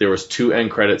that there was 2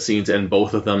 end credit scenes and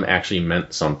both of them actually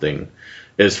meant something.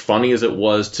 As funny as it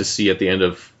was to see at the end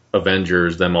of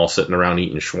Avengers them all sitting around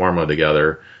eating shawarma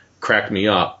together, cracked me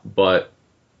up, but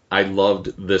I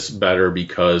loved this better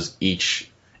because each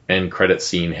end credit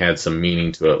scene had some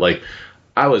meaning to it. Like,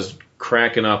 I was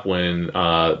cracking up when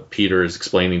Peter is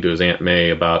explaining to his Aunt May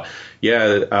about,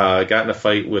 I got in a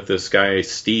fight with this guy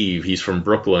Steve. He's from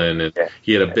Brooklyn, and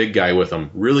he had a big guy with him,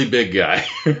 really big guy.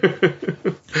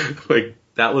 Like,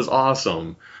 that was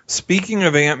awesome. Speaking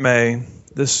of Aunt May,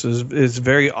 this is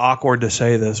very awkward to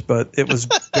say this, but it was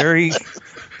very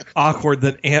awkward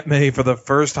that Aunt May, for the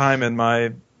first time in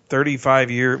my 30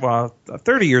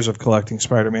 years of collecting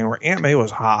Spider-Man, where Aunt May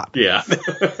was hot. Yeah.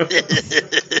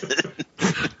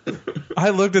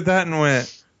 I looked at that and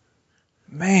went,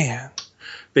 man,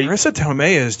 Marissa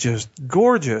Tomei is just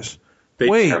gorgeous.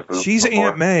 Wait, she's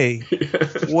Aunt May.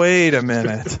 Wait a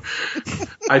minute.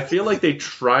 I feel like they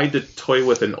tried to toy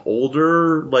with an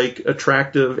older, like,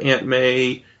 attractive Aunt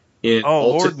May in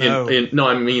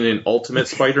in Ultimate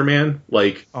Spider-Man.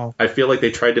 Like, I feel like they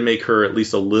tried to make her at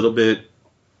least a little bit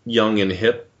young and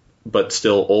hip, but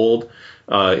still old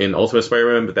in Ultimate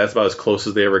Spider-Man. But that's about as close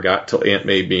as they ever got to Aunt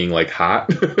May being, like, hot.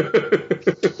 But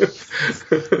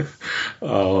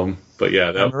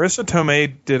yeah, Marissa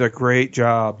Tomei did a great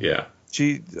job. Yeah.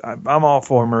 I'm all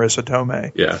for Marissa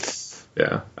Tomei.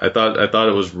 Yeah. I thought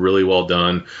it was really well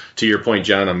done. To your point,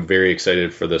 John, I'm very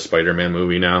excited for the Spider-Man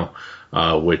movie now,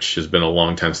 which has been a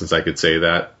long time since I could say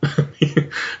that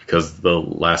because the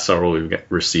last several we've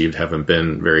received haven't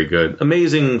been very good.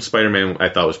 Amazing Spider-Man I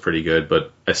thought was pretty good,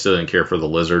 but I still didn't care for the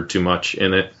lizard too much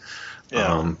in it.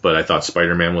 Yeah. But I thought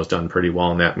Spider-Man was done pretty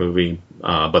well in that movie.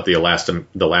 But the last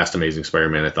Amazing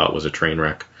Spider-Man I thought was a train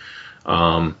wreck.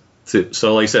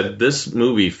 So like I said, this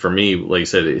movie for me, like I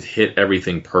said, it hit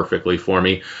everything perfectly for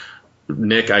me.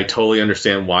 Nick, I totally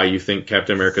understand why you think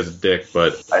Captain America's a dick,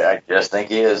 but I just think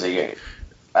he is. He didn't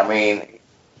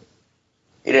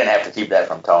have to keep that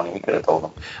from Tony. He could have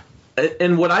told him.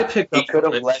 And what I picked up, he could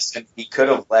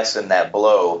have lessened that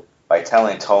blow by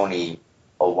telling Tony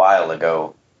a while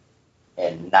ago,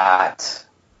 and not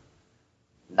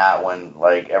when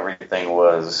like everything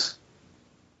was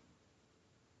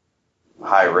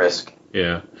high risk.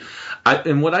 Yeah.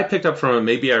 And what I picked up from it,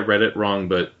 maybe I read it wrong,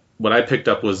 but what I picked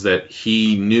up was that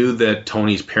he knew that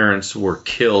Tony's parents were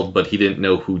killed, but he didn't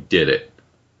know who did it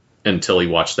until he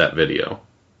watched that video.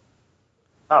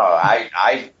 Oh,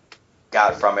 I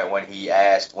got from it when he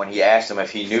asked him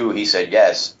if he knew, he said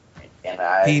yes.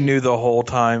 And he knew the whole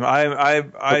time. I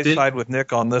side with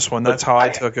Nick on this one. That's how I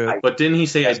took it. But didn't he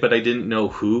say, but I didn't know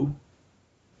who?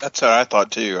 That's what I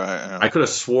thought too. I could have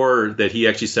swore that he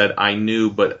actually said I knew,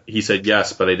 but he said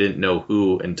yes, but I didn't know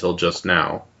who until just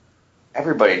now.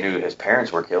 Everybody knew his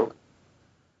parents were killed.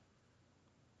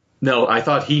 No, I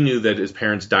thought he knew that his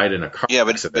parents died in a car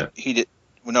accident. But he did.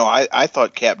 No, I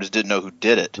thought Cap just didn't know who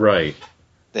did it. Right.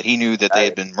 That he knew that they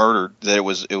had been murdered. That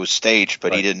it was staged,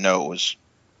 but he didn't know it was.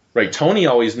 Right. Tony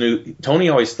always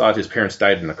thought his parents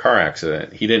died in a car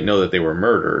accident. He didn't know that they were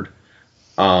murdered.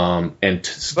 And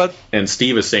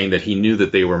Steve is saying that he knew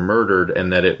that they were murdered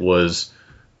and that it was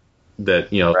that,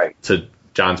 to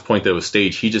John's point, that it was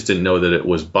staged. He just didn't know that it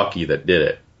was Bucky that did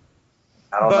it.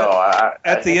 I don't know.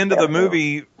 At the end of the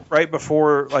movie, right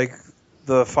before like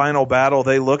the final battle,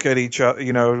 they look at each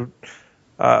other.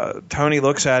 Tony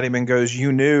looks at him and goes,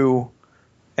 "You knew,"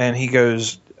 and he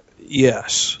goes,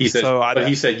 "Yes." He said,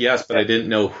 he said yes, but I didn't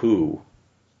know who.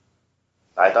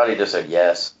 I thought he just said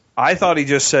yes. I thought he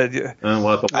just said.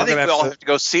 I think we all have to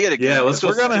go see it again. Yeah, let's go.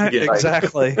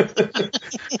 Exactly.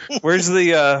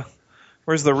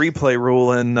 Where's the replay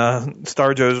rule in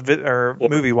Star Joe's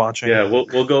movie watching? Yeah,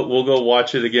 we'll go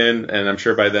watch it again, and I'm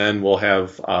sure by then we'll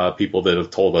have people that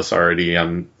have told us already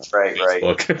on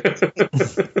Facebook.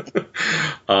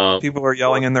 People are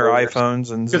yelling in their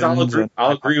iPhones and Zooms.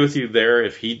 I'll agree with you there.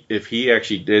 If he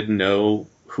actually did know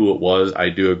who it was, I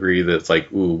do agree that it's like,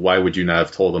 ooh, why would you not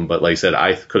have told him? But like I said,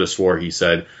 I could have swore he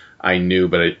said I knew,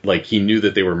 but he knew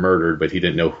that they were murdered, but he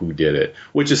didn't know who did it,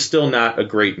 which is still not a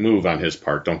great move on his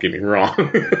part. Don't get me wrong.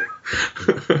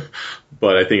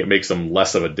 But I think it makes him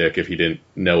less of a dick if he didn't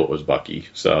know it was Bucky.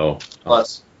 So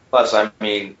plus, I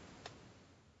mean,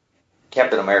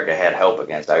 Captain America had help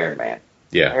against Iron Man.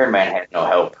 Yeah, Iron Man had no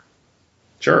help.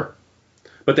 Sure.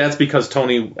 But that's because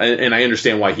Tony, and I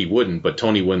understand why he wouldn't, but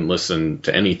Tony wouldn't listen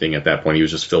to anything at that point. He was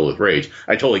just filled with rage.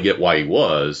 I totally get why he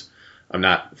was. I'm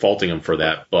not faulting him for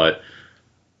that, but,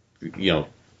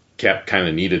 Cap kind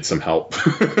of needed some help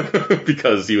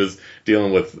because he was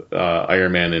dealing with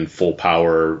Iron Man in full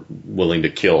power, willing to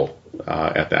kill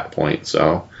at that point.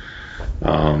 So,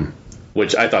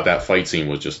 which I thought that fight scene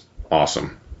was just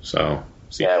awesome. So,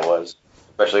 yeah, it was.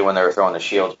 Especially when they were throwing the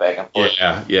shields back and forth.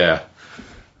 Yeah.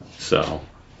 So,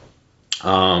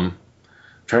 trying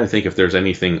trying to think if there's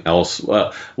anything else.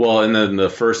 Well, and then the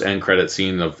first end credit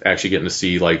scene of actually getting to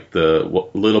see like the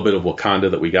little bit of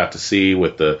Wakanda that we got to see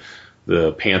with the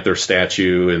Panther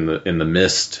statue in the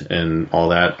mist and all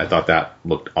that. I thought that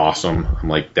looked awesome. I'm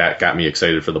like, that got me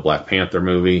excited for the Black Panther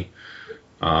movie.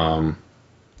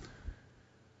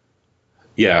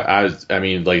 Yeah, I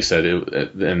mean, like I said,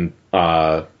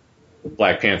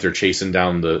 Black Panther chasing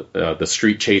down the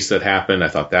street chase that happened. I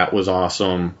thought that was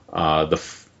awesome.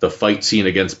 The fight scene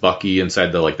against Bucky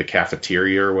inside the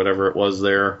cafeteria or whatever it was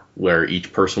there, where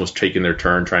each person was taking their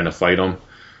turn trying to fight him.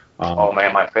 Oh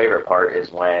man, my favorite part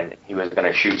is when he was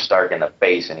going to shoot Stark in the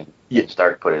face and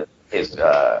Stark put his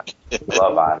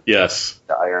glove on. Yes.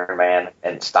 The Iron Man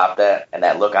and stopped that, and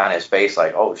that look on his face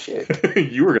like, oh shit.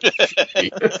 You were going to shoot me.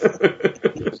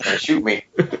 He was going to shoot me.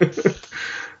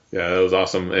 Yeah, that was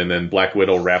awesome. And then Black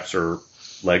Widow wraps her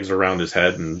legs around his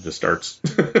head and just starts.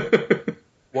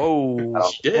 Whoa.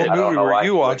 She did. What movie were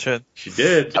you watching? She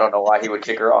did. I don't know why he would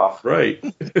kick her off. Right.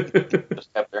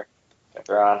 Just kept her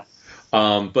on.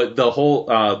 But the whole,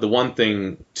 the one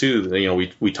thing too,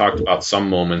 we talked about some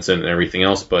moments and everything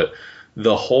else, but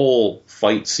the whole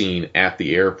fight scene at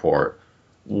the airport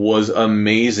was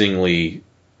amazingly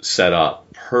set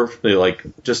up perfectly, like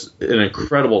just an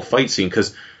incredible fight scene,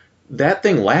 because that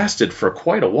thing lasted for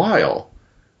quite a while.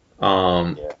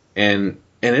 And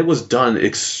it was done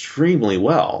extremely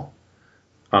well.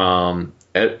 And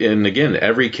again,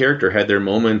 every character had their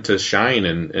moment to shine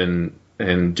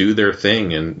and do their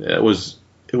thing, and it was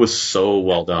so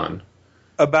well done.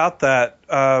 About that,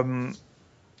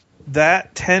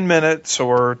 that 10 minutes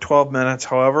or 12 minutes,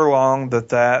 however long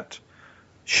that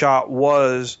shot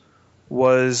was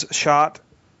shot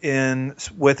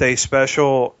with a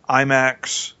special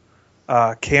IMAX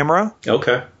camera.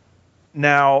 Okay.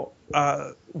 Now,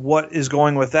 what is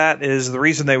going with that is the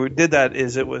reason they did that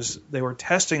is they were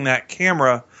testing that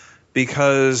camera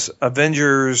because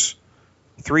Avengers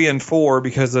 3 and 4,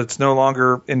 because it's no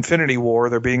longer Infinity War,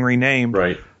 they're being renamed.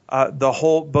 Right.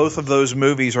 Both of those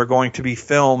movies are going to be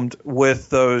filmed with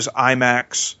those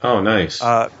IMAX. Oh, nice.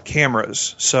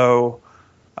 Cameras. So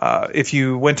if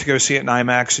you went to go see it in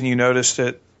IMAX and you noticed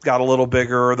it got a little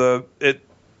bigger, or it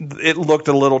looked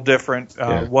a little different,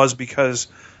 was because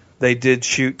they did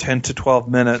shoot 10 to 12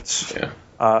 minutes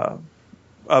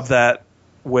of that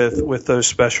with those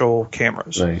special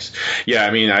cameras. Nice. Yeah,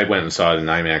 I mean, I went and saw it in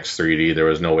IMAX 3D. There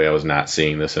was no way I was not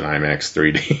seeing this in IMAX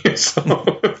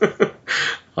 3D.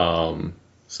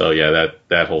 So yeah,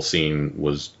 that whole scene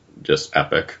was just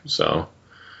epic. So,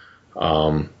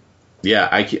 yeah,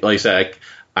 like I said,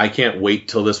 I can't wait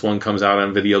till this one comes out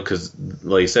on video, because,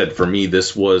 like I said, for me,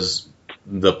 this was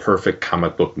the perfect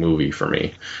comic book movie for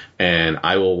me, and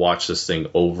I will watch this thing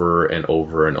over and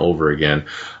over and over again.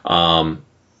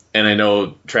 And I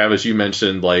know, Travis, you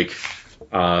mentioned, which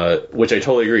I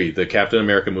totally agree, the Captain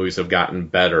America movies have gotten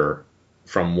better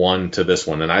from one to this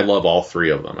one, and I love all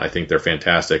three of them. I think they're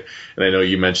fantastic. And I know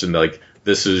you mentioned,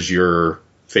 this is your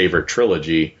favorite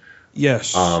trilogy.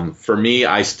 Yes. For me,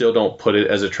 I still don't put it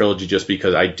as a trilogy, just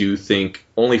because I do think,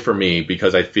 only for me,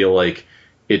 because I feel like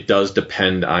it does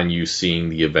depend on you seeing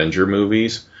the Avenger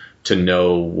movies to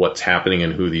know what's happening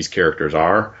and who these characters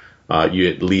are. You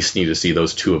at least need to see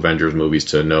those two Avengers movies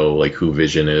to know who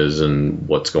Vision is and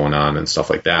what's going on and stuff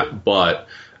like that. But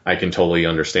I can totally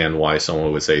understand why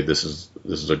someone would say this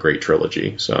is a great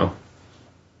trilogy. So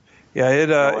yeah,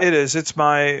 it is. It's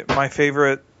my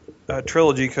favorite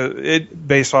trilogy,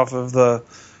 based off of the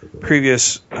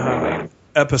previous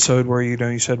episode where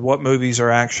you said what movies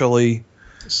are actually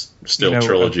still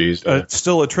trilogies.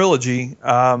 Still a trilogy.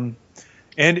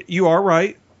 And you are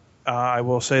right. I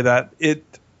will say that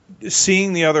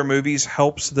seeing the other movies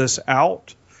helps this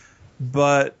out,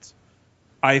 but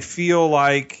I feel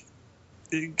like,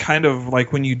 kind of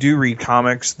like when you do read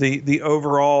comics, the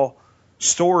overall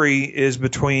story is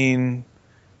between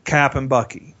Cap and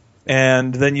Bucky,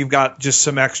 and then you've got just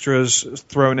some extras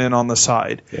thrown in on the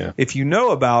side. Yeah. If you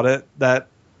know about it, that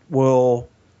will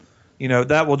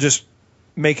just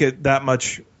make it that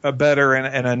much a better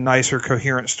and a nicer,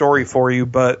 coherent story for you.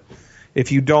 But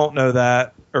if you don't know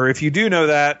that, or if you do know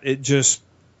that, it just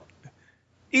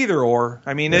either or.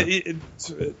 I mean,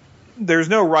 there's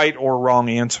no right or wrong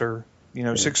answer.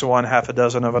 6 of one, half a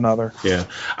dozen of another. Yeah,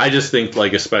 I just think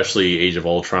especially Age of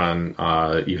Ultron.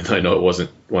 Even though I know it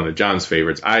wasn't one of John's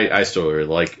favorites, I still really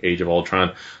like Age of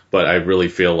Ultron. But I really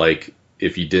feel like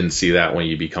if you didn't see that one,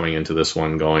 you'd be coming into this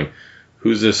one going,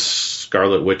 "Who's this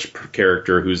Scarlet Witch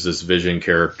character? Who's this Vision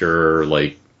character?"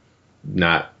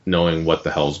 Not knowing what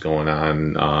the hell's going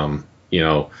on.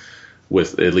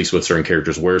 With at least with certain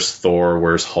characters, where's Thor?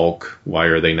 Where's Hulk? Why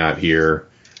are they not here?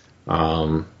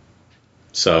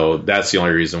 So that's the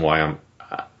only reason why I'm,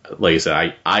 like I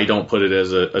said, I don't put it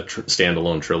as a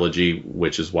standalone trilogy,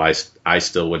 which is why I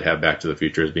still would have Back to the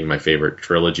Future as being my favorite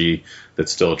trilogy.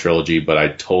 That's still a trilogy, but I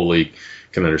totally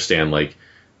can understand, like,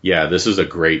 yeah, this is a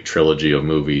great trilogy of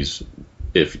movies,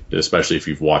 especially if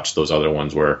you've watched those other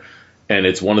ones and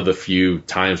it's one of the few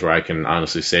times where I can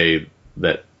honestly say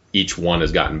that each one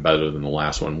has gotten better than the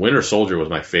last one. Winter Soldier was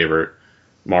my favorite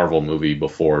Marvel movie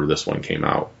before this one came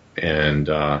out, and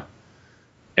I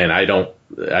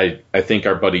think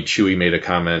our buddy Chewy made a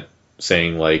comment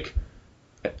saying, like,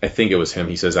 I think it was him.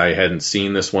 He says, I hadn't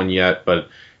seen this one yet, but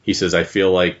he says, I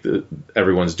feel like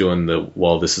everyone's doing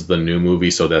this is the new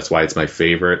movie, so that's why it's my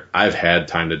favorite. I've had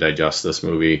time to digest this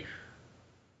movie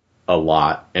a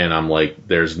lot, and I'm like,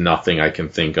 there's nothing I can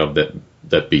think of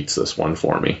that beats this one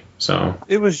for me. So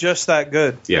it was just that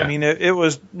good. Yeah. I mean, it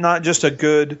was not just a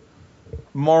good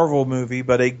Marvel movie,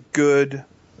 but a good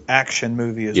action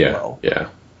movie as well. Yeah.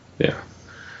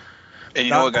 And you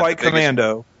Not know what got quite the biggest,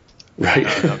 Commando.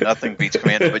 Right. No, nothing beats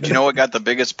Commando. But you know what got the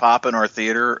biggest pop in our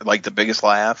theater, like the biggest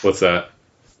laugh? What's that?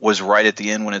 Was right at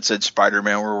the end when it said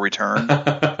Spider-Man will return.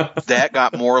 That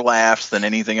got more laughs than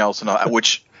anything else,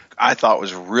 which I thought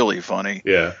was really funny.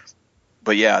 Yeah.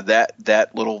 But yeah,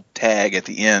 that little tag at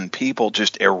the end, people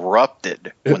just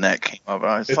erupted when that came up.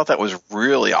 I thought that was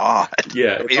really odd.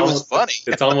 Yeah, it was funny.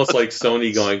 It's almost like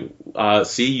Sony going,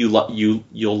 "See,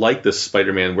 you'll like this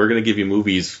Spider-Man. We're going to give you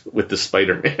movies with the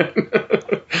Spider-Man.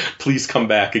 Please come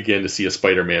back again to see a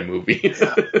Spider-Man movie."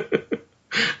 Yeah.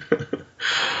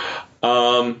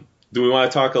 Do we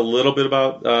want to talk a little bit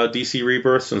about DC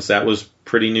Rebirth, since that was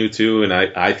pretty new too, and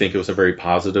I think it was a very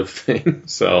positive thing.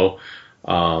 So,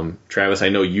 Travis, I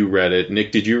know you read it.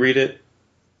 Nick, did you read it?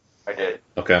 I did.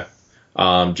 Okay.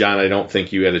 John, I don't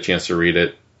think you had a chance to read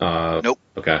it. Nope.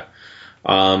 Okay.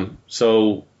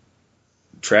 So,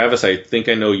 Travis, I think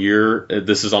I know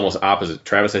this is almost opposite.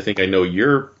 Travis, I think I know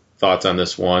your thoughts on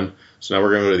this one. So now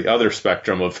we're going to go to the other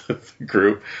spectrum of the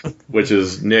group, which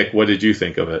is Nick. What did you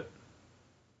think of it?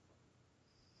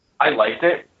 I liked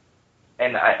it,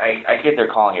 and I get they're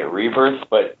calling it Rebirth,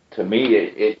 but to me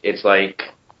it's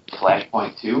like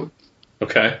Flashpoint 2.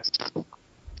 Okay.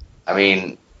 I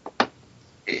mean,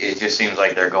 it just seems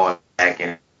like they're going back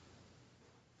in.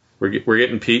 We're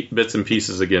getting bits and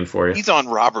pieces again for you. He's on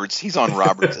Robert's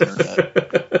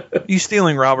internet. You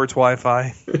stealing Robert's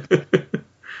Wi-Fi?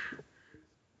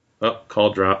 Oh,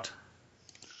 call dropped.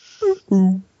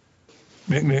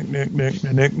 Nick,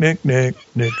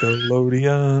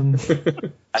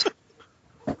 Nickelodeon.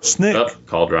 Snick. Oh,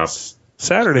 call dropped.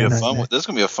 Saturday This night. is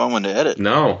going to be a fun one to edit.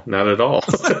 No, not at all.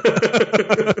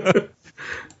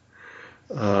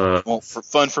 Well,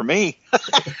 fun for me. I'm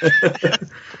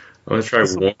going to try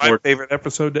one My more. favorite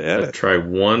episode to edit. Try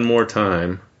one more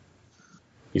time.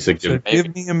 He said, So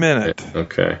give me a minute.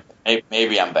 Okay.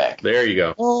 Maybe I'm back. There you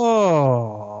go.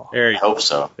 Oh. There I hope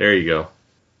so. you go.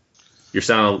 You're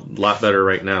sounding a lot better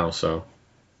right now, so.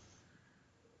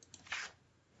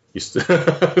 You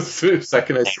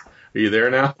second. Are you there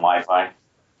now? Wi-Fi.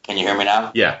 Can you hear me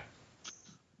now? Yeah.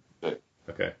 Good.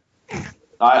 Okay.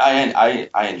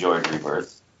 I enjoyed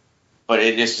Rebirth, but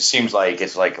it just seems like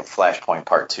it's like a Flashpoint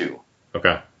Part 2.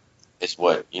 Okay. It's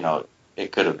what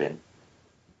it could have been.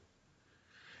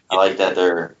 I like that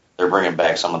they're bringing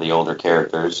back some of the older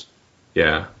characters.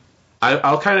 Yeah.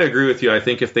 I'll kind of agree with you. I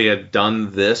think if they had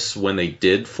done this when they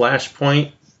did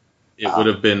Flashpoint, it would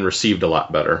have been received a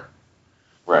lot better.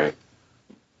 Right.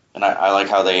 And I like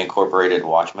how they incorporated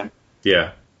Watchmen.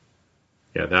 Yeah.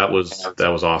 Yeah, that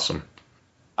was awesome.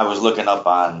 I was looking up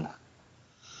I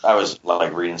was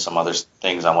like reading some other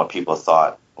things on what people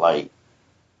thought, like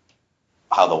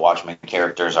how the Watchmen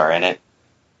characters are in it.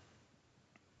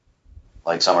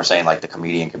 Like some are saying like the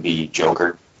comedian could be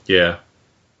Joker. Yeah.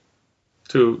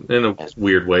 In a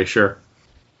weird way, sure.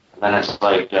 And then it's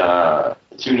like the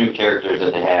two new characters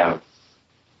that they have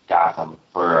Gotham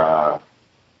for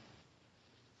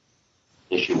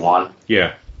issue 1.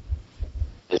 Yeah.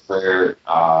 Is where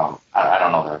I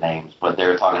don't know their names, but they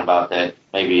were talking about that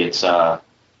maybe it's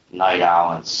Night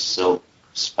Owl and Silk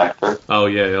Spectre. Oh,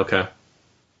 yeah, okay.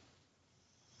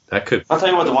 That could... I'll tell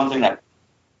you what, the one thing that...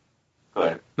 Go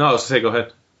ahead. No, I was going to say, go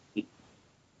ahead.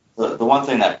 The one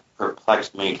thing that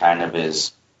perplexed me kind of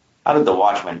is, how did the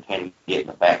Watchmen pin get in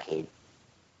the Batcave?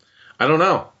 I don't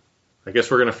know. I guess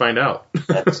we're going to find out.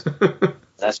 That's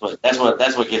what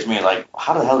gives me like,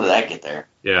 how the hell did that get there?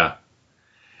 Yeah.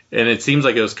 And it seems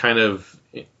like it was kind of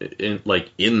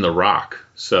in the rock.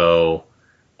 So...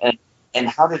 And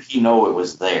how did he know it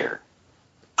was there?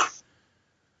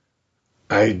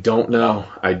 I don't know.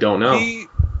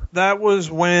 That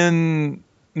was when,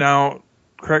 now,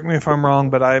 correct me if I'm wrong,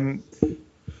 but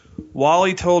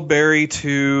Wally told Barry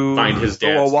to find his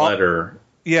dad's letter.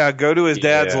 Yeah, go to his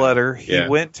dad's letter. He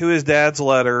went to his dad's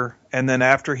letter, and then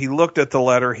after he looked at the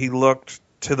letter, he looked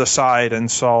to the side and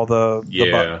saw the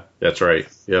button. That's right.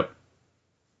 Yep.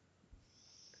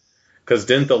 Because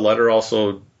didn't the letter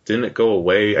didn't it go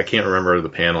away? I can't remember the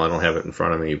panel. I don't have it in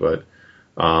front of me, but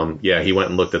he went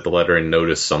and looked at the letter and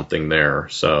noticed something there.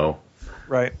 So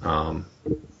right.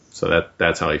 So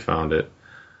that's how he found it.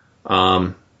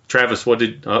 Travis,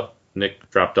 Nick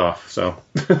dropped off. So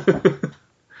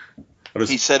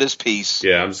he said his piece.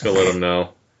 Yeah, I'm just gonna let him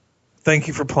know. Thank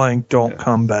you for playing. Don't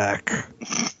come back.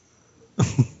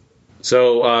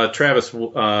 So, Travis,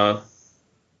 what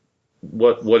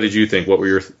did you think? What were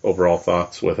your overall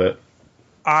thoughts with it?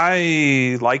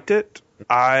 I liked it.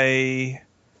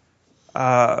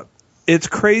 It's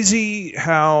crazy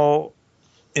how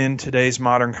in today's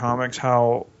modern comics,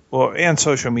 and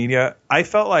social media, I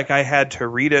felt like I had to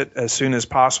read it as soon as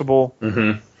possible,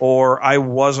 or I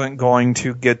wasn't going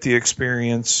to get the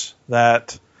experience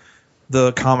that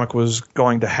the comic was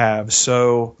going to have.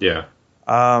 So,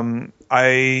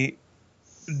 I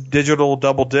digital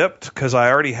double dipped because I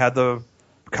already had the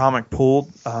comic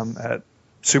pulled at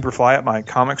Superfly at my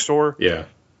comic store. Yeah.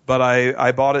 But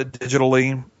I bought it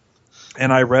digitally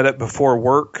and I read it before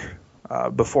work,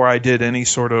 before I did any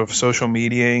sort of social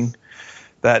mediaing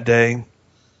that day,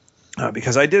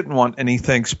 because I didn't want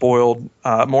anything spoiled,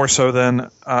 more so than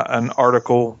an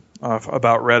article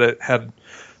about Reddit had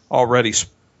already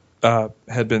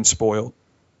had been spoiled.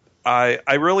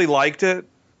 I really liked it,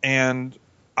 and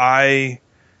I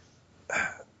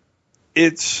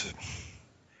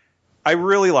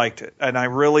really liked it, and I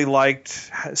really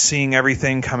liked seeing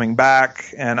everything coming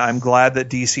back, and I'm glad that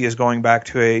DC is going back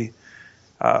to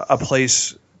a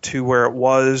place to where it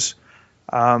was.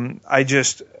 I'm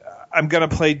going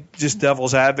to play just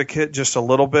devil's advocate just a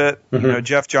little bit. You know,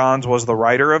 Jeff Johns was the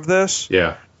writer of this.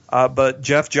 Yeah. But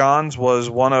Jeff Johns was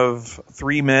one of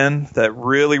three men that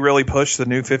really, really pushed the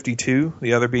New 52,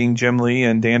 the other being Jim Lee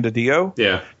and Dan DiDio.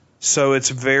 Yeah. So it's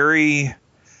very...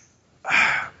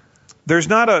 There's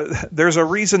a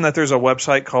reason that there's a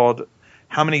website called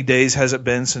How Many Days Has It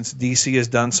Been Since DC Has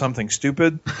Done Something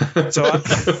Stupid?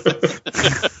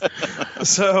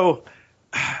 So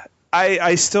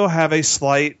I still have a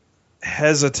slight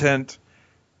hesitant.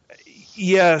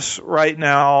 Yes, right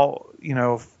now,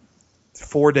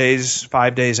 5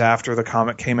 days after the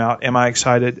comic came out, am I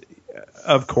excited?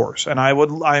 Of course. And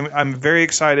I'm very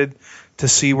excited to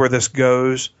see where this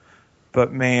goes.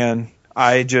 But man,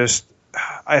 I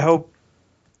hope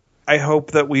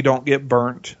that we don't get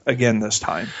burnt again this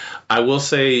time. I will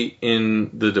say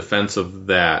in the defense of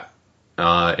that,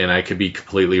 and I could be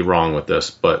completely wrong with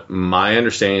this, but my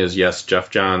understanding is, yes, Jeff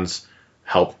Johns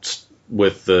helped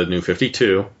with the New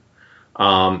 52.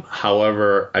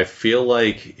 However, I feel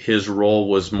like his role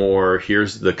was more,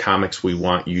 here's the comics we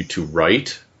want you to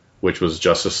write, which was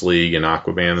Justice League and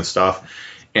Aquaman and stuff,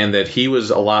 and that he was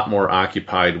a lot more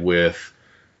occupied with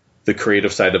the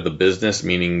creative side of the business,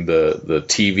 meaning the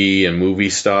TV and movie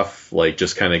stuff, like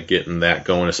just kind of getting that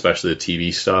going, especially the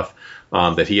TV stuff,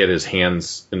 that he had his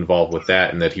hands involved with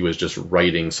that, and that he was just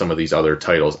writing some of these other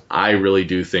titles. I really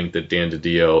do think that Dan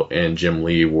DiDio and Jim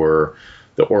Lee were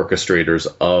the orchestrators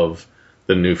of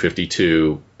the New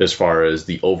 52 as far as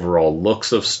the overall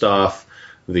looks of stuff,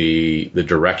 the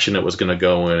direction it was going to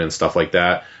go in and stuff like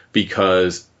that,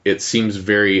 because it seems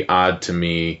very odd to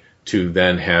me to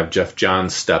then have Jeff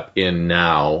Johns step in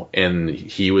now, and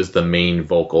he was the main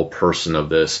vocal person of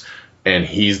this, and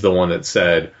he's the one that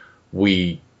said,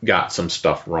 we got some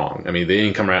stuff wrong. I mean, they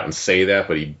didn't come out and say that,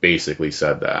 but he basically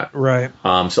said that. Right.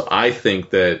 So I think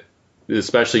that,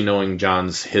 especially knowing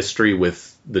John's history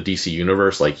with the DC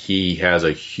Universe, like he has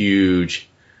a huge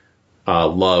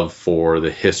love for the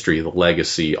history, the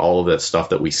legacy, all of that stuff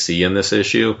that we see in this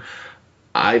issue.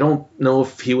 I don't know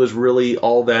if he was really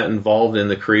all that involved in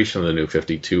the creation of the New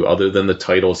 52, other than the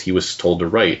titles he was told to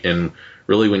write. And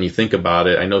really, when you think about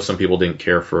it, I know some people didn't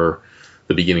care for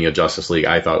the beginning of Justice League.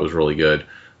 I thought it was really good.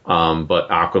 But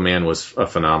Aquaman was a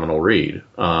phenomenal read.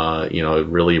 It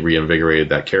really reinvigorated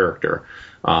that character.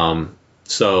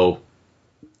 So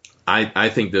I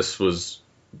think this was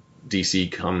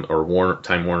DC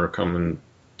Time Warner coming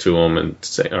to him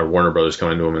and or Warner Brothers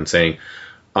coming to him and saying,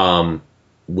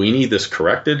 we need this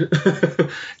corrected,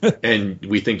 and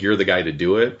we think you're the guy to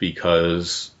do it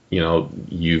because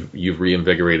you've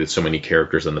reinvigorated so many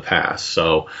characters in the past.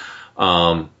 So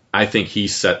I think he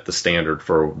set the standard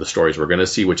for the stories we're going to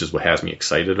see, which is what has me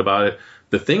excited about it.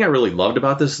 The thing I really loved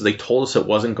about this is they told us it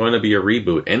wasn't going to be a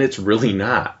reboot, and it's really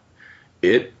not.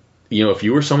 If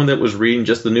you were someone that was reading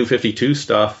just the New 52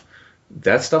 stuff,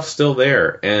 that stuff's still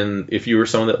there. And if you were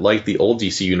someone that liked the old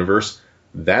DC universe,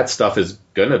 that stuff is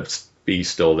gonna be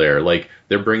still there. Like,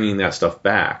 they're bringing that stuff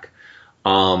back.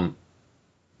 I'm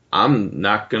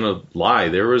not gonna lie,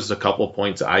 there was a couple of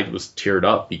points I was teared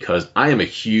up because I am a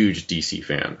huge DC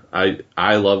fan.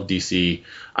 I love DC.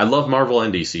 I love Marvel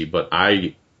and DC, but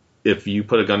if you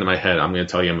put a gun to my head, I'm gonna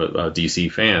tell you I'm a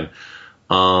DC fan.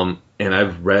 And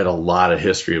I've read a lot of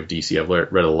history of DC. I've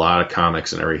read a lot of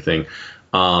comics and everything.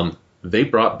 They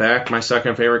brought back my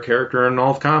second favorite character in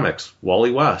all of comics,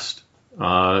 Wally West.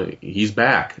 He's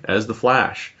back as the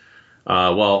Flash.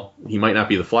 Well, he might not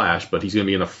be the Flash, but he's going to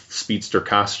be in a speedster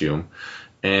costume.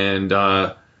 And,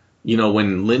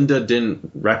 when Linda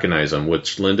didn't recognize him,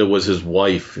 which Linda was his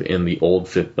wife in the old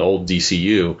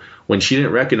DCU, when she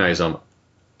didn't recognize him,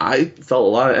 I felt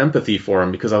a lot of empathy for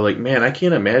him because I was like, man, I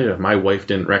can't imagine if my wife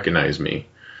didn't recognize me.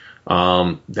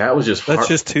 That was just that's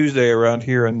just Tuesday around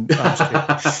here, and but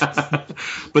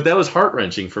that was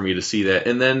heart-wrenching for me to see that.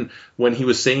 And then when he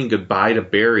was saying goodbye to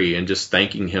Barry and just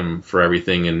thanking him for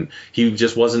everything, and he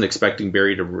just wasn't expecting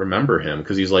Barry to remember him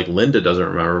because he's like, Linda doesn't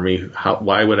remember me.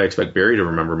 Why would I expect Barry to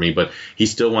remember me? But he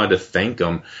still wanted to thank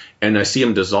him. And I see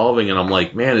him dissolving, and I'm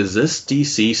like, man, is this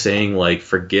DC saying, like,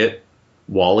 forget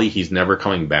Wally, he's never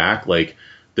coming back? Like,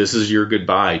 this is your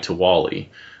goodbye to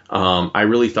Wally. I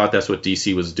really thought that's what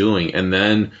DC was doing. And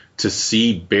then to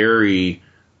see Barry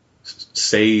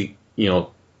say,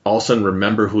 all of a sudden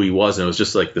remember who he was, and it was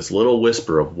just like this little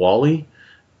whisper of Wally,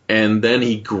 and then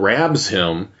he grabs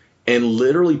him and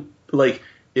literally, like,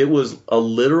 it was a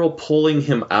literal pulling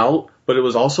him out, but it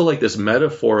was also like this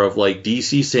metaphor of like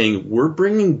DC saying, we're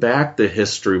bringing back the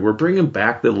history, we're bringing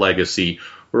back the legacy,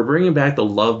 we're bringing back the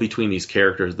love between these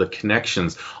characters, the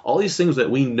connections, all these things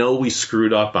that we know we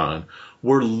screwed up on.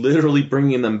 We're literally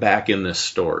bringing them back in this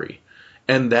story.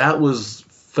 And that was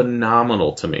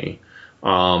phenomenal to me.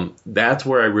 That's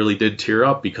where I really did tear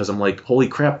up because I'm like, holy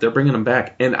crap, they're bringing them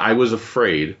back. And I was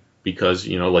afraid because,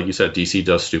 like you said, DC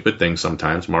does stupid things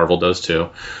sometimes. Marvel does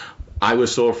too. I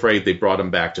was so afraid they brought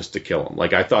him back just to kill him.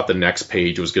 Like, I thought the next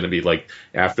page was going to be like,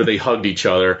 after they hugged each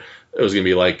other, it was going to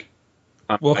be like,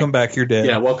 welcome back, you're dead.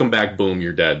 Yeah, welcome back, boom,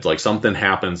 you're dead. Like, something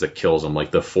happens that kills him.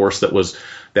 Like, the force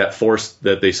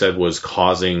that they said was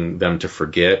causing them to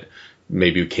forget,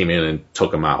 maybe came in and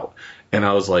took him out. And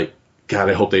I was like, God,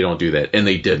 I hope they don't do that. And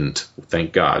they didn't.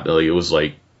 Thank God. Like,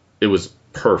 it was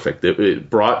perfect. It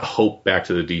brought hope back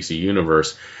to the DC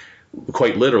universe,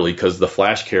 quite literally, because the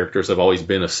Flash characters have always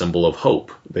been a symbol of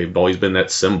hope. They've always been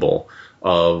that symbol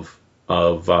of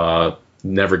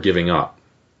never giving up.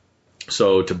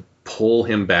 So to pull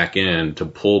him back in, to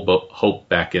pull hope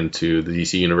back into the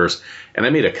DC universe. And I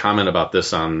made a comment about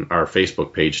this on our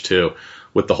Facebook page too,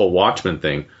 with the whole Watchmen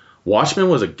thing. Watchmen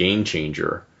was a game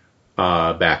changer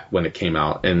back when it came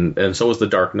out, and so was The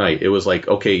Dark Knight. It was like,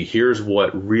 okay, here's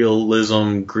what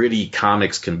realism, gritty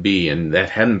comics can be, and that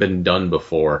hadn't been done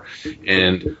before.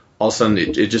 And all of a sudden,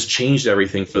 it just changed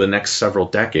everything for the next several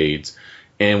decades.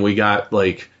 And we got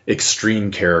like extreme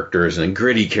characters and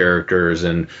gritty characters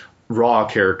and raw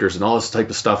characters and all this type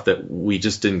of stuff that we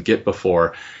just didn't get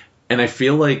before. And I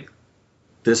feel like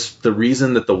the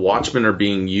reason that the Watchmen are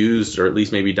being used, or at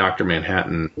least maybe Dr.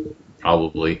 Manhattan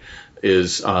probably,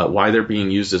 is why they're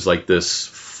being used as like this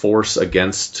force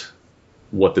against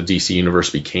what the DC universe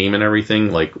became and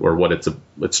everything, like, or what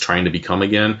it's trying to become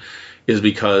again, is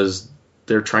because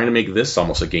they're trying to make this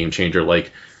almost a game changer.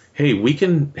 Like, hey, we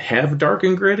can have dark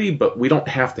and gritty, but we don't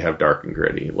have to have dark and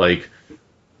gritty. Like,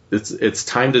 it's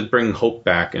time to bring hope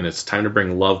back, and it's time to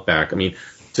bring love back. I mean,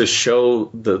 to show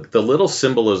the little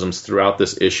symbolisms throughout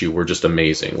this issue were just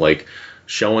amazing. Like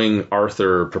showing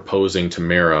Arthur proposing to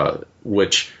Mara,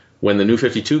 which when the New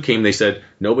 52 came, they said,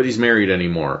 nobody's married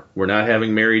anymore. We're not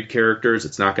having married characters.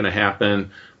 It's not going to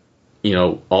happen.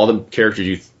 All the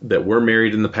characters that were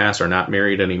married in the past are not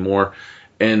married anymore.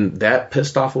 And that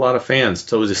pissed off a lot of fans.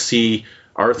 So to see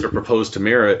Arthur proposed to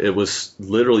Mara, it was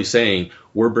literally saying,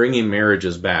 we're bringing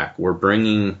marriages back. We're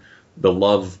bringing the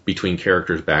love between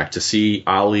characters back. To see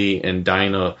Ollie and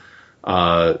Dinah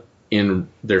in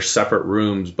their separate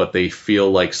rooms, but they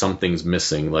feel like something's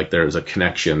missing, like there's a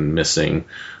connection missing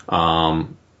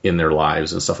in their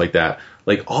lives and stuff like that.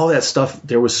 Like all that stuff,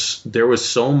 there was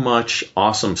so much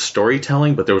awesome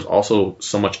storytelling, but there was also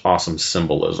so much awesome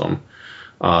symbolism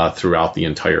throughout the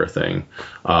entire thing.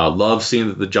 Love seeing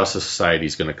that the Justice Society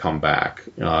is going to come back.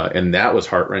 And that was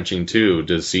heart-wrenching, too,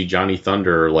 to see Johnny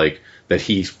Thunder, like, that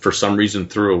he, for some reason,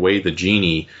 threw away the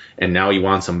genie, and now he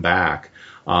wants him back.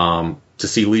 To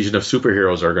see Legion of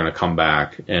Superheroes are going to come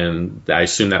back. And I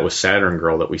assume that was Saturn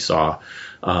Girl that we saw.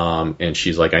 And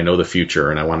she's like, I know the future,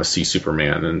 and I want to see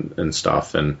Superman and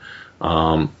stuff. And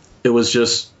it was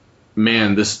just,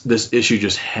 man, this issue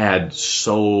just had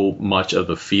so much of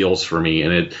the feels for me,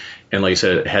 and like I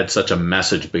said, it had such a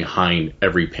message behind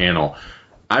every panel.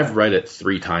 I've read it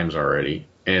 3 times already,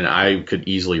 and I could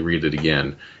easily read it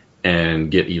again and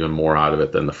get even more out of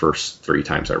it than the first 3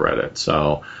 times I read it.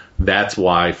 So that's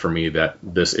why, for me, that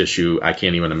this issue, I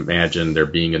can't even imagine there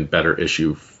being a better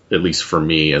issue, at least for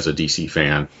me as a DC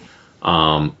fan,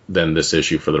 than this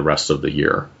issue for the rest of the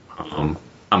year. I'm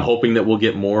hoping that we'll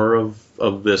get more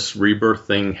of this rebirth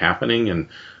thing happening and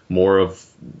more of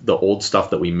the old stuff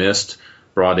that we missed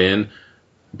brought in.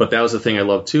 But that was the thing I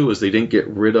loved too, is they didn't get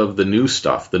rid of the new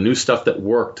stuff. The new stuff that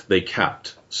worked, they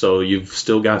kept. So you've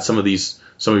still got some of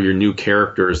your new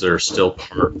characters that are still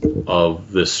part of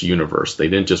this universe. They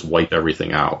didn't just wipe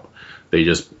everything out. They're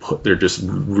just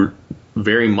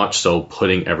very much so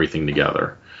putting everything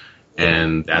together.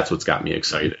 And that's what's got me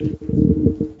excited.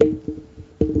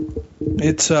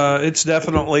 It's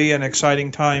definitely an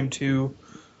exciting time to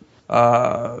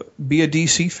be a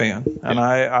DC fan, and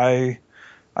I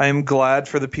am glad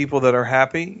for the people that are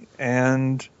happy,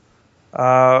 and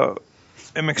am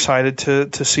excited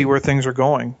to see where things are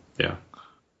going. Yeah.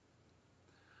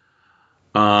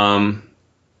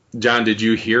 John, did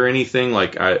you hear anything?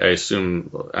 Like,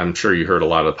 I'm sure you heard a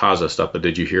lot of positive stuff, but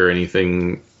did you hear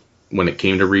anything when it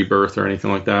came to Rebirth or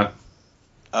anything like that?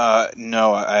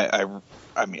 No,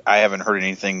 I mean, I haven't heard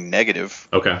anything negative.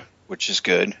 Okay. Which is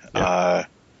good. Yeah.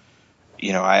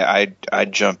 I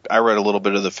jumped. I read a little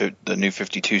bit of the New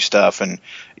 52 stuff, and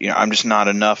I'm just not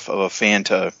enough of a fan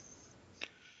to.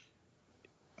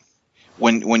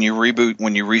 When you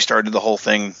restarted the whole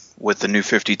thing with the New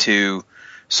 52,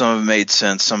 some of it made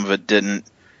sense, some of it didn't.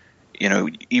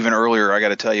 Even earlier, I got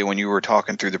to tell you, when you were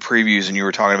talking through the previews and you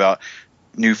were talking about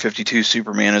New 52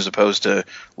 Superman as opposed to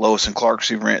Lois and Clark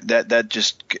Superman, that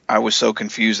just, I was so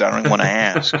confused. I don't even want to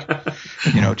ask.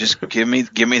 Just give me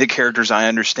the characters I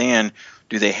understand.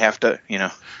 Do they have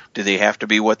to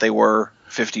be what they were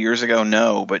 50 years ago?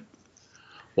 No, but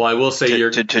well, I will say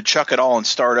to chuck it all and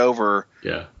start over.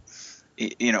 Yeah.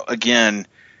 Again,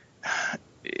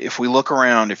 if we look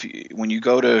around, when you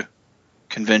go to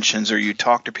conventions or you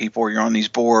talk to people or you're on these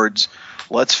boards,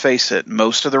 let's face it,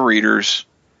 most of the readers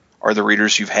are the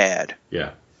readers you've had.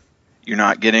 Yeah. You're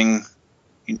not getting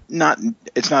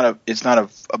it's not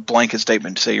a blanket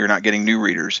statement to say you're not getting new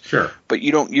readers. Sure. But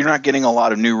you're not getting a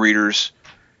lot of new readers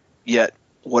yet.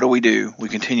 What do? We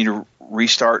continue to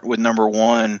restart with number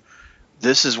 1.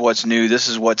 This is what's new, this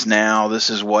is what's now, this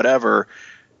is whatever.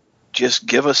 Just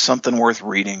give us something worth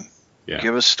reading. Yeah.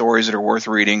 Give us stories that are worth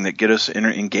reading, that get us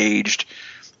engaged,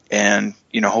 and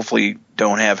hopefully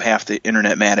don't have half the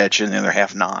internet mad at you and the other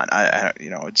half not.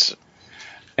 It's.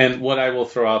 And what I will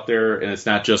throw out there, and it's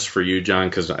not just for you, John,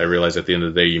 because I realize at the end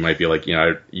of the day you might be like,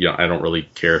 I don't really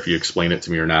care if you explain it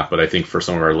to me or not, but I think for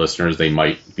some of our listeners, they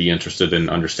might be interested in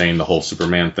understanding the whole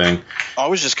Superman thing. I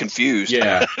was just confused.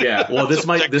 Yeah. Well, this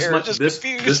might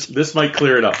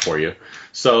clear it up for you.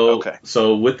 So, okay.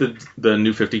 So with the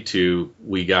New 52,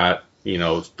 we got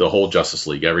the whole Justice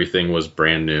League. Everything was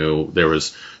brand new. There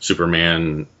was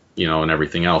Superman, and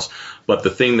everything else. But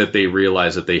the thing that they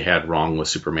realized that they had wrong with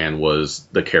Superman was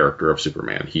the character of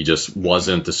Superman. He just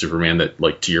wasn't the Superman that,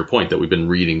 like, to your point, that we've been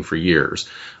reading for years.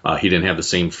 He didn't have the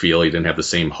same feel. He didn't have the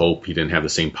same hope. He didn't have the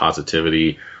same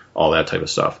positivity, all that type of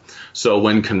stuff. So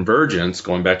when Convergence,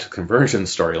 going back to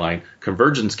Convergence storyline,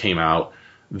 Convergence came out,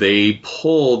 they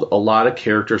pulled a lot of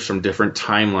characters from different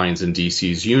timelines in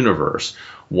DC's universe.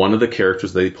 One of the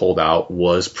characters they pulled out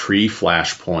was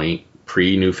pre-Flashpoint,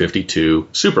 pre-New 52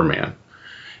 Superman.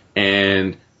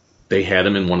 And they had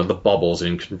him in one of the bubbles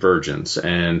in Convergence,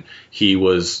 and he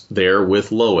was there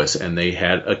with Lois, and they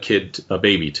had a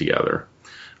baby together.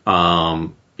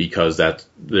 Because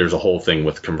there's a whole thing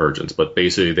with Convergence, but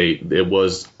basically it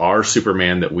was our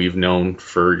Superman that we've known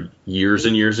for years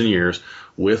and years and years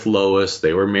with Lois.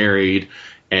 They were married,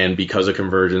 and because of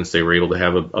Convergence, they were able to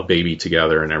have a baby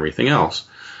together and everything else.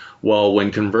 Well,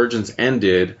 when Convergence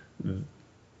ended,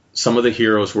 some of the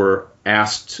heroes were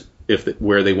asked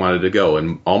where they wanted to go,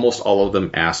 and almost all of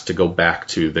them asked to go back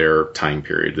to their time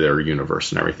period, their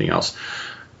universe, and everything else.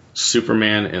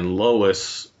 Superman and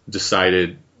Lois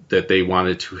decided that they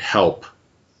wanted to help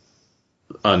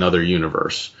another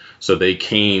universe. So they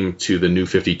came to the New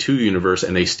 52 universe,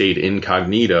 and they stayed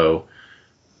incognito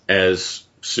as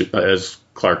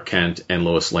Clark Kent and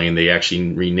Lois Lane. They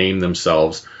actually renamed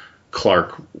themselves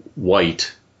Clark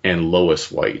White and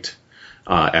Lois White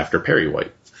after Perry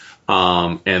White.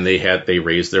 And they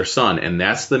raised their son, and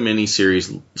that's the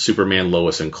miniseries Superman,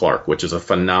 Lois and Clark, which is a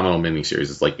phenomenal miniseries.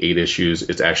 It's like 8 issues.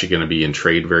 It's actually going to be in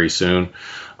trade very soon.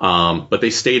 But they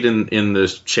stayed in the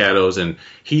shadows, and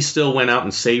he still went out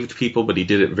and saved people, but he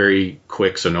did it very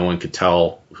quick, so no one could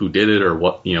tell who did it or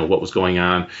what was going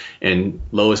on. And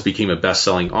Lois became a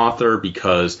best-selling author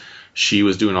because she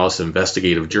was doing all this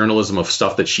investigative journalism of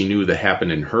stuff that she knew that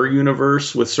happened in her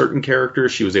universe with certain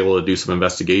characters. She was able to do some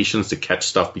investigations to catch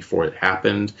stuff before it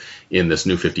happened in this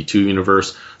New 52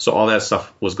 universe. So all that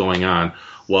stuff was going on.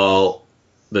 Well,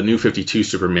 the New 52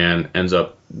 Superman ends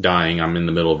up dying. I'm in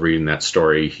the middle of reading that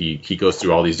story. He goes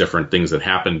through all these different things that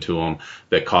happen to him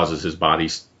that causes his body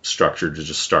structure to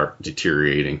just start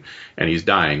deteriorating, and he's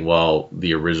dying. Well,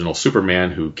 the original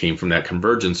Superman, who came from that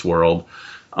Convergence world,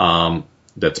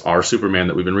 that's our Superman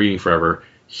that we've been reading forever,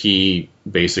 he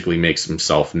basically makes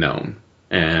himself known.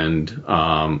 And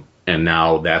now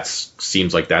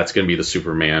seems like that's going to be the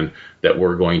Superman that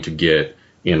we're going to get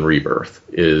in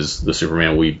Rebirth, is the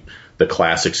Superman the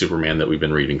classic Superman that we've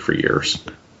been reading for years.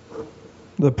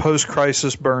 The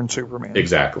post-crisis burn Superman.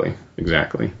 Exactly.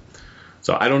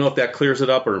 So I don't know if that clears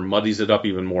it up or muddies it up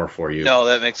even more for you. No,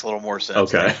 that makes a little more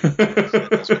sense. Okay. That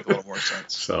does make a little more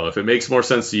sense. So if it makes more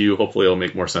sense to you, hopefully it'll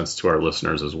make more sense to our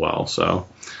listeners as well. So,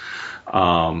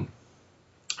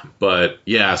 but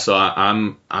yeah, so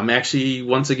I'm actually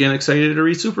once again excited to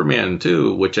read Superman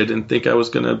too, which I didn't think I was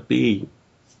going to be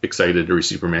excited to read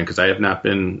Superman, because I have not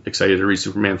been excited to read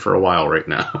Superman for a while right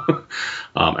now.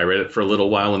 I read it for a little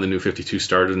while when the New 52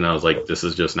 started, and I was like, this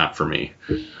is just not for me.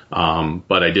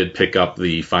 But I did pick up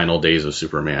the final days of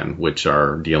Superman, which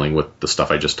are dealing with the stuff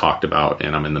I just talked about,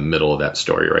 and I'm in the middle of that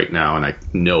story right now, and I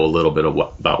know a little bit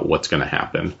about what's going to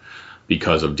happen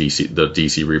because of the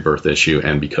DC Rebirth issue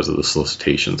and because of the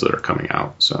solicitations that are coming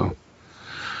out. So,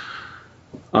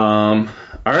 all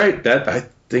right, I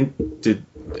think, did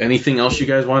anything else you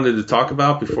guys wanted to talk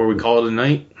about before we call it a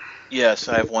night? Yes,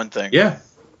 I have one thing. Yeah.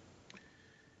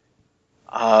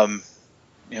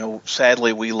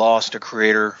 Sadly, we lost a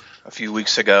creator a few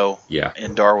weeks ago. Yeah.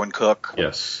 In Darwin Cook.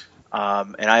 Yes.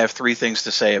 And I have 3 things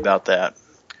to say about that.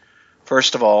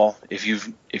 First of all, if you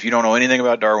don't know anything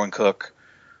about Darwin Cook,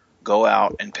 go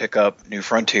out and pick up New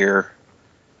Frontier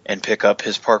and pick up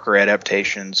his Parker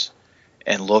adaptations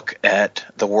and look at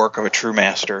the work of a true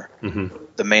master. Mm-hmm.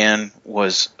 The man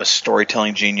was a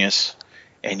storytelling genius,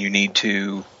 and you need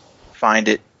to find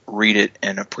it, read it,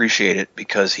 and appreciate it,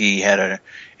 because he had an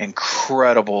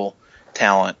incredible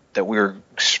talent that we were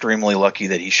extremely lucky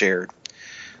that he shared.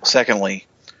 Secondly,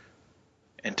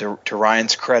 and to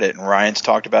Ryan's credit, and Ryan's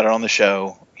talked about it on the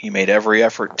show, he made every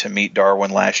effort to meet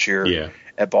Darwin last year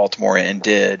at Baltimore, and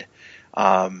did.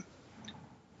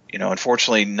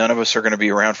 Unfortunately, none of us are going to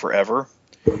be around forever.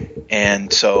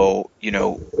 And so,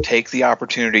 take the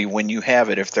opportunity when you have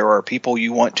it. If there are people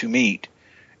you want to meet,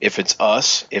 if it's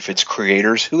us, if it's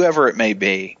creators, whoever it may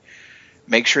be,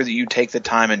 make sure that you take the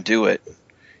time and do it.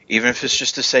 Even if it's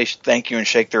just to say thank you and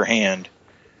shake their hand,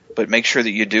 but make sure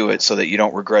that you do it so that you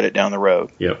don't regret it down the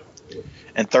road. Yep.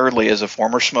 And thirdly, as a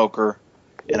former smoker,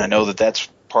 and I know that that's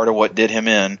part of what did him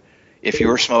in, if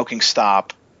you are smoking,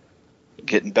 stop,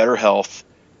 get in better health,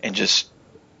 and just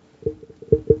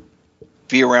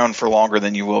be around for longer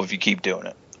than you will if you keep doing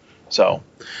it. So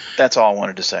that's all I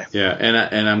wanted to say. Yeah,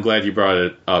 and I'm glad you brought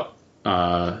it up,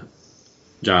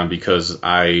 John, because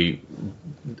obviously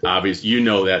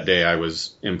that day I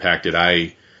was impacted.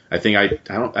 I think I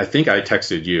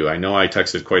texted you. I know I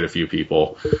texted quite a few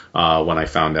people when I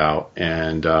found out,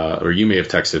 and or you may have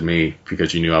texted me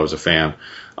because you knew I was a fan.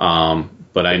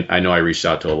 But I know I reached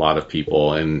out to a lot of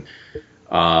people, and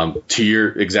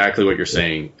to exactly what you're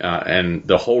saying. And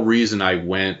the whole reason I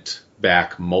went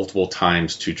back multiple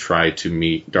times to try to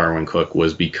meet Darwin Cook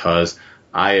was because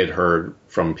I had heard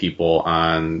from people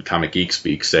on Comic Geek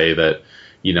Speak say that,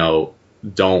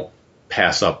 don't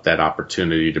pass up that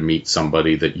opportunity to meet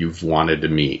somebody that you've wanted to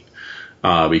meet,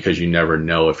 because you never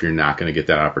know if you're not going to get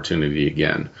that opportunity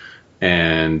again.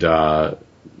 And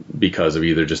because of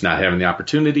either just not having the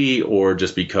opportunity, or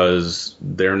just because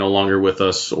they're no longer with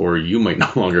us, or you might no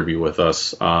longer be with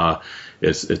us.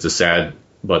 It's a sad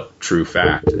but true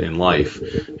fact in life.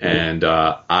 And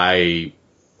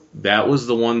that was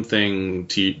the one thing,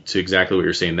 to exactly what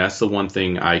you're saying, that's the one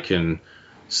thing I can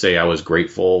say I was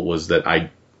grateful, was that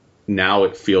now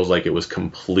it feels like it was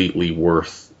completely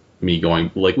worth me going.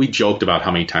 Like, we joked about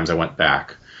how many times I went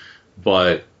back,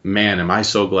 but man, am I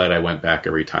so glad I went back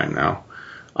every time now.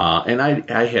 And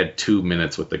I had 2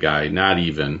 minutes with the guy, not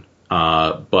even.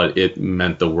 but it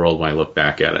meant the world when I look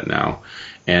back at it now.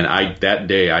 And that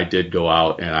day I did go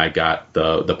out and I got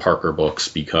the Parker books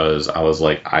because I was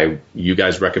like, you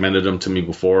guys recommended them to me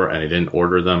before and I didn't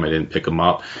order them. I didn't pick them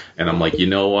up. And I'm like, you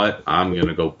know what? I'm going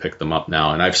to go pick them up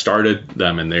now. And I've started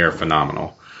them and they are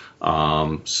phenomenal.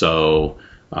 And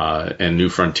New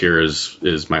Frontier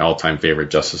is my all-time favorite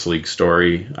Justice League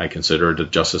story. I consider it a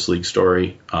Justice League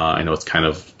story. I know it's kind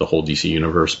of the whole DC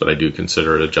universe, but I do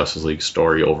consider it a Justice League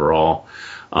story overall.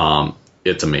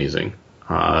 It's amazing.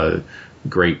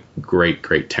 Great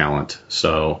talent.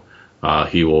 So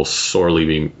he will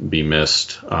sorely be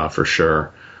missed for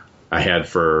sure. I had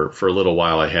for a little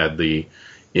while, I had the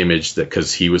image that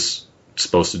because he was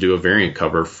supposed to do a variant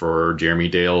cover for Jeremy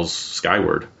Dale's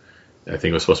Skyward. I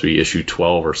think it was supposed to be issue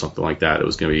 12 or something like that. It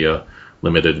was going to be a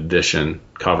limited edition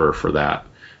cover for that.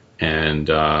 And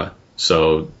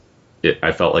so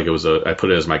I felt like I put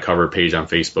it as my cover page on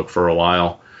Facebook for a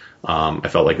while. I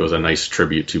felt like it was a nice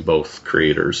tribute to both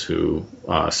creators who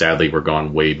sadly were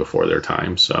gone way before their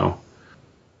time. So,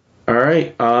 all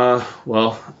right.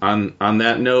 Well, on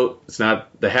that note, it's not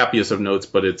the happiest of notes,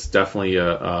 but it's definitely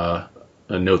a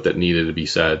note that needed to be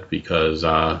said because,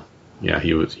 yeah,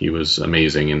 he was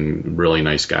amazing and really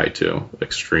nice guy too.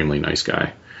 Extremely nice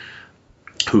guy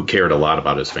who cared a lot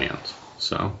about his fans.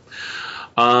 So,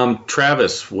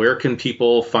 Travis, where can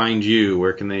people find you?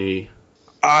 Where can they?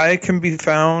 I can be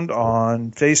found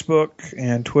on Facebook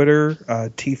and Twitter,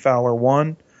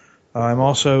 tfowler1. I'm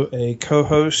also a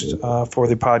co-host for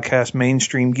the podcast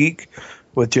Mainstream Geek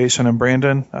with Jason and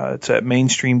Brandon. It's at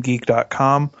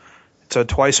mainstreamgeek.com. It's a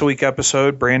twice-a-week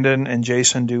episode. Brandon and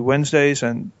Jason do Wednesdays,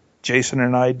 and Jason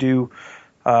and I do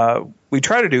we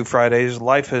try to do Fridays.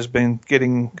 Life has been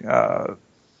getting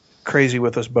crazy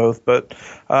with us both, but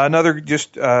another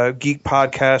just geek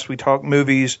podcast. We talk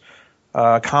movies,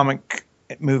 comic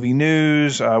movie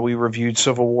news. We reviewed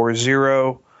Civil War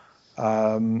Zero.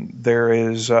 There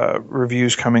is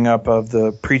reviews coming up of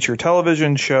the Preacher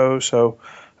television show, so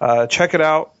check it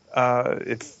out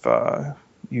if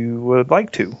you would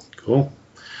like to. Cool.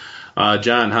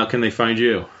 John, how can they find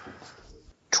you?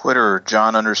 Twitter,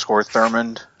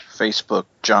 John_Thurmond. Facebook,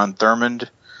 John Thurmond.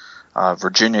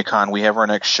 VirginiaCon, we have our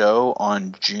next show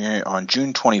on June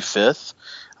 25th.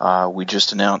 We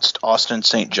just announced Austin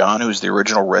St. John, who's the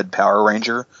original Red Power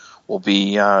Ranger, will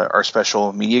be our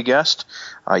special media guest.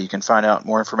 You can find out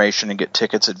more information and get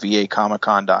tickets at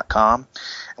vacomiccon.com.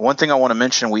 And one thing I want to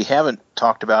mention, we haven't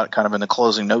talked about kind of in the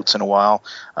closing notes in a while,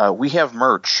 we have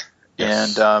merch.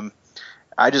 Yes. And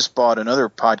I just bought another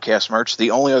podcast merch,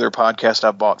 the only other podcast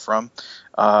I've bought from.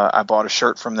 I bought a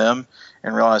shirt from them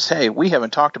and realized, hey, we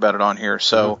haven't talked about it on here.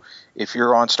 So if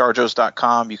you're on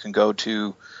starjoes.com, you can go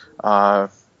to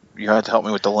you have to help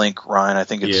me with the link, Ryan. I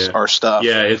think it's our stuff.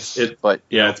 Yeah, it's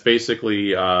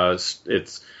basically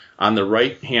it's on the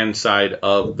right hand side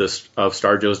of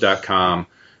starjoes.com.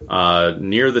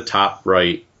 Near the top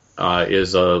right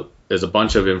is a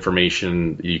bunch of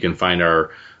information. You can find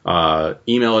our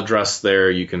email address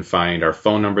there. You can find our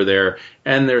phone number there,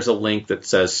 and there's a link that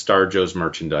says Star Joe's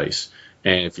merchandise.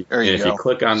 And if you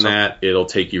click on that, it'll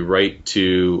take you right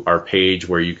to our page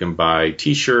where you can buy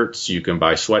T-shirts, you can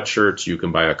buy sweatshirts, you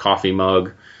can buy a coffee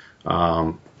mug.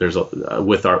 There's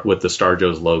with the Star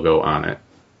Joe's logo on it.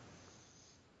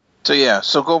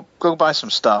 So go buy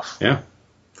some stuff. Yeah.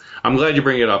 I'm glad you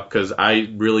bring it up because I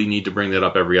really need to bring that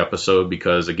up every episode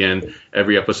because, again,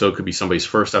 every episode could be somebody's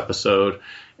first episode.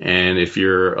 And if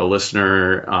you're a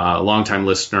listener, a longtime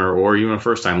listener, or even a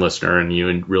first-time listener and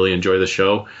you really enjoy the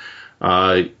show,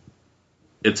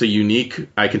 it's a unique,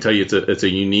 I can tell you it's a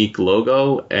unique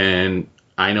logo. And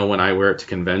I know when I wear it to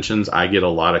conventions, I get a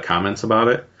lot of comments about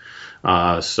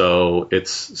it. So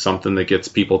it's something that gets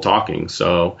people talking.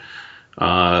 So,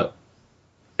 and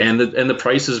the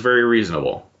price is very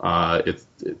reasonable.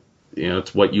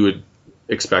 It's what you would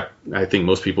expect. I think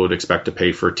most people would expect to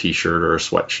pay for a T-shirt or a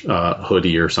sweat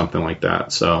hoodie or something like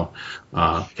that. So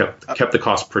kept the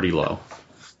cost pretty low.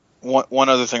 One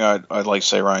other thing I'd like to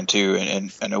say, Ryan, too,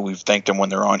 and I know we've thanked them when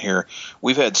they're on here.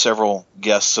 We've had several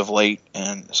guests of late,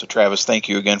 and so Travis, thank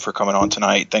you again for coming on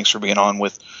tonight. Thanks for being on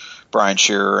with Brian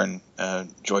Shearer, and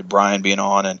enjoyed Brian being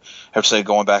on. And I have to say,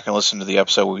 going back and listening to the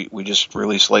episode we just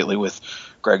released lately with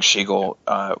Greg Schiegel,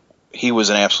 he was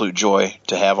an absolute joy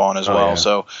to have on as well. Yeah.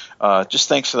 So just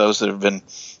thanks to those that have been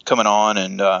coming on,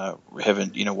 and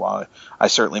while I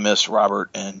certainly miss Robert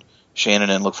and Shannon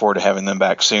and look forward to having them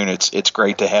back soon. It's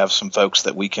great to have some folks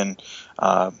that we can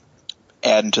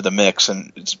adding to the mix.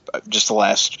 And it's just the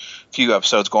last few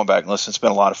episodes going back and listening. It's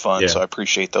been a lot of fun. Yeah. So I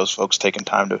appreciate those folks taking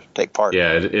time to take part.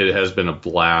 Yeah, it has been a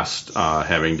blast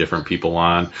having different people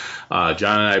on.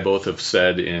 John and I both have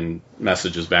said in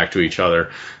messages back to each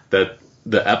other that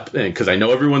because I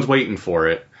know everyone's waiting for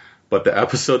it, but the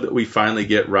episode that we finally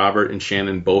get Robert and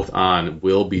Shannon both on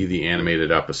will be the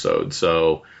animated episode.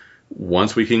 So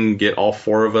once we can get all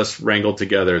four of us wrangled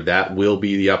together, that will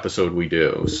be the episode we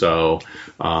do. So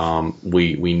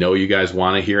we know you guys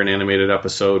want to hear an animated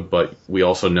episode, but we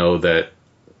also know that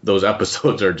those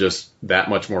episodes are just that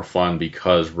much more fun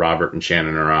because Robert and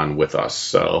Shannon are on with us.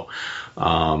 So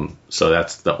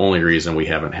that's the only reason we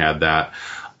haven't had that.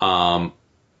 I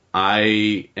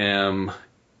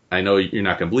know you're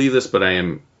not going to believe this, but I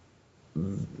am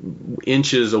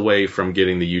inches away from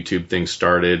getting the YouTube thing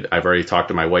started. I've already talked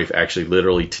to my wife actually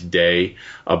literally today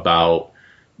about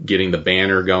getting the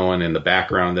banner going and the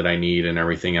background that I need and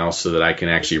everything else so that I can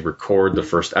actually record the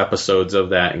first episodes of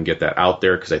that and get that out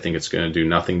there, because I think it's going to do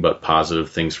nothing but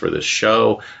positive things for this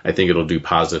show. I think it'll do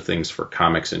positive things for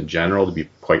comics in general, to be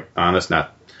quite honest,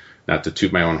 not to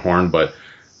toot my own horn, but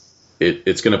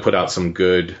it's going to put out some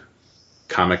good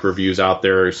comic reviews out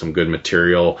there, some good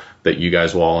material that you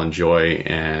guys will all enjoy,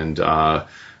 and I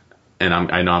know I'm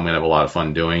going to have a lot of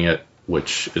fun doing it,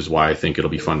 which is why I think it'll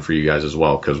be fun for you guys as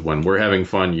well, because when we're having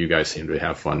fun, you guys seem to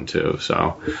have fun too.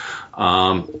 So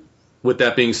with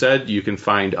that being said, you can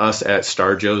find us at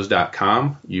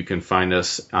starjoes.com. You can find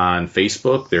us on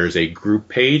Facebook. There's a group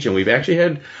page, and we've actually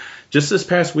had, just this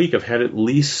past week, I've had at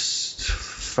least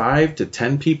 5 to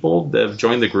 10 people that have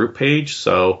joined the group page.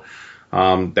 So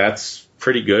that's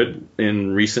pretty good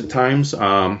in recent times.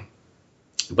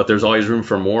 But there's always room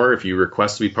for more. If you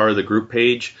request to be part of the group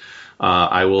page,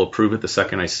 I will approve it the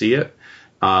second I see it.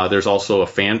 There's also a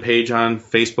fan page on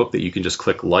Facebook that you can just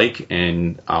click like,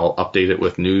 and I'll update it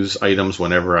with news items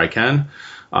whenever I can,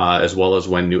 as well as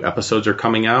when new episodes are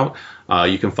coming out.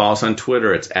 You can follow us on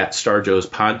Twitter. It's at StarJoes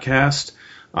Podcast.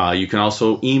 You can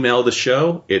also email the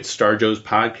show. It's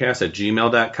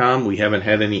starjoespodcast@gmail.com. We haven't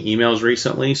had any emails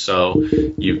recently, so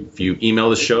if you email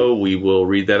the show, we will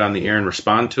read that on the air and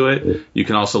respond to it. You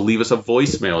can also leave us a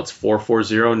voicemail. It's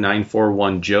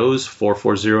 440-941-JOES,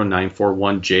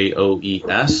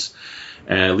 440-941-JOES.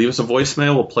 And leave us a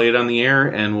voicemail. We'll play it on the air,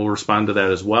 and we'll respond to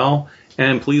that as well.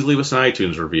 And please leave us an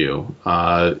iTunes review.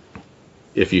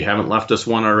 If you haven't left us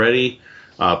one already,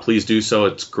 please do so.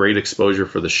 It's great exposure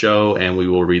for the show, and we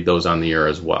will read those on the air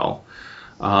as well.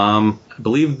 I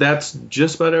believe that's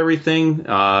just about everything.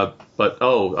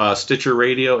 Stitcher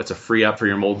Radio, it's a free app for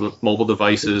your mobile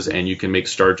devices, and you can make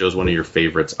Star Joe's one of your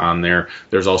favorites on there.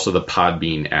 There's also the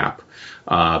Podbean app,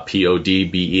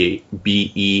 Podbean.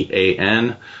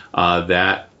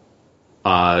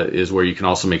 That is where you can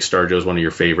also make Star Joe's one of your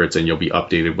favorites, and you'll be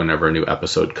updated whenever a new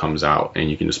episode comes out,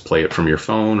 and you can just play it from your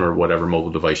phone or whatever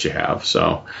mobile device you have.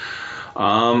 So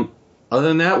other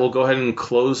than that, we'll go ahead and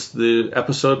close the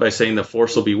episode by saying the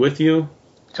Force will be with you,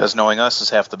 because knowing us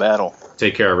is half the battle.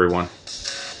 Take care, everyone.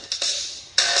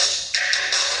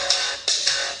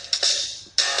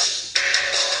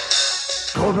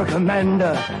 Cobra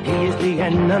Commander, he is the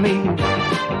enemy.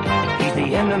 He's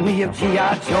the enemy of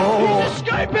G.I. Joe. He's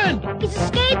escaping! He's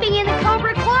escaping in the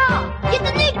Cobra Claw! Get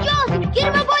the Nick Jaws and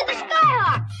get him aboard the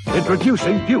Skyhawk!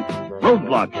 Introducing Duke,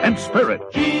 Roadblock, and Spirit.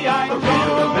 G.I. Joe,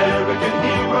 real American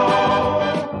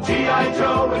hero. G.I.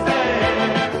 Joe is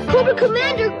there. Cobra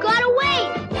Commander got away!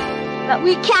 But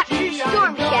we captured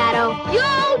Storm Shadow.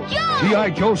 Yo, Joe! G.I.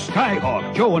 Joe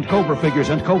Skyhawk, Joe and Cobra figures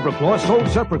and Cobra Claw sold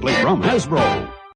separately from Hasbro.